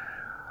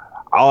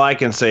 All I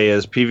can say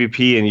is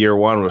PvP in year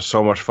one was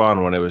so much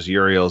fun when it was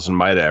Uriel's and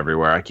Mida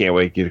everywhere. I can't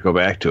wait to go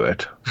back to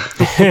it.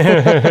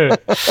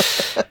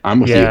 I'm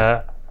with you.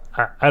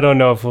 I don't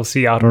know if we'll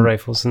see auto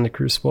rifles in the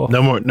Crucible.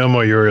 No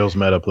more Uriel's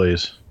meta,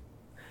 please.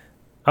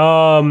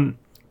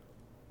 Grux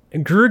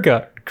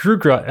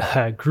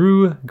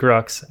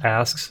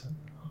asks,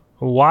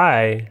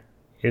 why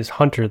is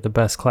Hunter the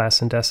best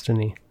class in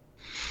Destiny?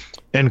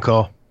 End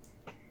call.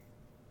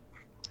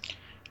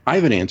 I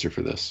have an answer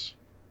for this.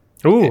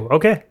 Ooh,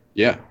 okay.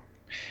 Yeah.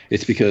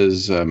 It's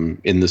because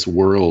in this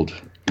world,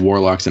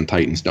 warlocks and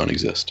titans don't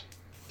exist.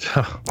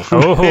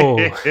 Oh.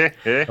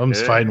 I'm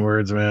just fighting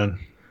words, man.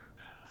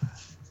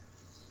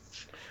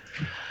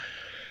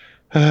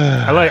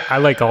 I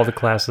like all the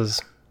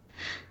classes.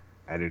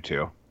 I do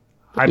too.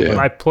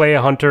 I play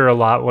a hunter a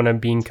lot when I'm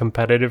being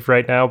competitive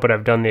right now, but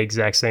I've done the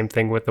exact same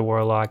thing with the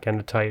warlock and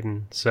a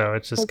titan. So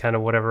it's just kind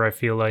of whatever I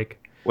feel like.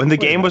 When the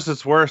game was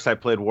its worst, I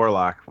played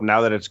warlock.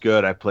 Now that it's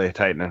good, I play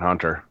titan and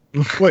hunter.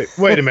 Wait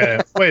a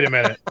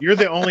minute. You're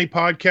the only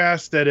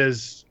podcast that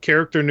is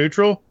character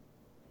neutral?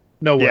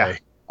 No way. Yeah.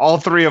 All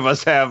three of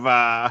us have.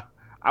 I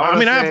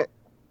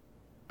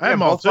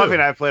have all both Fluffy too.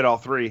 and I played all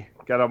three.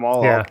 Got them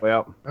all Yeah. the way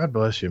up. God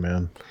bless you,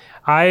 man.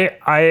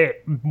 I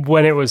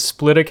when it was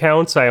split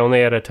accounts, I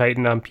only had a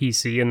Titan on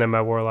PC, and then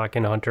my Warlock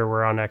and Hunter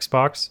were on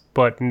Xbox.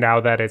 But now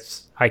that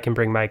I can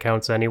bring my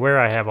accounts anywhere,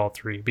 I have all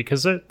three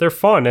because they're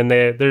fun and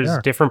there's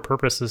different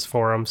purposes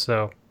for them.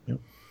 So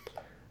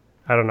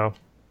I don't know.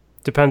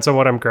 Depends on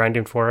what I'm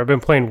grinding for. I've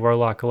been playing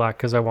Warlock a lot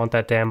because I want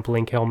that damn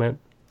Blink helmet.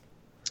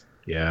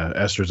 Yeah,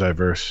 Esther's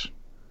Iverse.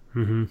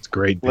 Mm-hmm. It's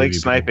great. Blake PvP.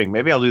 sniping.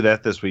 Maybe I'll do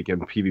that this week in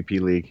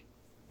PvP League.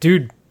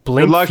 Dude, Good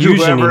Blink luck to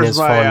fusioning whoever's is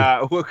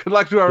fun. good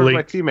luck to whoever's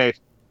my teammate.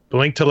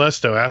 Blink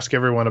Telesto. Ask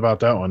everyone about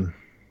that one.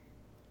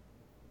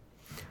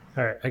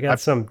 All right, I got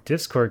some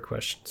Discord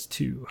questions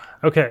too.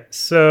 Okay,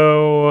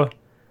 so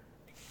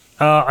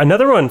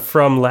another one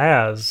from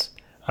Laz.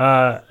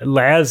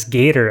 Laz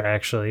Gator,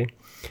 actually.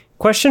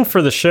 Question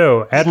for the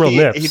show, Admiral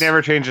Nips. He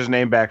never changed his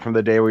name back from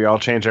the day we all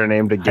changed our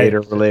name to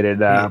Gator-related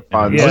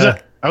puns.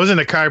 Yeah. I was in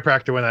a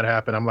chiropractor when that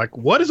happened. I'm like,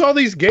 what is all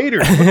these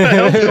gators? What the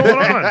hell's going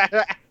on?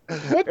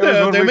 What It was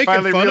the? when They're we making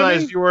finally fun of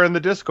realized me? you were in the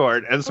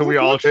Discord, and so we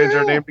all What the changed our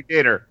hell? name to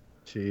Gator.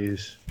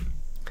 Jeez.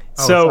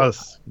 So,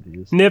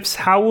 Nips,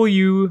 how will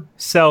you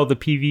sell the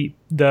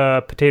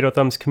Potato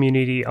Thumbs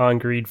community on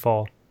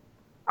Greedfall?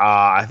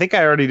 I think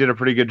I already did a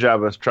pretty good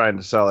job of trying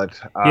to sell it.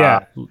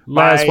 Yeah,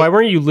 Laz, my- why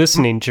weren't you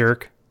listening,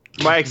 jerk?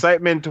 My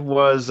excitement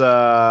was,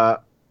 I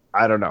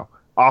don't know,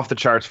 off the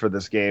charts for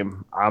this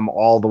game. I'm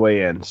all the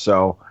way in,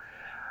 so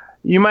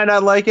you might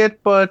not like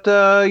it, but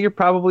you're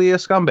probably a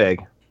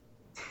scumbag.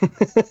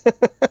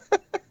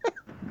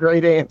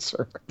 Great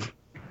answer.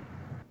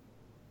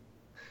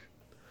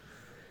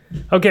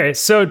 Okay,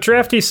 so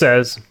Drafty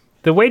says,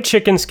 the way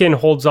chicken skin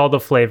holds all the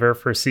flavor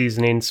for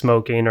seasoning,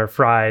 smoking, or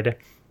fried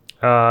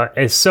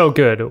is so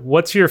good.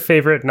 What's your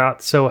favorite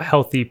not so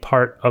healthy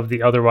part of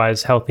the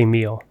otherwise healthy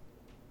meal?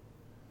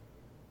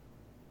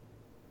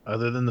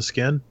 Other than the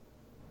skin?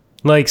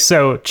 Like,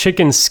 so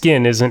chicken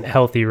skin isn't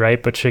healthy,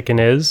 right? But chicken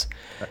is.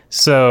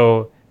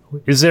 So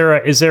is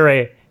there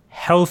a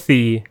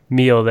healthy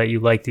meal that you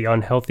like the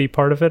unhealthy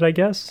part of it, I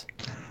guess?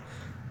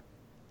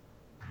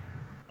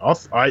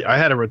 I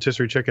had a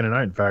rotisserie chicken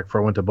tonight, in fact,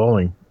 before I went to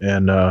bowling.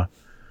 And,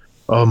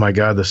 oh my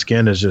God, the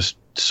skin is just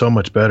so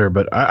much better.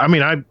 But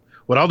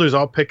what I'll do is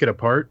I'll pick it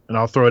apart and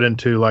I'll throw it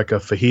into like a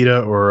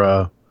fajita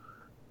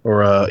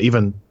or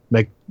even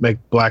make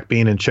black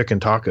bean and chicken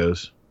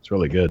tacos. It's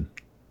really good.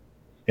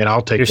 And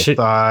I'll take the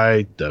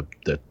thigh, the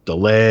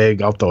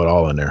leg. I'll throw it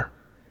all in there.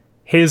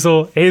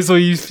 Hazel,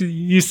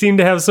 you seem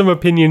to have some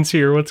opinions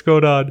here. What's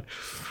going on?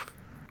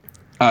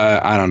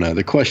 I don't know.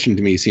 The question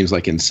to me seems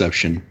like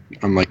Inception.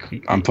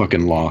 I'm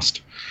fucking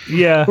lost.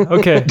 Yeah,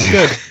 okay,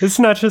 good. It's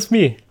not just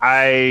me.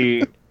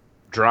 I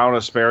drown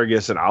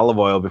asparagus in olive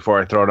oil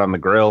before I throw it on the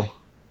grill.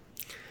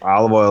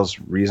 Olive oil is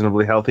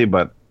reasonably healthy,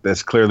 but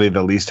that's clearly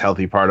the least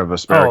healthy part of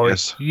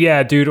asparagus. Oh,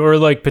 yeah, dude. Or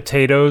like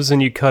potatoes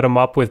and you cut them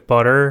up with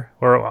butter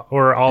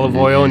or olive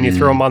oil and you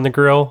throw them on the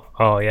grill.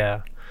 Oh,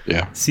 yeah.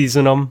 Yeah.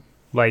 Season them.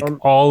 Like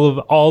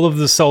all of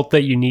the salt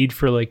that you need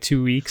for like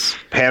 2 weeks.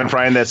 Pan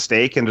frying that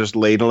steak and just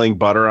ladling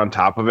butter on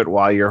top of it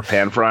while you're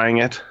pan frying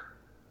it.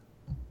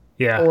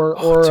 Yeah.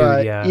 Or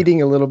dude,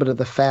 eating a little bit of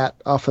the fat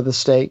off of the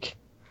steak.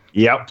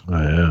 Yep.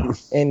 Oh, yeah.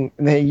 And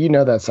you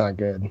know that's not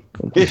good.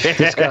 It's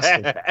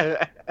disgusting.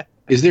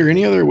 Is there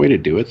any other way to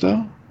do it,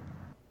 though?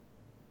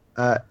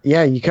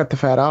 Yeah, you cut the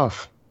fat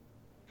off.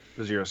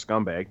 Because you're a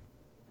scumbag.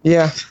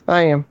 Yeah,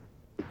 I am.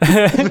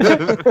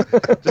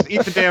 Just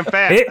eat the damn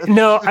fat.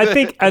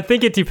 I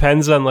think it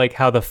depends on like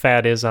how the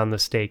fat is on the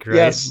steak, right?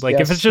 Yes, like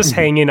yes. if it's just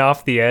hanging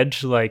off the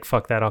edge, like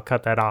fuck that, I'll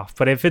cut that off.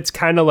 But if it's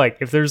kind of like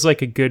if there's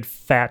like a good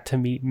fat to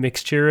meat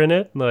mixture in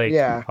it, like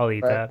I'll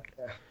eat that.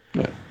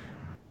 Yeah.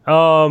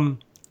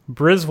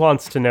 Briz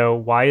wants to know,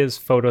 why is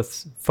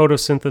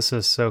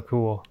photosynthesis so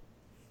cool?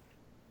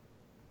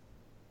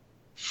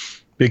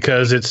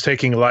 Because it's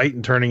taking light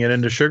and turning it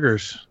into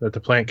sugars that the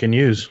plant can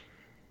use.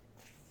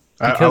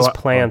 Because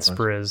plants,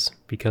 Briz.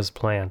 Because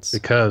plants.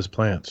 Because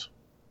plants.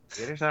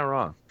 Gator's not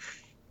wrong.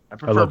 I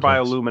prefer love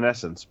plants.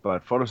 bioluminescence,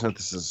 but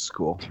photosynthesis is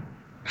cool.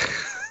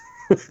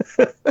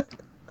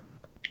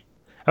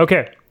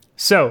 Okay,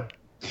 so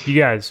you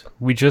guys,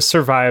 we just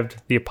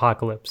survived the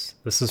apocalypse.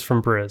 This is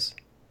from Briz.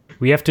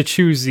 We have to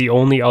choose the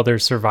only other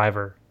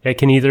survivor. It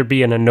can either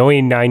be an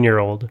annoying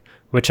 9-year-old,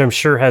 which I'm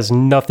sure has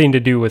nothing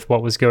to do with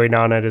what was going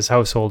on at his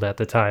household at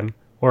the time,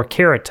 or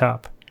Carrot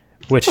Top.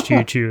 Which do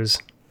you choose?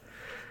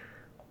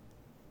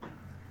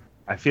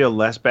 I feel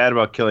less bad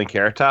about killing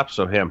Carrot Top,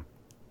 so him.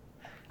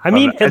 I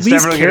mean, at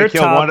least Carrot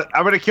Top...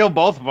 I'm going to kill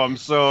both of them,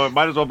 so it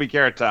might as well be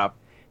Carrot Top.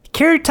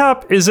 Carrot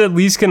Top is at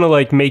least going to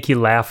like make you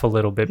laugh a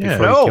little bit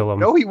before you kill him.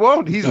 No, he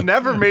won't. He's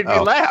never made me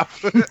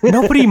laugh.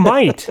 Nobody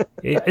might.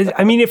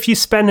 I mean, if you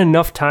spend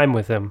enough time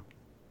with him.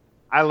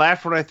 I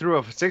laughed when I threw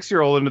a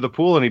 6-year-old into the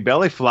pool and he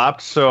belly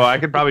flopped, so I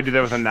could probably do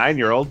that with a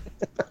 9-year-old.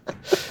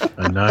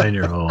 A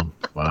 9-year-old.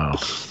 Wow.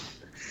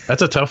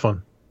 That's a tough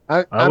one.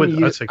 I'm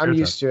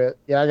used to it.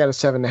 Yeah, I got a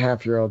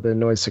 7.5-year-old that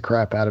annoys the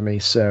crap out of me,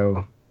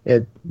 so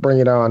bring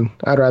it on.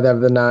 I'd rather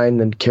have the 9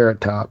 than Carrot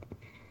Top.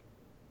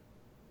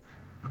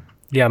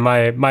 Yeah,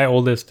 my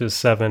oldest is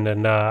 7,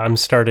 and I'm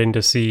starting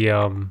to see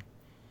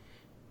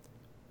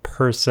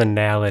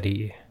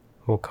personality,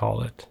 we'll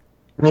call it.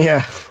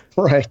 Yeah,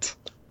 right.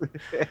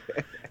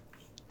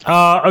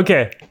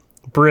 Okay,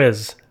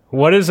 Briz,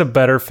 what is a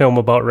better film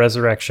about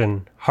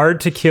resurrection? Hard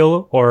to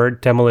Kill or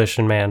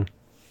Demolition Man?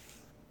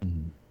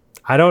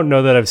 I don't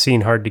know that I've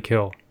seen Hard to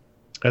Kill.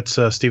 That's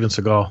Steven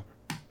Seagal.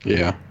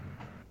 Yeah.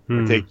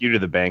 I'll take you to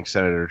the bank,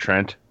 Senator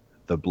Trent.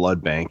 The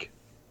blood bank.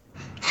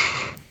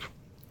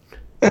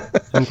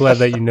 I'm glad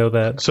that you know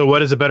that. So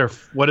what is a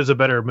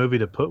better movie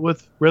to put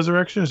with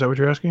Resurrection? Is that what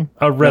you're asking?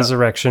 A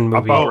resurrection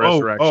movie. About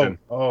resurrection.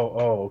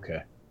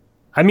 Okay.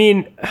 I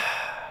mean,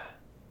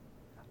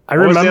 I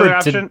What was the other remember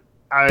option?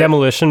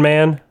 Demolition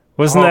Man.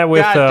 Wasn't that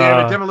with God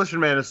damn it, Demolition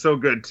Man is so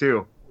good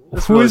too.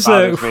 This really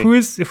bothers me.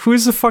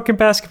 who's the fucking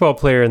basketball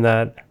player in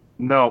that?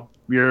 No,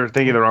 you're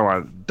thinking the wrong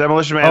one.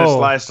 Demolition Man is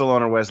Sly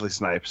Stallone and Wesley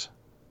Snipes.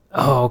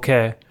 Oh,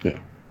 okay. Yeah.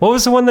 What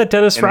was the one that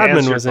Dennis And Rodman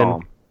Answer was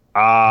in?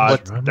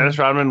 Column. Dennis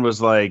Rodman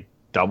was like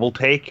Double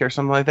Take or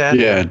something like that.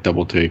 Yeah,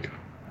 Double Take.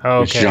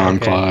 Oh, It's okay.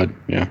 Jean-Claude.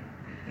 Yeah.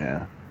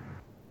 Yeah.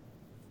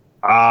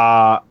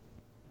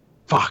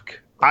 Fuck.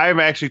 I'm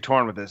actually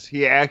torn with this.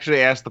 He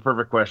actually asked the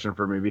perfect question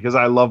for me because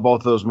I love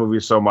both of those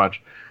movies so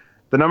much.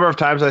 The number of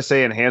times I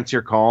say enhance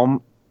your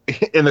calm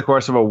in the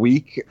course of a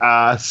week,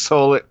 or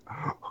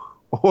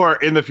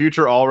in the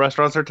future, all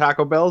restaurants are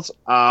Taco Bells.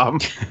 I'm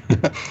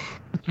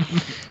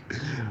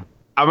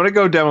going to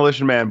go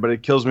Demolition Man, but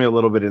it kills me a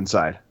little bit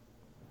inside.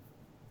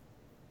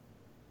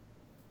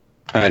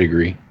 I'd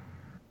agree.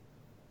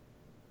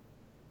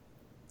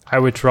 I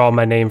withdraw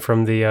my name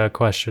from the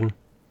question.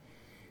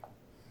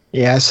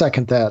 Yeah, I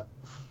second that.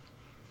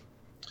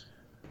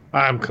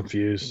 I'm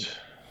confused.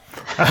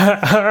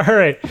 All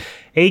right.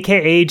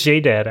 AKA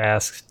JDad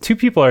asks, 2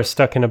 people are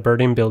stuck in a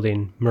burning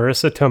building.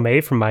 Marissa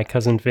Tomei from My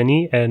Cousin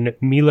Vinny and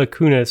Mila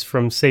Kunis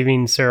from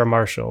Saving Sarah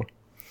Marshall.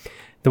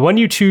 The one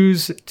you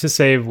choose to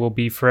save will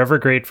be forever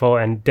grateful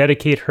and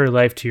dedicate her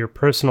life to your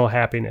personal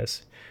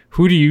happiness.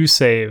 Who do you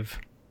save?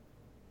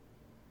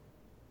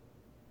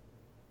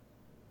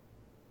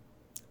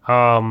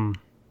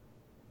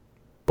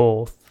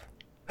 Both.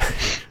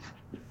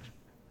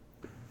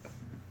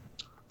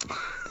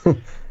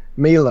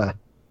 Mila.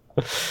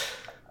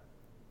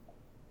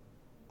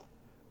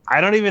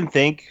 I don't even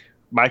think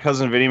My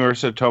Cousin Vinny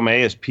Marissa Tomei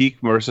is peak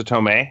Marissa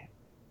Tomei,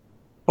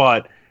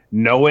 but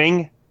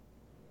knowing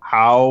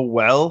how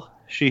well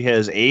she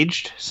has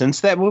aged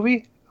since that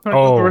movie,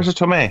 Marissa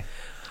Tomei.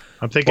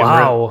 I'm thinking.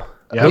 Wow.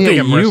 Yeah, Look I'm at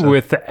thinking you Marissa.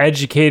 with the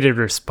educated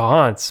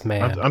response,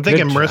 man. I'm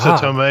thinking Good Marissa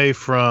job. Tomei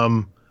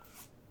from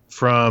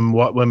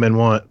What Women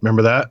Want.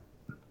 Remember that?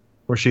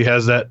 Where she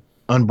has that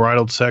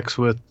unbridled sex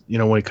with,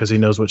 because he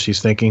knows what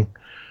she's thinking.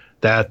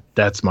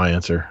 That's my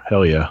answer.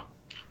 Hell yeah.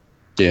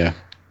 Yeah.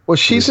 Well,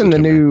 she's in the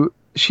new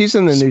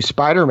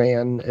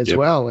Spider-Man as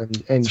well, and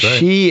That's right.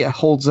 she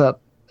holds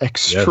up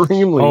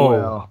extremely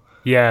well.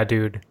 Yeah,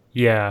 dude.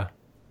 Yeah.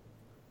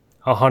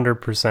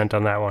 100%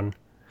 on that one.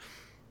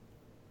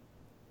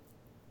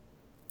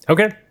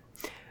 Okay.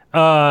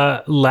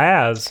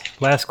 Laz,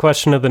 last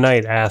question of the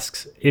night,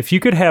 asks, if you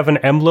could have an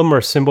emblem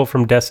or symbol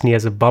from Destiny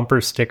as a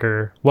bumper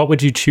sticker, what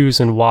would you choose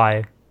and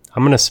why?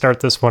 I'm going to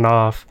start this one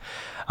off.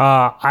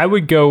 I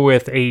would go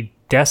with a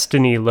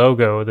Destiny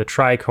logo, the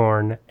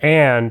tricorn,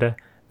 and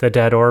the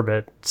Dead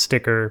Orbit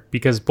sticker,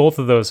 because both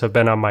of those have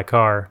been on my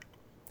car.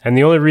 And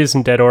the only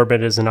reason Dead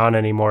Orbit isn't on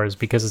anymore is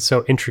because it's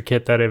so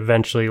intricate that it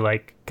eventually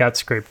got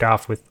scraped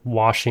off with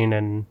washing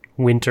and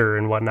winter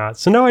and whatnot.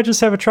 So now I just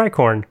have a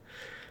tricorn.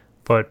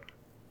 But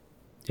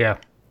yeah.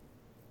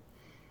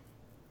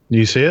 Do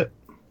you see it?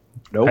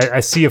 Nope.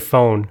 I see a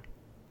phone.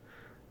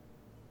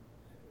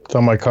 It's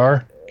on my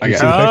car. I You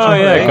got see the it. picture? Oh,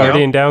 There yeah, you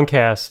Guardian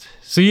Downcast.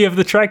 So you have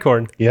the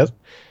tricorn. Yep.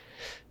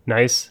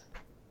 Nice.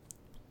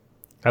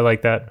 I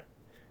like that.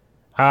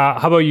 How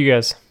about you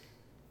guys?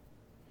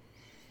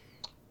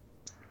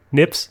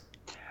 Nips?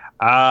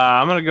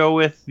 I'm gonna go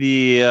with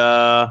the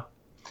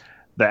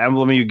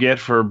emblem you get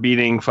for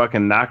beating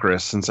fucking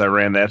Nokris, since I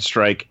ran that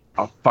strike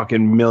a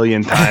fucking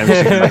million times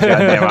in my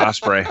goddamn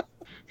Osprey.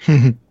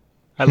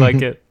 I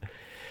like it.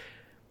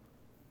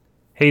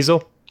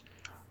 Hazel?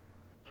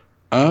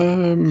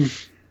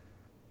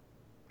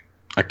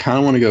 I kind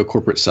of want to go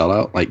corporate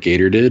sellout like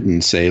Gator did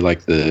and say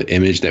the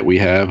image that we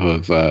have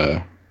of,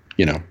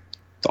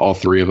 all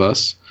 3 of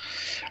us.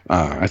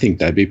 I think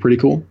that'd be pretty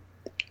cool.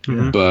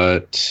 Mhm.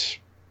 But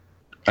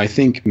I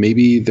think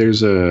maybe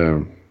there's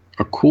a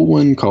cool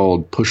one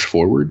called Push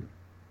Forward.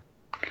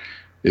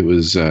 It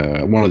was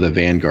one of the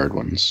Vanguard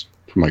ones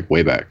from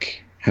way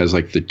back. Has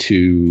the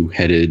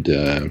 2-headed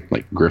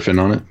griffin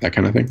on it, that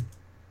kind of thing.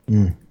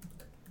 Mm.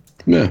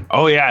 Yeah.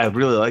 Oh yeah, I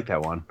really like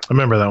that one. I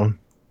remember that one.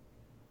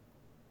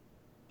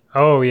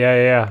 Oh,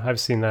 yeah. I've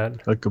seen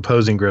that. like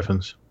opposing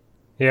griffins.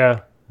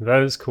 Yeah,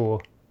 that is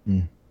cool.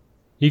 Mm.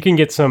 You can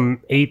get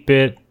some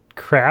 8-bit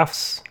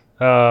crafts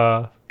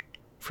from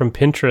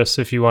Pinterest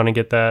if you want to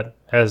get that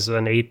as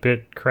an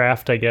 8-bit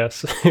craft, I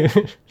guess.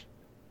 The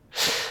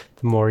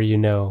more you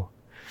know.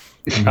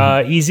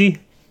 Easy?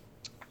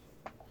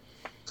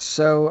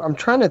 So I'm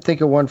trying to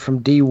think of one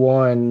from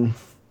D1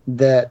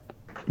 that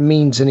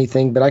means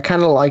anything, but I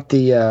kind of like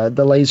the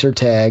laser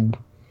tag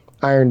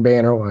Iron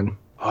Banner one.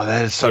 Oh,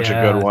 that is such a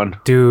good one.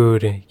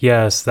 Dude,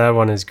 yes, that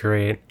one is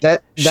great.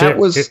 That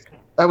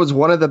was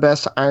one of the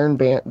best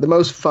the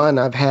most fun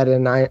I've had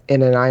in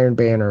an Iron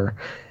Banner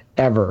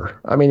ever.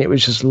 I mean, it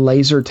was just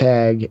laser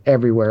tag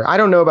everywhere. I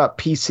don't know about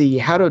PC.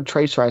 How do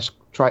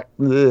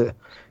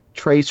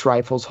trace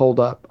rifles hold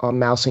up on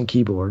mouse and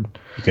keyboard?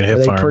 You can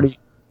hit fire.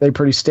 They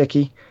pretty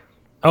sticky.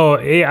 Oh,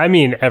 I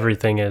mean,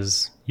 everything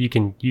is. You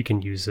can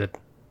use it.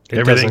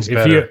 Everything's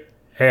better.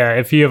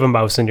 If you have a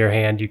mouse in your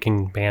hand, you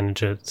can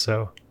manage it.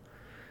 So,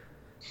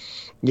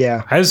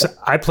 yeah.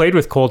 I played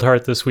with Cold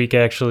Heart this week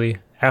actually.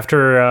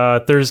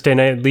 After Thursday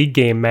night league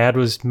game,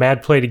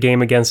 Mad played a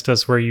game against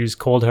us where he used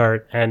Cold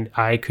Heart, and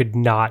I could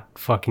not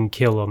fucking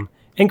kill him.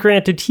 And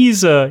granted,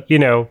 he's a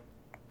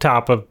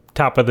top of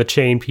the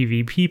chain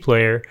PvP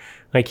player.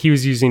 Like, he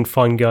was using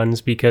fun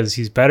guns because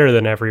he's better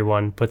than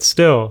everyone, but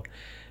still,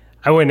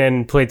 I went in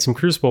and played some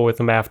Crucible with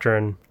him after,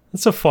 and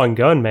it's a fun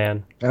gun,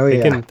 man. Oh,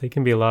 they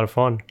can be a lot of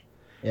fun.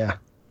 Yeah.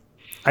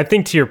 I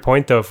think to your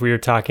point, though, if we were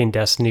talking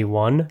Destiny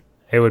 1,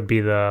 it would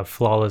be the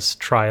Flawless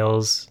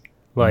Trials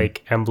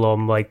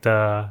emblem, like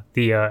the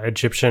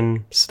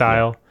Egyptian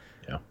style.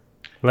 Yeah.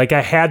 Like,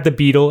 I had the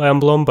Beetle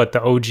emblem, but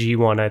the OG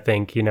one, I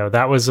think,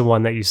 that was the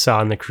one that you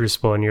saw in the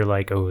Crucible, and you're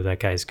like, oh, that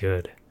guy's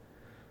good.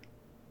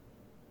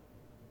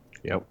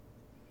 Yep.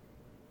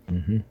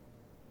 Mm-hmm.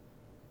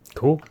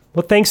 Cool.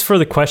 Well, thanks for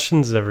the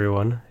questions,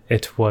 everyone.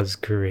 It was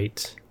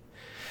great.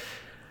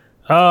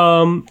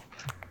 And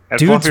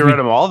Dudes, Fluffy read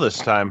them all this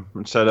time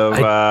instead of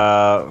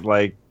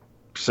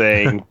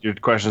saying your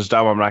question's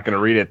dumb. I'm not going to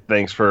read it.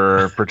 Thanks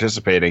for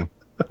participating.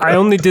 I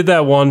only did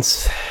that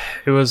once.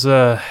 It was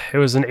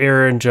an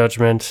error in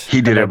judgment.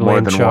 He did it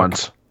more than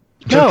once.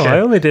 No, Okay. I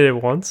only did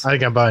it once. I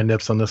think I'm buying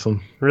nips on this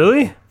one.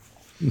 Really?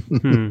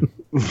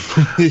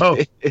 Oh,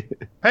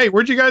 hey,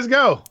 where'd you guys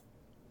go?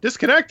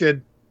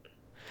 Disconnected.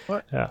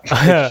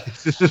 Yeah.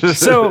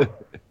 So,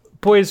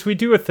 boys, we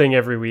do a thing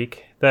every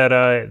week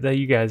that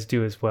you guys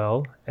do as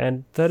well,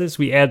 and that is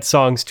we add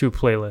songs to a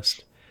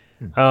playlist.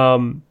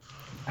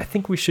 I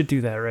think we should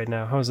do that right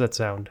now. How does that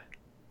sound?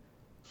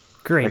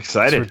 Great.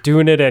 Excited. So we're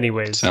doing it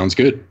anyways. Sounds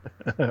good.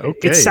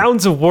 Okay. It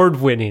sounds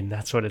award-winning.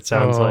 That's what it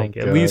sounds Oh, like,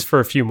 at God. least for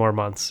a few more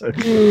months.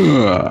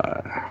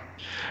 I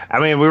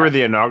mean, we were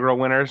the inaugural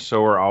winners,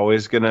 so we're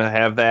always going to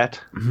have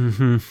that.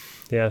 Mm-hmm.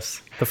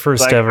 Yes, the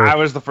first Like, ever. I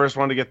was the first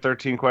one to get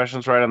 13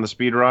 questions right on the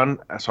speed run,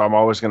 so I'm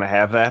always going to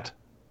have that.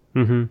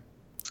 Mm-hmm.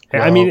 I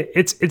Well- mean,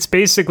 it's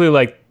basically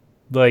like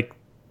the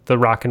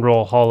Rock and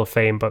Roll Hall of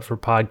Fame, but for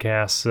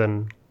podcasts,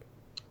 and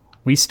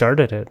we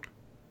started it.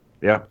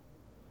 Yeah.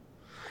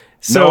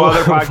 So No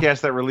other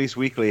podcasts that release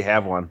weekly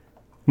have one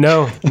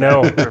no,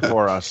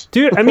 before us.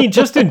 dude. I mean,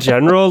 just in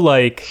general,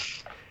 like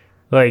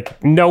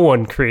no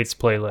one creates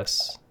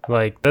playlists.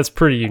 Like, that's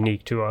pretty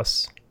unique to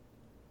us.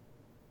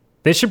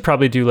 They should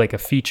probably do like a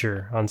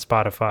feature on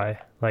Spotify,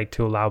 like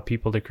to allow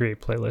people to create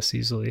playlists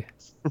easily.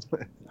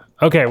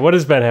 Okay, what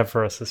does Ben have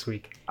for us this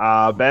week?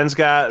 Ben's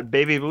got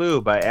Baby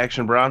Blue by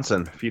Action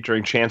Bronson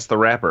featuring Chance the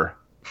Rapper.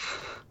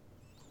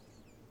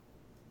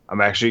 I'm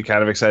actually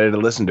kind of excited to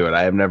listen to it.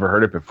 I have never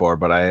heard it before,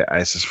 but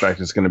I suspect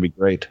it's going to be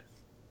great.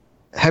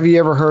 Have you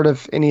ever heard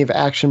of any of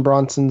Action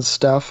Bronson's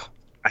stuff?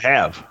 I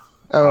have.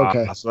 Oh,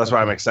 okay. So that's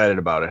why I'm excited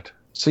about it.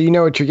 So you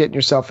know what you're getting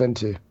yourself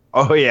into.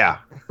 Oh, yeah.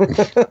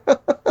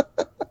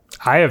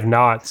 I have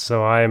not,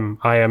 so I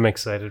am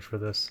excited for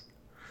this.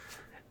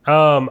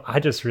 I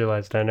just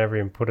realized I never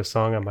even put a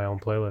song on my own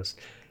playlist.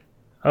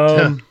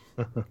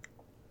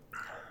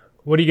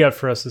 What do you got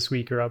for us this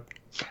week, Rob?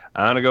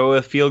 I'm going to go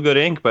with Feel Good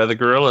Inc. by the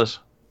Gorillaz.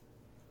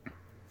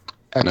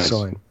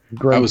 Excellent.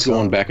 Great. I was song.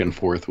 going back and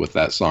forth with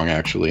that song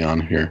actually on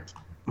here.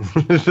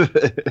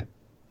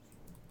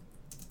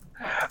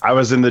 I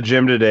was in the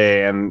gym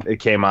today and it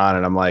came on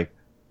and I'm like,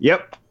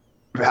 yep,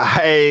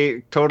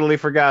 I totally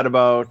forgot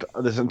about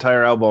this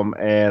entire album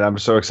and I'm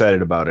so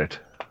excited about it.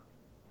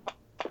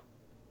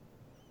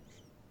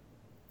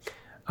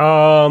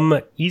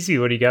 Easy,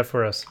 what do you got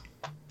for us?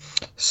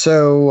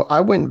 So I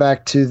went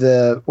back to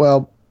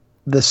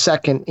the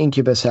second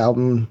Incubus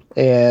album,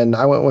 and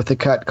I went with a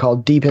cut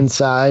called Deep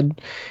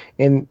Inside.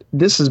 And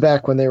this is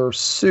back when they were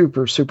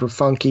super, super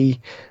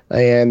funky,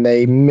 and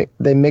they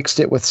mixed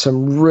it with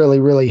some really,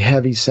 really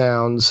heavy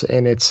sounds.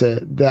 And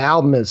the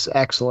album is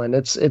excellent.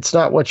 It's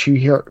not what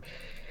you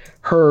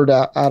heard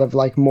out of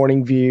like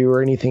Morning View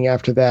or anything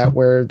after that,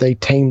 where they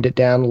tamed it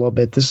down a little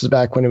bit. This is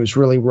back when it was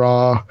really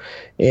raw,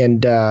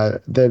 and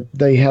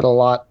they had a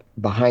lot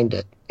behind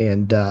it.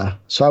 And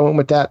so I went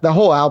with that. The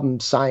whole album,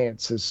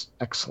 Science, is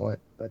excellent,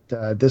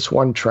 but this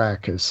one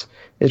track it's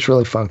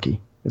really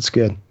funky. It's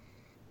good.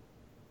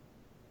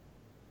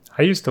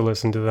 I used to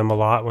listen to them a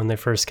lot when they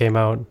first came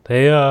out.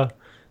 They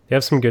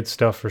have some good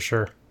stuff for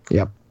sure.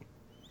 Yep.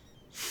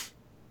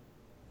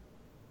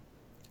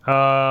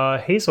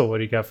 Hazel, what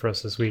do you got for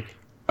us this week?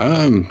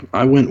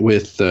 I went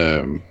with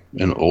an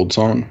old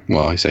song.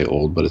 Well, I say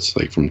old, but it's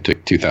like from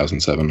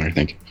 2007, I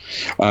think.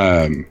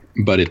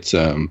 But it's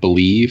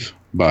 "Believe"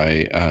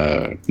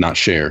 by not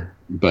Cher,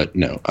 but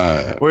no.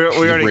 We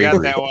already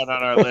got that one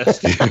on our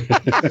list.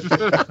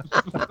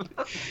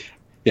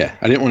 Yeah,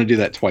 I didn't want to do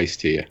that twice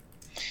to you.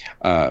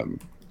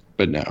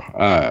 But no,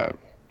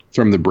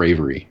 from The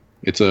Bravery.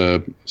 It's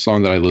a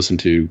song that I listened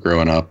to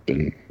growing up,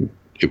 and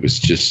it was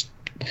just,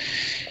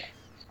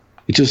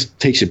 it just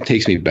takes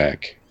me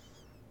back.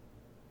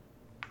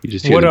 You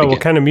just hear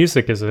what kind of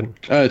music is it?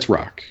 It's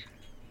rock.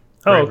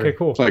 Oh, Bravery. okay,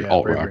 cool. It's like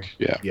alt Bravery. rock.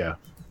 Yeah. Yeah.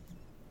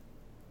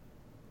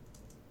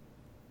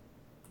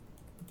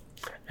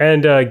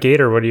 And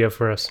Gator, what do you have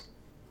for us?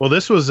 Well,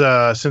 this was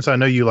since I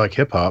know you like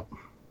hip hop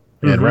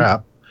and Mhm.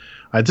 rap.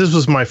 This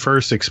was my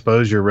first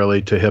exposure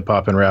really to hip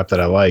hop and rap that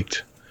I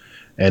liked,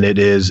 and it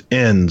is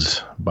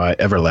 "Ends" by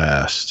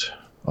Everlast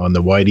on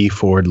the Whitey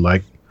Ford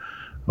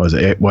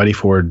Whitey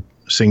Ford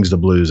Sings the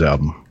Blues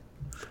album.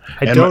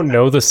 I And don't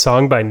know the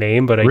song by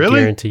name, but I Really?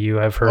 guarantee you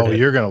I've heard Oh, it.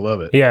 you're gonna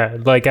love it. Yeah,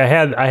 like I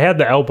had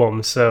the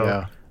album, so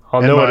Yeah. I'll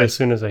And know it my- as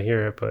soon as I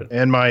hear it. But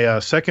And my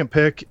second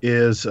pick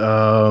is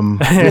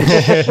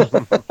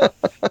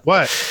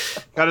what?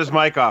 Cut his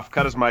mic off.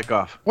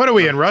 What are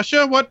we in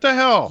Russia? What the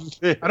hell?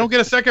 I don't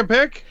get a second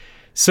pick.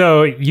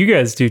 so you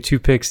guys do 2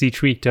 picks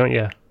each week, don't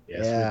you?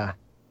 Yeah.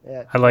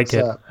 I like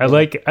it. I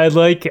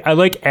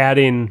like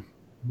adding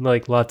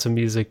like lots of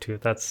music to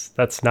it.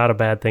 That's not a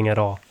bad thing at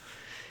all.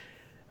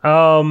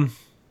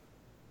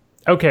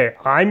 Okay,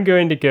 I'm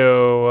going to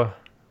go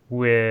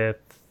with,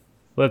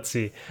 let's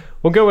see.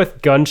 We'll go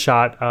with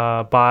Gunshot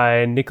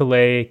by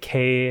Nicolay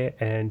K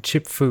and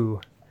Chip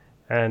Fu.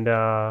 And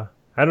I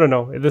don't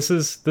know.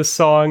 This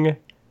song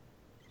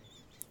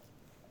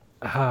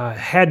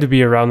had to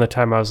be around the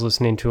time I was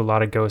listening to a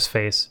lot of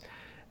Ghostface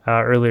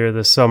earlier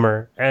this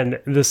summer. And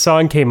the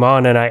song came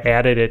on and I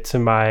added it to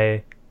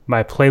my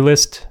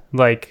playlist,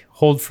 like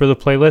hold for the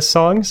playlist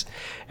songs.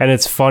 And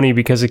it's funny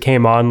because it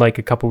came on like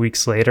a couple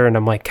weeks later and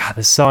I'm like, God,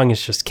 this song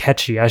is just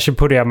catchy. I should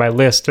put it on my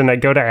list. And I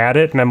go to add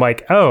it and I'm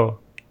like, oh,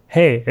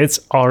 hey, it's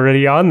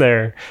already on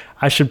there.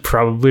 I should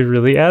probably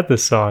really add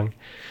this song.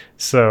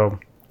 So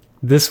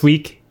this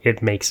week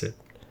it makes it.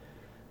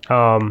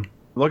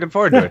 Looking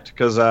forward to it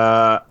because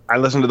I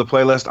listened to the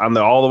playlist on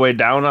the all the way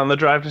down on the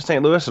drive to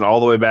St. Louis and all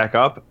the way back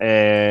up,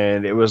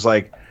 and it was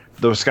like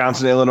the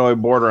Wisconsin-Illinois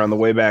border on the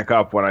way back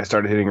up when I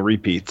started hitting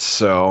repeats.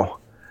 So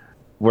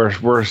we're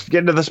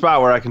getting to the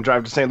spot where I can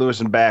drive to St.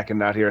 Louis and back and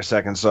not hear a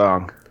second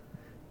song.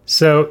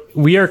 So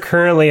we are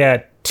currently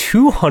at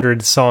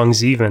 200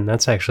 songs even.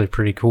 That's actually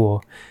pretty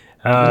cool.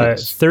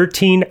 Nice.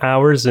 13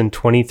 hours and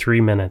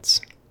 23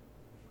 minutes.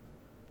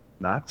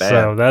 Not bad.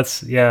 So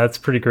that's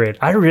pretty great.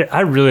 I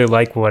really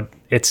like what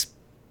it's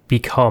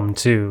become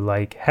too.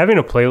 Like having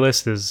a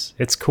playlist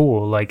it's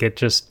cool. Like it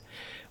just,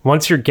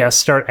 once your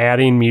guests start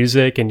adding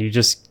music and you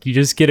just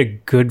get a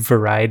good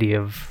variety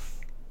of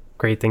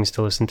great things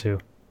to listen to.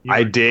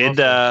 I did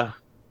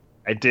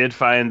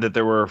find that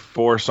there were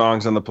 4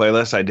 songs on the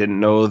playlist. I didn't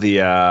know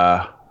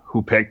the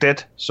who picked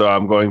it, so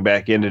I'm going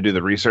back in to do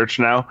the research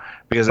now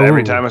because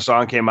every Ooh. time a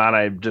song came on,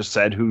 I just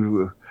said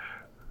who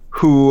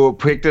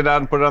picked it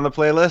out and put it on the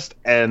playlist,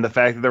 and the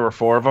fact that there were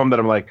 4 of them that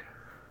I'm like,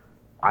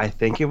 I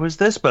think it was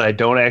this, but I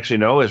don't actually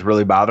know is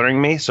really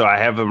bothering me. So I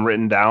have them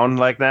written down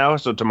like now.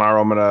 So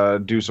tomorrow I'm gonna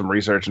do some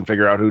research and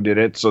figure out who did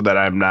it, so that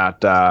I'm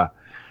not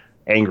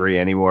angry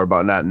anymore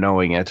about not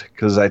knowing it,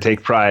 because I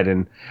take pride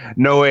in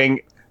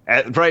knowing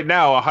right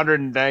now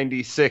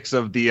 196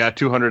 of the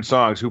 200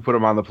 songs who put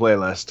them on the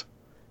playlist.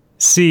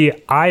 See,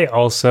 I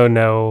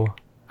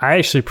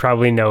actually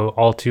probably know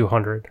all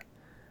 200.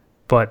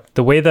 But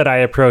the way that I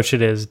approach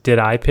it is, did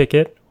I pick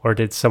it or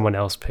did someone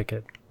else pick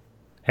it?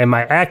 And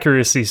my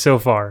accuracy so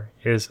far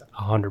is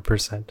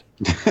 100%.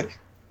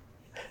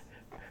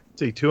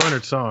 See,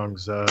 200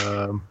 songs.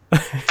 That'll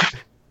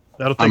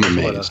take I'm us,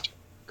 what, amazed.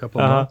 a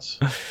couple of months.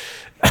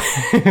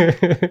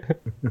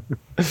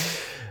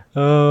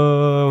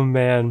 Oh,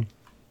 man.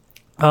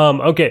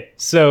 Okay,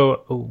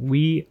 so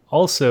we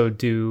also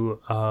do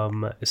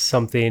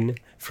something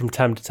from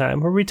time to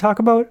time where we talk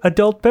about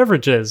adult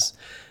beverages.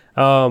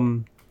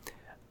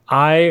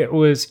 I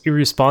was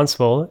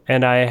irresponsible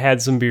and I had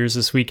some beers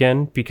this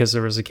weekend because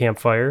there was a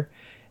campfire,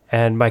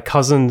 and my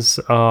cousins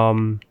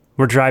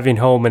were driving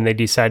home and they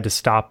decided to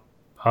stop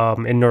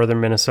in northern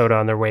Minnesota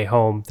on their way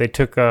home. They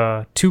took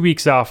 2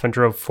 weeks off and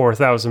drove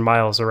 4,000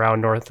 miles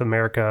around North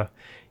America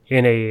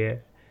in a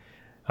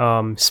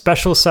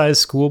special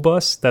sized school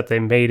bus that they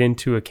made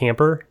into a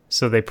camper.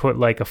 So they put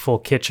like a full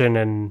kitchen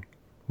and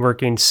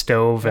working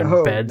stove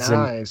and beds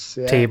nice.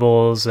 and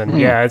tables, and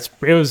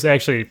it was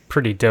actually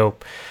pretty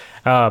dope.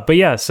 But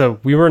yeah, so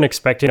we weren't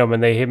expecting them,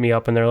 and they hit me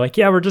up and they're like,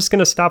 yeah, we're just going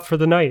to stop for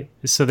the night.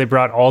 So they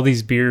brought all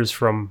these beers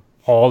from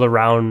all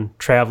around,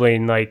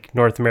 traveling like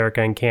North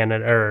America and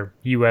Canada, or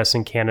US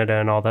and Canada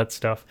and all that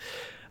stuff.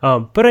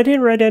 But I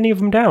didn't write any of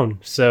them down.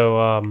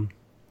 So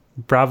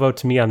bravo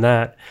to me on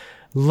that.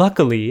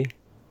 Luckily,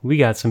 we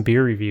got some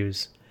beer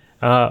reviews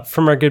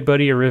from our good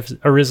buddy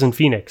Arisen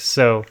Phoenix.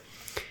 So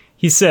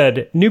he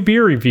said, new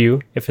beer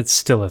review, if it's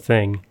still a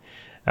thing.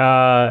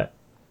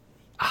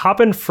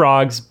 Hoppin'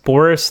 Frog's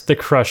Boris the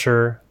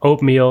Crusher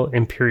Oatmeal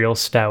Imperial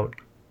Stout.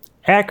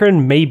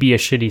 Akron may be a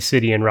shitty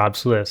city in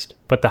Rob's list,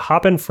 but the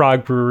Hoppin'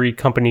 Frog Brewery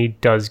Company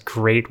does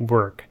great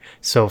work.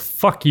 So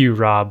fuck you,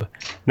 Rob.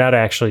 Not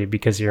actually,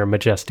 because you're a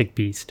majestic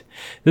beast.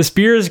 This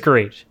beer is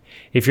great.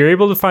 If you're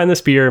able to find this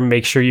beer,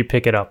 make sure you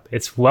pick it up.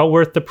 It's well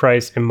worth the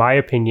price, in my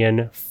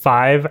opinion.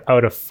 5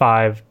 out of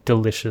 5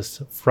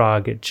 delicious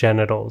frog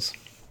genitals.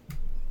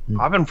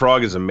 Hoppin'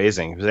 Frog is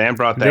amazing. Zan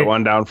brought that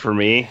one down for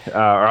me,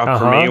 or up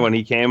for me when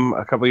he came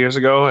a couple years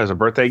ago as a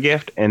birthday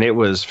gift, and it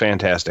was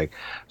fantastic.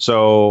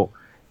 So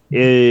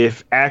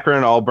if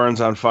Akron all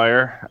burns on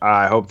fire,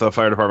 I hope the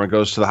fire department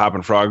goes to the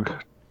Hoppin' Frog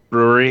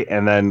Brewery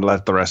and then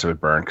let the rest of it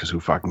burn, because who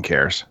fucking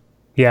cares?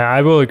 Yeah,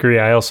 I will agree.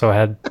 I also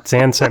had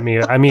Zan sent me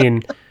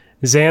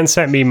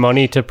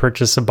money to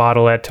purchase a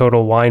bottle at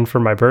Total Wine for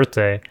my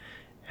birthday,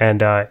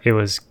 and it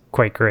was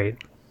quite great.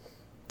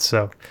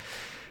 So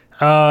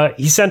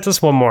he sent us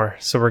one more,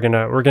 so we're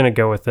gonna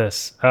go with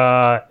this.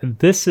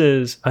 This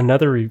is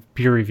another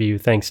beer review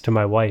thanks to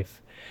my wife.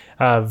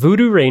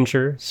 Voodoo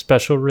Ranger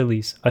Special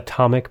Release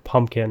Atomic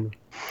Pumpkin.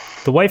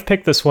 The wife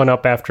picked this one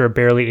up after a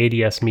barely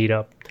ADS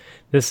meetup.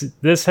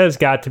 This has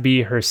got to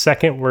be her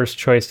second worst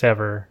choice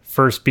ever,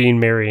 first being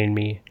marrying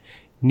me.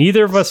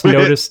 Neither of us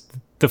noticed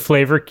the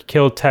flavor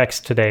kill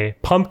text today.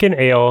 Pumpkin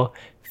ale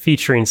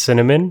featuring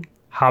cinnamon,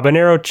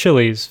 habanero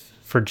chilies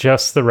for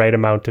just the right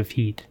amount of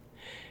heat.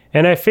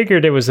 And I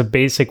figured it was a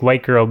basic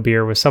white girl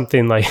beer with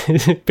something like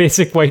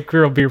basic white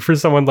girl beer for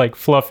someone like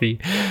Fluffy,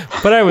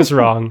 but I was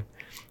wrong.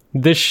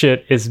 This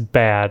shit is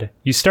bad.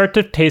 You start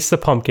to taste the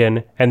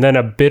pumpkin, and then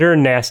a bitter,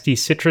 nasty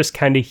citrus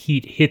kind of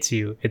heat hits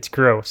you. It's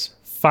gross.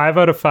 5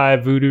 out of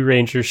 5 Voodoo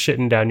Rangers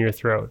shitting down your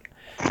throat.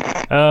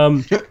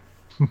 I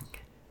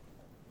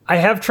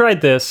have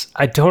tried this.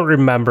 I don't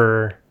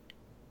remember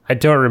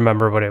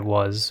what it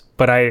was,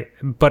 but I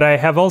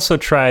have also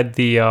tried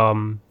the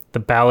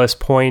Ballast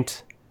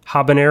Point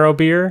habanero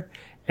beer,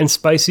 and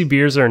spicy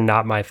beers are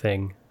not my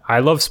thing. I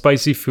love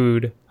spicy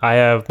food. I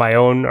have my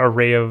own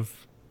array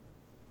of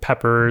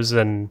peppers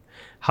and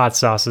hot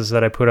sauces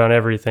that I put on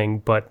everything,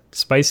 but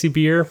spicy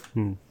beer,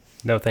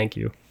 no thank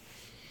you.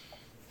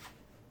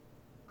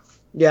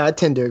 Yeah, I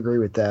tend to agree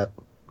with that.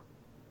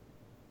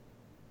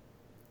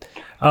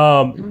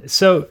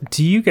 So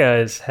do you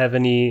guys have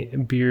any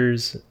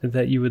beers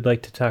that you would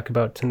like to talk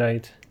about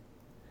tonight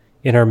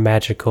in our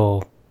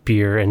magical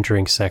beer and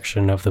drink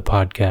section of the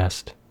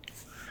podcast?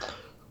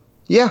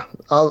 Yeah,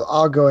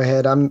 I'll go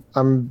ahead.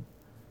 I'm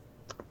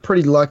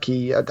pretty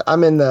lucky.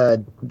 I'm in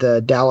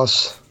the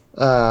Dallas,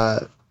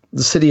 the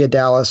city of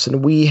Dallas,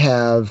 and we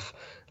have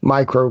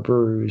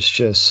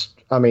microbrews.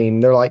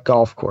 They're like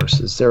golf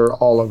courses. They're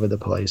all over the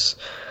place.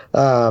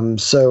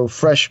 So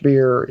fresh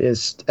beer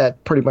is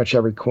at pretty much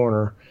every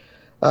corner.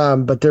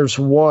 But there's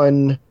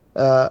one,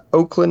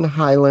 Oakland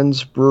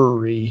Highlands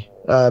Brewery,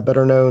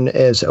 better known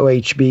as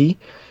OHB.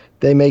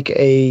 They make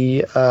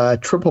a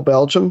Triple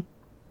Belgium,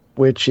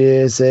 which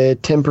is a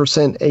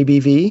 10%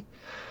 ABV.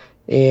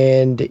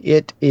 And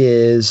it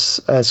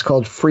is, it's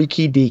called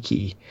Freaky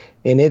Deaky.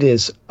 And it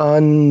is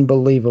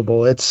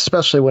unbelievable. It's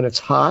especially when it's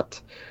hot.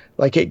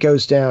 Like, it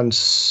goes down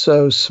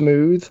so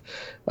smooth,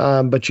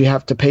 but you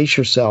have to pace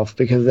yourself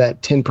because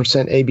that 10%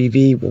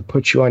 ABV will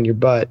put you on your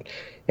butt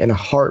in a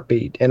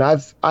heartbeat. And I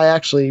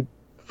actually,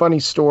 funny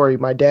story,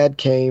 my dad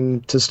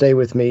came to stay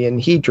with me, and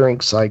he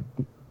drinks like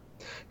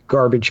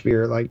garbage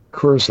beer, like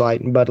Coors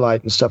Light and Bud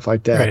Light and stuff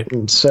like that. Right.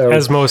 And so,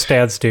 as most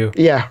dads do.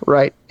 Yeah,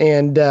 right.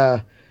 And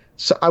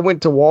so I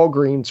went to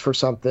Walgreens for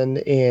something,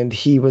 and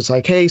he was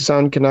like, "Hey,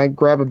 son, can I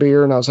grab a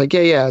beer?" And I was like,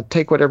 "Yeah,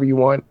 take whatever you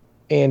want."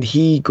 And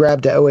he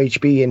grabbed the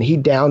OHB, and he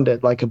downed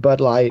it like a Bud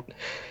Light.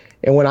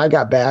 And when I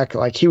got back,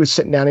 like, he was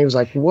sitting down, he was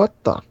like, "What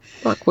the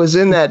fuck was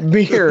in that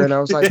beer?" And I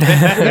was like, "You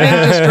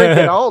didn't just drink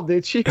it all,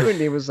 did you?" And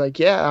he was like,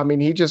 "Yeah, I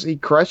mean, he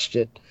crushed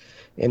it."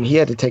 And he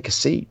had to take a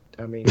seat.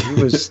 I mean,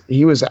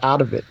 he was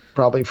out of it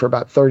probably for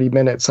about 30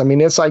 minutes. I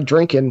mean, it's like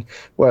drinking,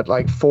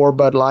 like 4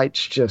 Bud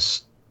Lights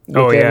just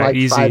within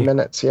easy. 5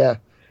 minutes. Yeah.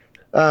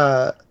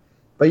 But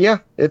yeah,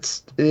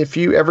 it's, if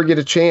you ever get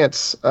a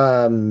chance,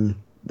 the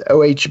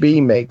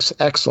OHB makes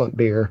excellent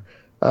beer.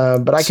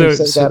 But I can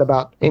say that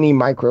about any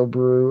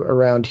microbrew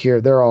around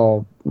here. They're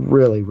all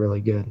really,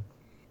 really good.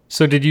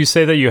 So did you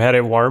say that you had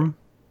it warm?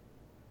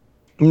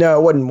 No,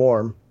 it wasn't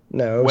warm.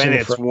 No. It was when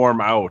it's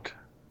warm out.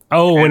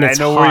 Oh, when it's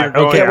hot.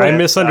 Okay, I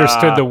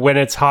misunderstood the when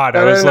it's hot.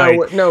 I was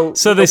no.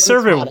 So they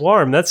serve it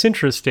warm. That's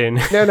interesting.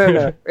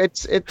 No.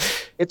 It's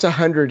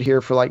 100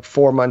 here for like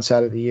 4 months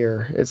out of the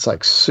year. It's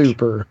like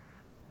super,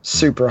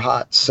 super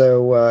hot.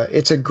 So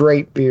it's a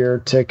great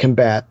beer to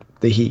combat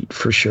the heat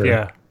for sure.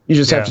 Yeah. You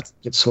just have to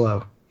take it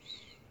slow.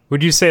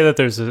 Would you say that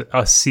there's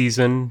a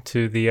season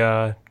to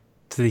the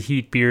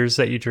heat beers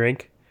that you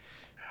drink?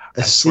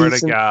 I swear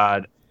to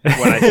God,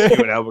 When I see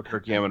you in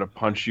Albuquerque, I'm gonna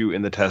punch you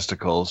in the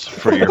testicles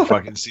for your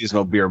fucking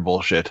seasonal beer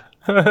bullshit.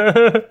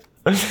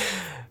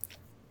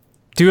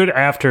 Do it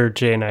after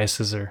Jay and I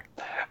scissor.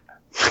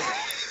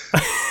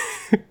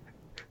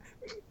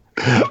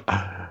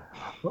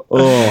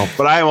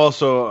 But I am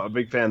also a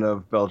big fan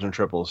of Belgian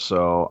triples,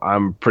 so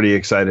I'm pretty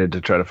excited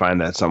to try to find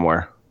that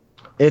somewhere.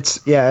 It's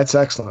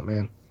excellent,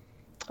 man.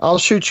 I'll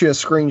shoot you a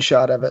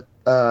screenshot of it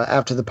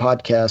after the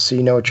podcast so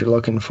you know what you're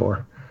looking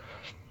for.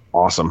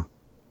 Awesome.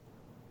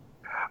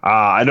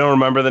 I don't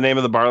remember the name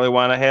of the barley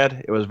wine I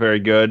had. It was very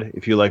good.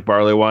 If you like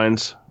barley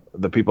wines,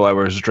 the people I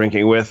was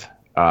drinking with,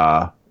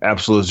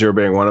 Absolute Zero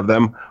being one of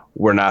them,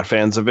 were not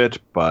fans of it,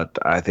 but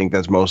I think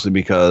that's mostly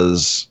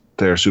because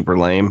they're super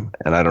lame,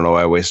 and I don't know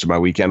why I wasted my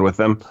weekend with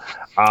them.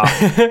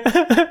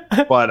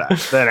 But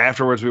then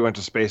afterwards, we went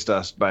to Space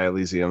Dust by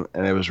Elysium,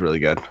 and it was really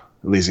good.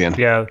 Elysian.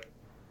 Yeah,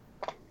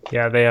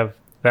 they have.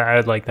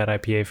 I'd like that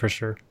IPA for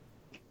sure.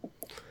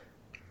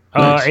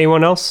 Nice.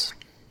 Anyone else?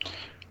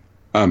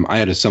 I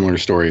had a similar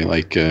story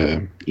like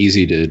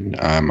Easy did.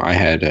 I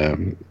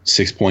had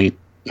 6 Point,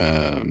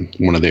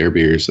 one of their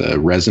beers,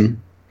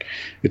 Resin.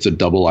 It's a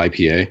double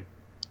IPA,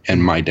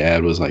 and my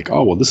dad was like,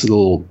 "Oh, well, this is a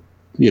little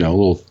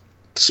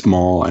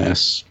small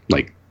ass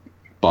like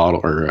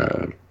bottle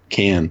or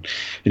can,"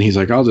 and he's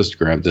like, "I'll just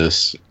grab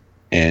this,"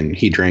 and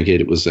he drank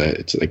it.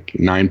 It's like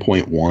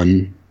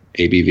 9.1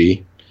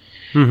 ABV.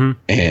 Mm-hmm.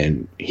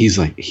 And he's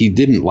like, he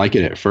didn't like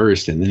it at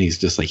first, and then he's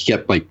just like, he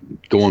kept like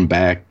going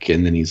back,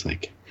 and then he's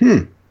like,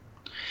 Then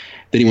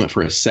he went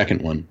for a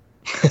second one,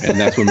 and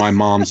that's when my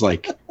mom's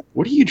like,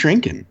 "What are you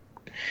drinking?"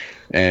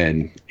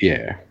 And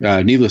yeah,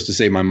 needless to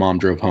say, my mom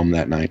drove home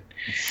that night.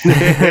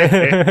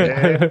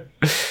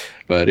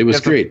 But it was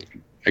great.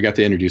 I got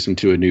to introduce him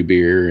to a new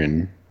beer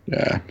and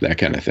that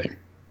kind of thing.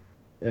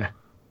 Yeah.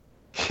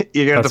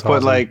 You got That's to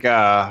put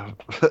awesome.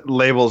 like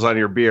labels on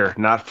your beer,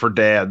 not for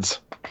dads.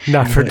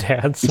 Not for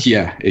dads.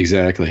 Yeah,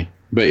 exactly.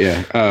 But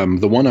yeah,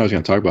 the one I was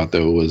going to talk about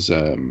though was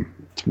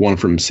one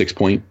from 6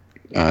 Point.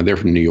 They're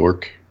from New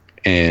York,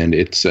 and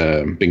it's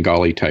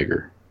Bengali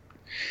Tiger.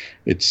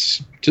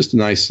 It's just a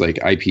nice like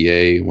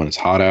IPA when it's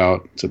hot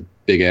out. It's a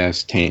big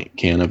ass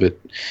can of it,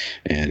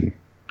 and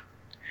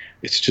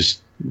it's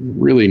just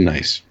really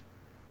nice.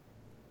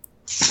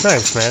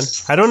 Nice, man.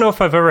 I don't know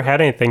if I've ever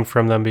had anything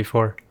from them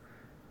before.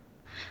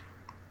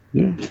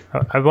 Yeah.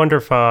 I wonder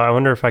if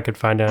I could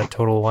find it at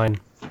Total Wine.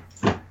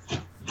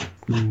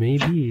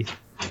 Maybe.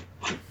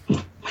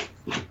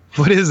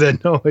 What is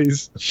that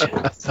noise?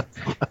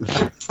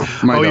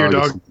 My your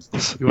dog dog.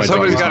 is- You my want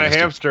Somebody's dog got a is-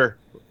 hamster.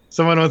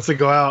 Someone wants to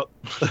go out.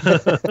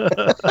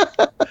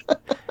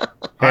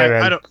 Hey,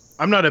 man.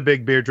 I'm not a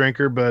big beer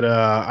drinker, but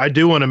I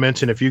do want to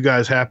mention if you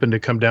guys happen to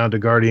come down to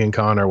Guardian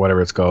Con or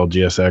whatever it's called,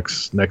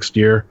 GSX next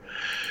year,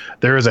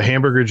 there is a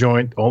hamburger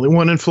joint, only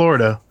one in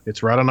Florida.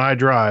 It's right on I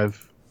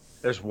Drive.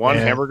 There's one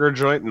Yeah. hamburger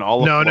joint in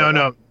all of Florida.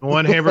 No.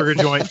 One hamburger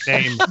joint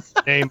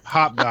named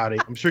Hop Dotty.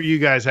 I'm sure you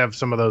guys have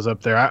some of those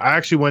up there. I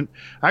actually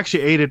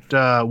ate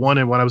at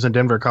one when I was in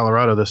Denver,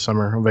 Colorado this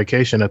summer on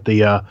vacation at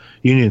the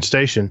Union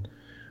Station.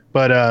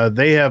 But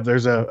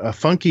there's a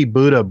Funky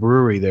Buddha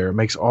brewery there. It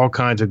makes all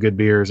kinds of good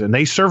beers, and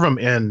they serve them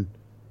in.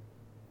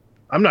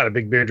 I'm not a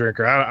big beer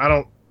drinker. I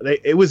don't.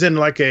 It was in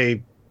like a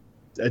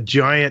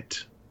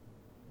giant,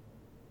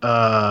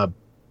 like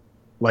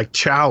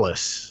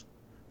chalice.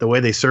 The way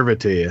they serve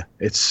it to you,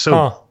 it's so.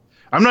 Huh.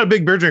 I'm not a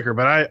big beer drinker,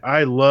 but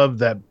I love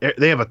that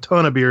they have a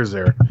ton of beers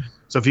there.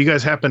 So if you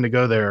guys happen to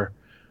go there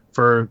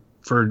for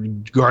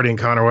Guardian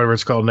Con or whatever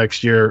it's called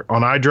next year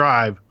on I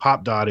Drive,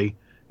 Hop Dotty,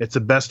 it's the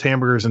best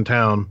hamburgers in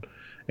town,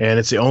 and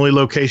it's the only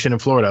location in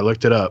Florida. I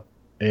looked it up,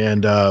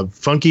 and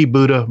Funky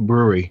Buddha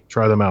Brewery,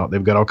 try them out.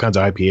 They've got all kinds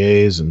of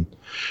IPAs, and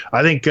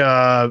I think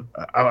I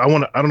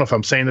don't know if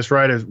I'm saying this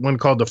right. There's one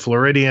called the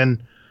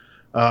Floridian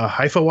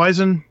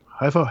Hefeweizen.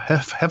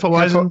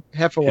 Hefeweizen.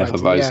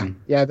 Hefeweizen.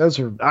 Yeah, those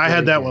are. I had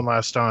really that good. one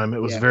last time. It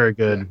was Yeah, very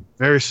good,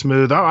 very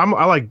smooth. I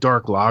like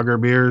dark lager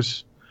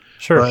beers,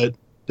 Sure. but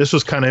this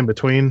was kind of in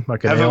between,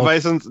 like an ale.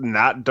 Hefeweizens,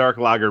 not dark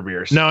lager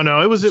beers. No,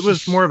 it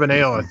was more of an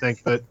ale, I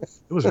think, but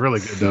it was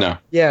really good though. No.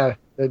 Yeah,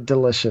 they're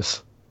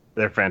delicious.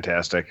 They're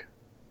fantastic.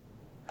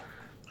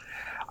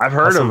 I've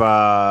heard Awesome.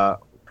 of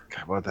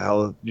what the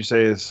hell did you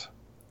say is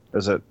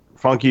it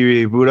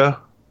Funky Buddha?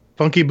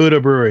 Funky Buddha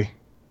Brewery.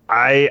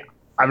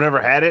 I've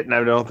never had it, and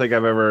I don't think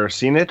I've ever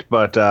seen it.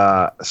 But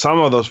some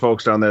of those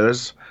folks down there,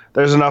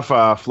 there's enough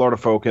Florida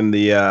folk in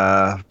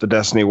the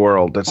Destiny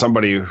world that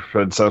somebody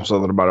had said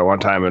something about it one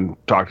time and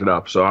talked it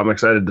up. So I'm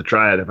excited to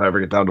try it if I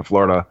ever get down to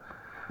Florida.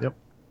 Yep.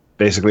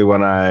 Basically,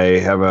 when I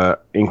have a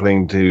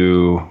inkling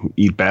to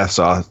eat bath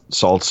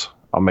salts,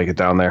 I'll make it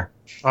down there.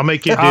 I'll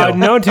make you a deal.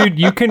 No, dude,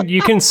 you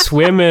can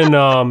swim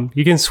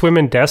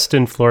in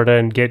Destin, Florida,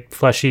 and get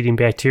flesh-eating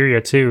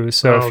bacteria too.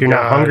 So Oh, if you're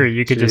not God, hungry,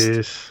 you could just.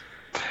 jeez.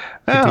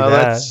 Yeah, do that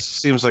that.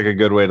 seems like a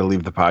good way to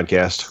leave the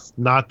podcast.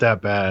 Not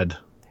that bad.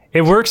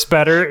 It works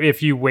better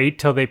if you wait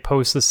till they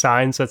post the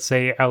signs that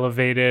say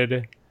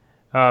elevated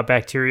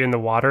bacteria in the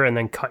water, and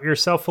then cut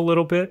yourself a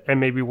little bit and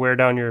maybe wear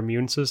down your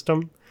immune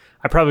system.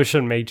 I probably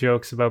shouldn't make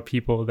jokes about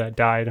people that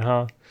died,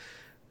 huh?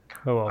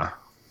 Oh well.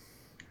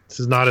 This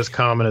is not as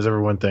common as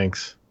everyone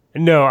thinks.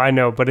 No, I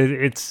know, but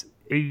it's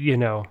you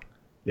know.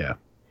 Yeah.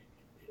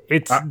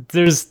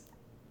 There's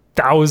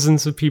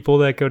thousands of people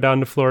that go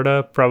down to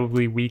Florida,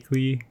 probably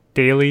weekly,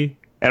 daily.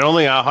 And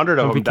only 100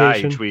 of them die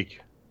each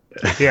week.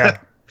 Yeah.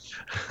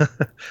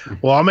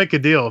 Well, I'll make a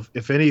deal.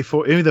 If any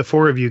of the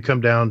four of you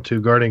come down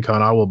to Guardian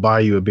Con, I will buy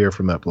you a beer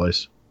from that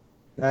place.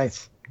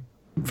 Nice.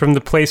 From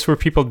the place where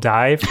people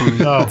die? From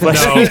No, from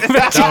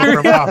Pop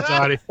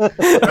Toddy.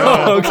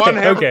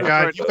 Okay.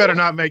 God, you better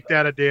not make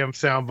that a damn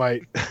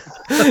soundbite.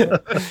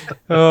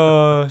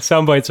 Oh,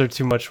 sound bites are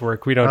too much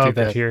work. We don't do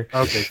that here.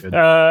 Okay, good.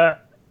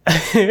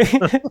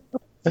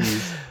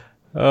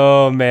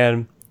 Oh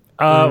man.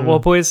 Well,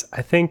 boys,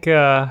 I think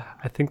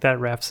that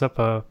wraps up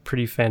a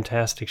pretty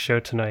fantastic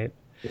show tonight.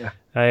 Yeah.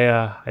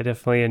 I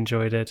definitely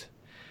enjoyed it.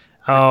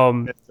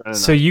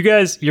 So you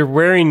guys, you're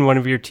wearing one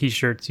of your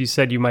T-shirts. You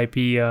said you might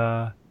be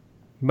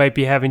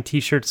having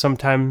T-shirts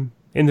sometime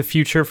in the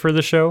future for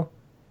the show.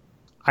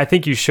 I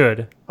think you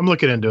should. I'm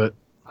looking into it.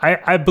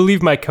 I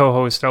believe my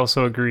co-host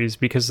also agrees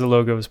because the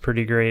logo is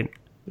pretty great.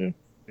 Yeah.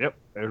 Yep,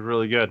 it was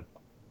really good.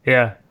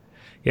 Yeah.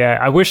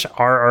 I wish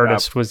our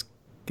artist was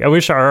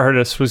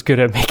good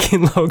at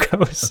making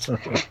logos.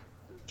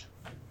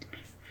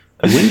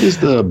 When does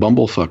the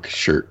Bumblefuck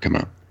shirt come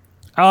out?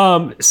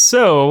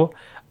 So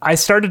I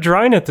started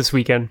drawing it this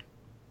weekend.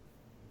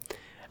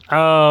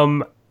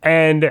 And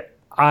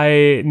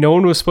no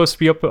one was supposed to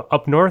be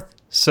up north,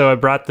 so I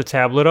brought the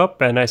tablet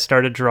up and I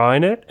started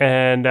drawing it,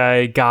 and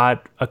I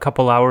got a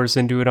couple hours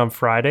into it on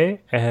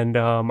Friday, and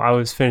I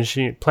was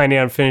planning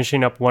on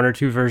finishing up one or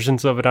two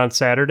versions of it on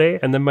Saturday,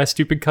 and then my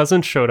stupid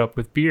cousin showed up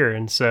with beer,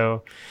 and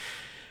so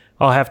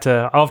I'll have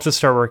to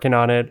start working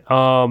on it.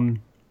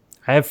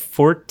 I have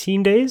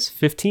 15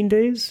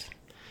 days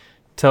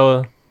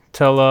till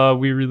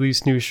we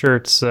release new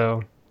shirts,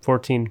 so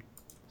 14.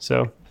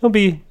 So it'll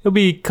be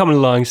coming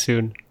along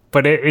soon.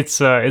 But it's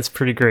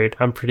pretty great.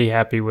 I'm pretty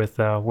happy with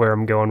where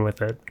I'm going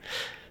with it.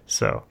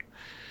 So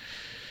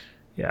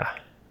yeah.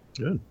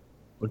 Good.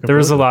 There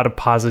was a lot of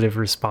positive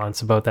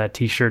response about that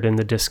T-shirt in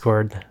the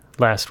Discord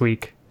last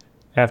week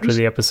after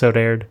the episode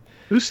aired.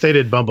 Who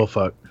stated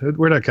Bumblefuck?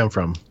 Where'd that come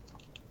from?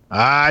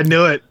 I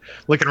knew it.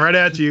 Looking right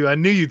at you. I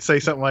knew you'd say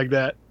something like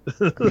that.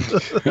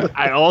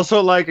 I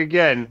also like,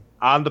 again,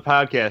 on the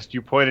podcast,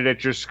 you pointed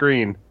at your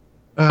screen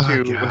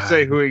to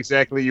say who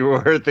exactly you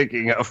were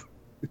thinking of.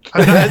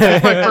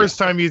 That's my first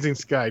time using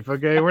Skype,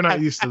 okay? We're not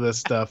used to this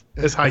stuff.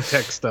 This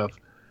high-tech stuff.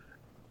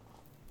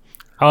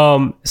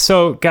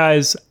 So,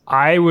 guys,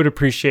 I would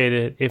appreciate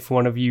it if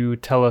one of you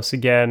tell us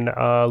again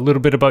a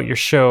little bit about your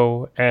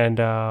show and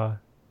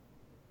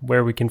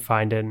where we can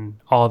find it and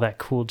all that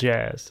cool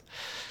jazz.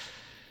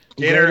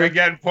 Gator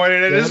again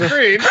pointed at his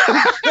screen.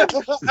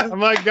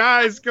 I'm like,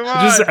 guys, come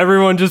on.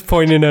 Everyone just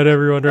pointing at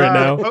everyone right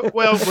now.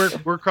 Well,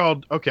 we're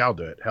called, okay, I'll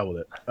do it. Hell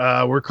with it.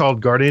 We're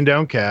called Guardian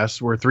Downcast.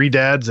 We're three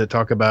dads that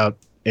talk about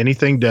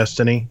anything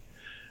Destiny.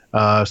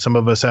 Some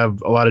of us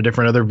have a lot of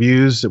different other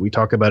views that we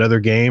talk about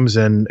other games,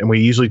 and we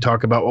usually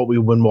talk about what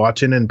we've been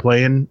watching and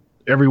playing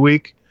every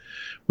week.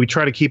 We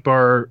try to keep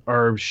our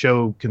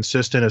show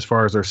consistent as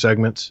far as our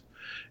segments.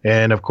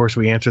 And of course,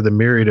 we answer the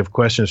myriad of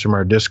questions from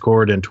our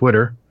Discord and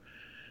Twitter.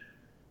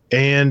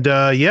 And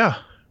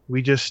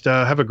we just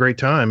have a great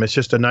time. It's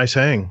just a nice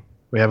hang.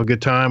 We have a good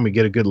time. We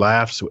get a good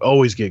laughs. We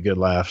always get good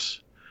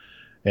laughs.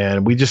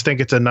 And we just think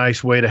it's a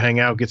nice way to hang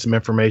out, get some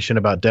information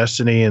about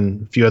Destiny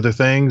and a few other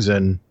things.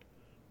 And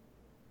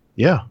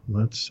yeah,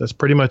 that's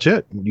pretty much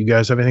it. You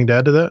guys have anything to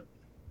add to that?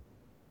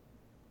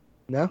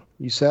 No,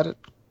 you said it.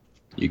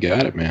 You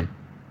got it, man.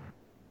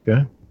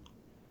 Okay.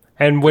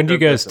 And when do you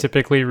guys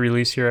typically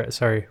release your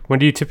episodes?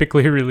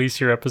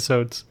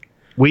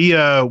 We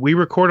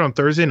record on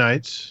Thursday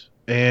nights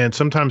and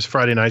sometimes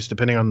Friday nights,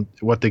 depending on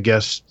what the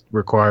guest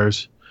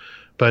requires.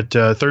 But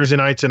Thursday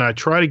nights, and I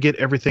try to get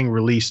everything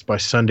released by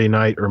Sunday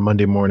night or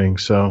Monday morning.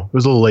 So it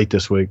was a little late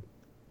this week.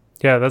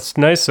 Yeah, that's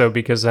nice though,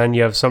 because then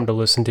you have something to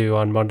listen to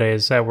on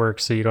Mondays at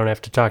work, so you don't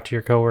have to talk to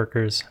your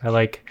coworkers. I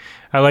like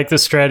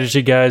this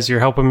strategy, guys.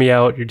 You're helping me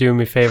out. You're doing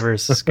me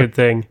favors. It's a good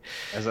thing.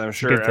 As I'm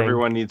sure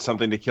everyone needs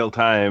something to kill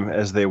time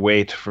as they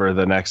wait for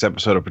the next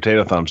episode of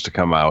Potato Thumbs to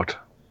come out.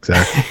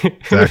 Exactly.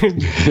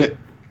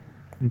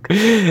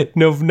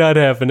 No, not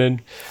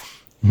happening.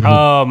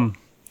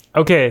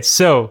 Okay,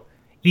 so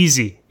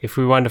easy. If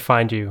we wanted to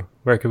find you,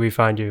 where could we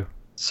find you?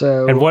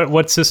 So, and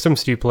what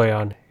systems do you play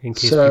on? In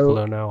case people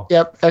don't know.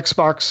 Yep,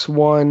 Xbox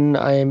One.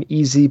 I am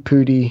Easy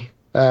Pooty.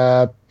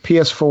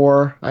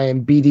 PS4. I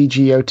am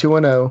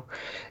BDGO210,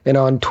 and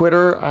on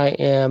Twitter I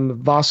am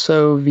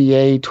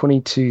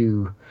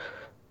VasoVA22.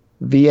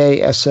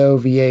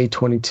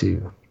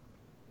 VASOVA22.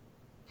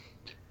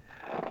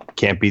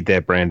 Can't beat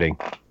that branding.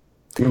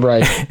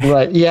 Right.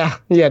 Yeah.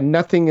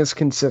 Nothing is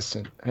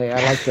consistent. Hey,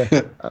 I like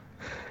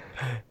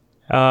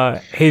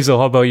that. Hazel,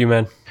 how about you,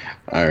 man?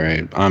 All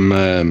right. I'm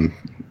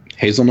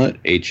Hazelnut,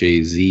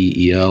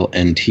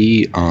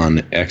 HAZELNT on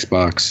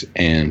Xbox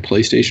and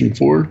PlayStation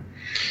 4.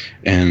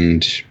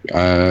 And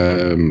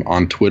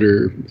on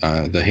Twitter,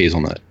 the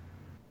Hazelnut.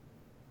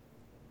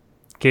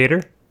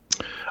 Gator?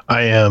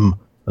 I am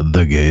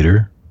the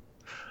Gator.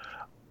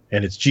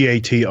 And it's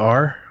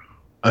GATR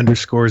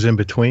 _ in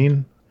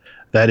between.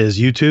 That is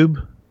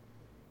YouTube.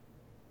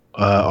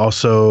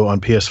 Also on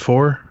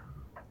PS4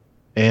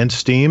 and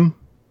Steam.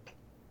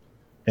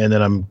 And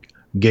then I'm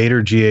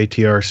Gator,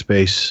 GATR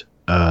space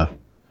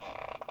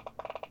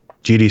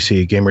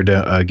GDC, Gamer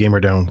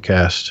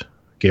Downcast.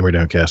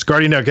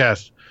 Guardian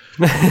Downcast.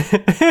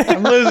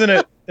 I'm losing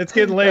it. It's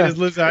getting late. It's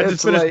losing. I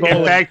just finished bowling.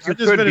 In fact, you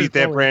could beat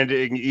that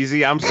Brandon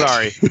easy. I'm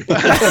sorry.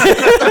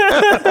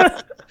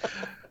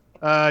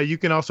 You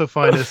can also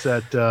find us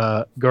at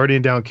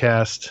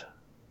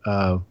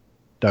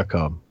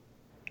guardiandowncast.com.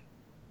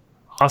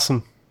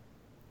 Awesome.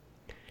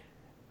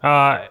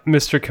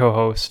 Mr.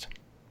 Co-host,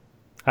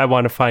 I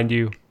want to find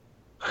you.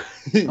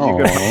 You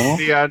can find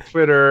me on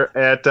Twitter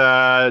at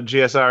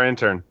GSR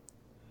Intern.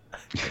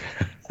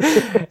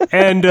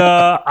 And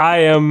I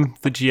am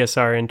the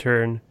GSR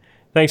Intern.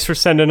 Thanks for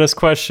sending us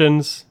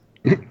questions.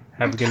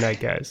 Have a good night,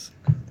 guys.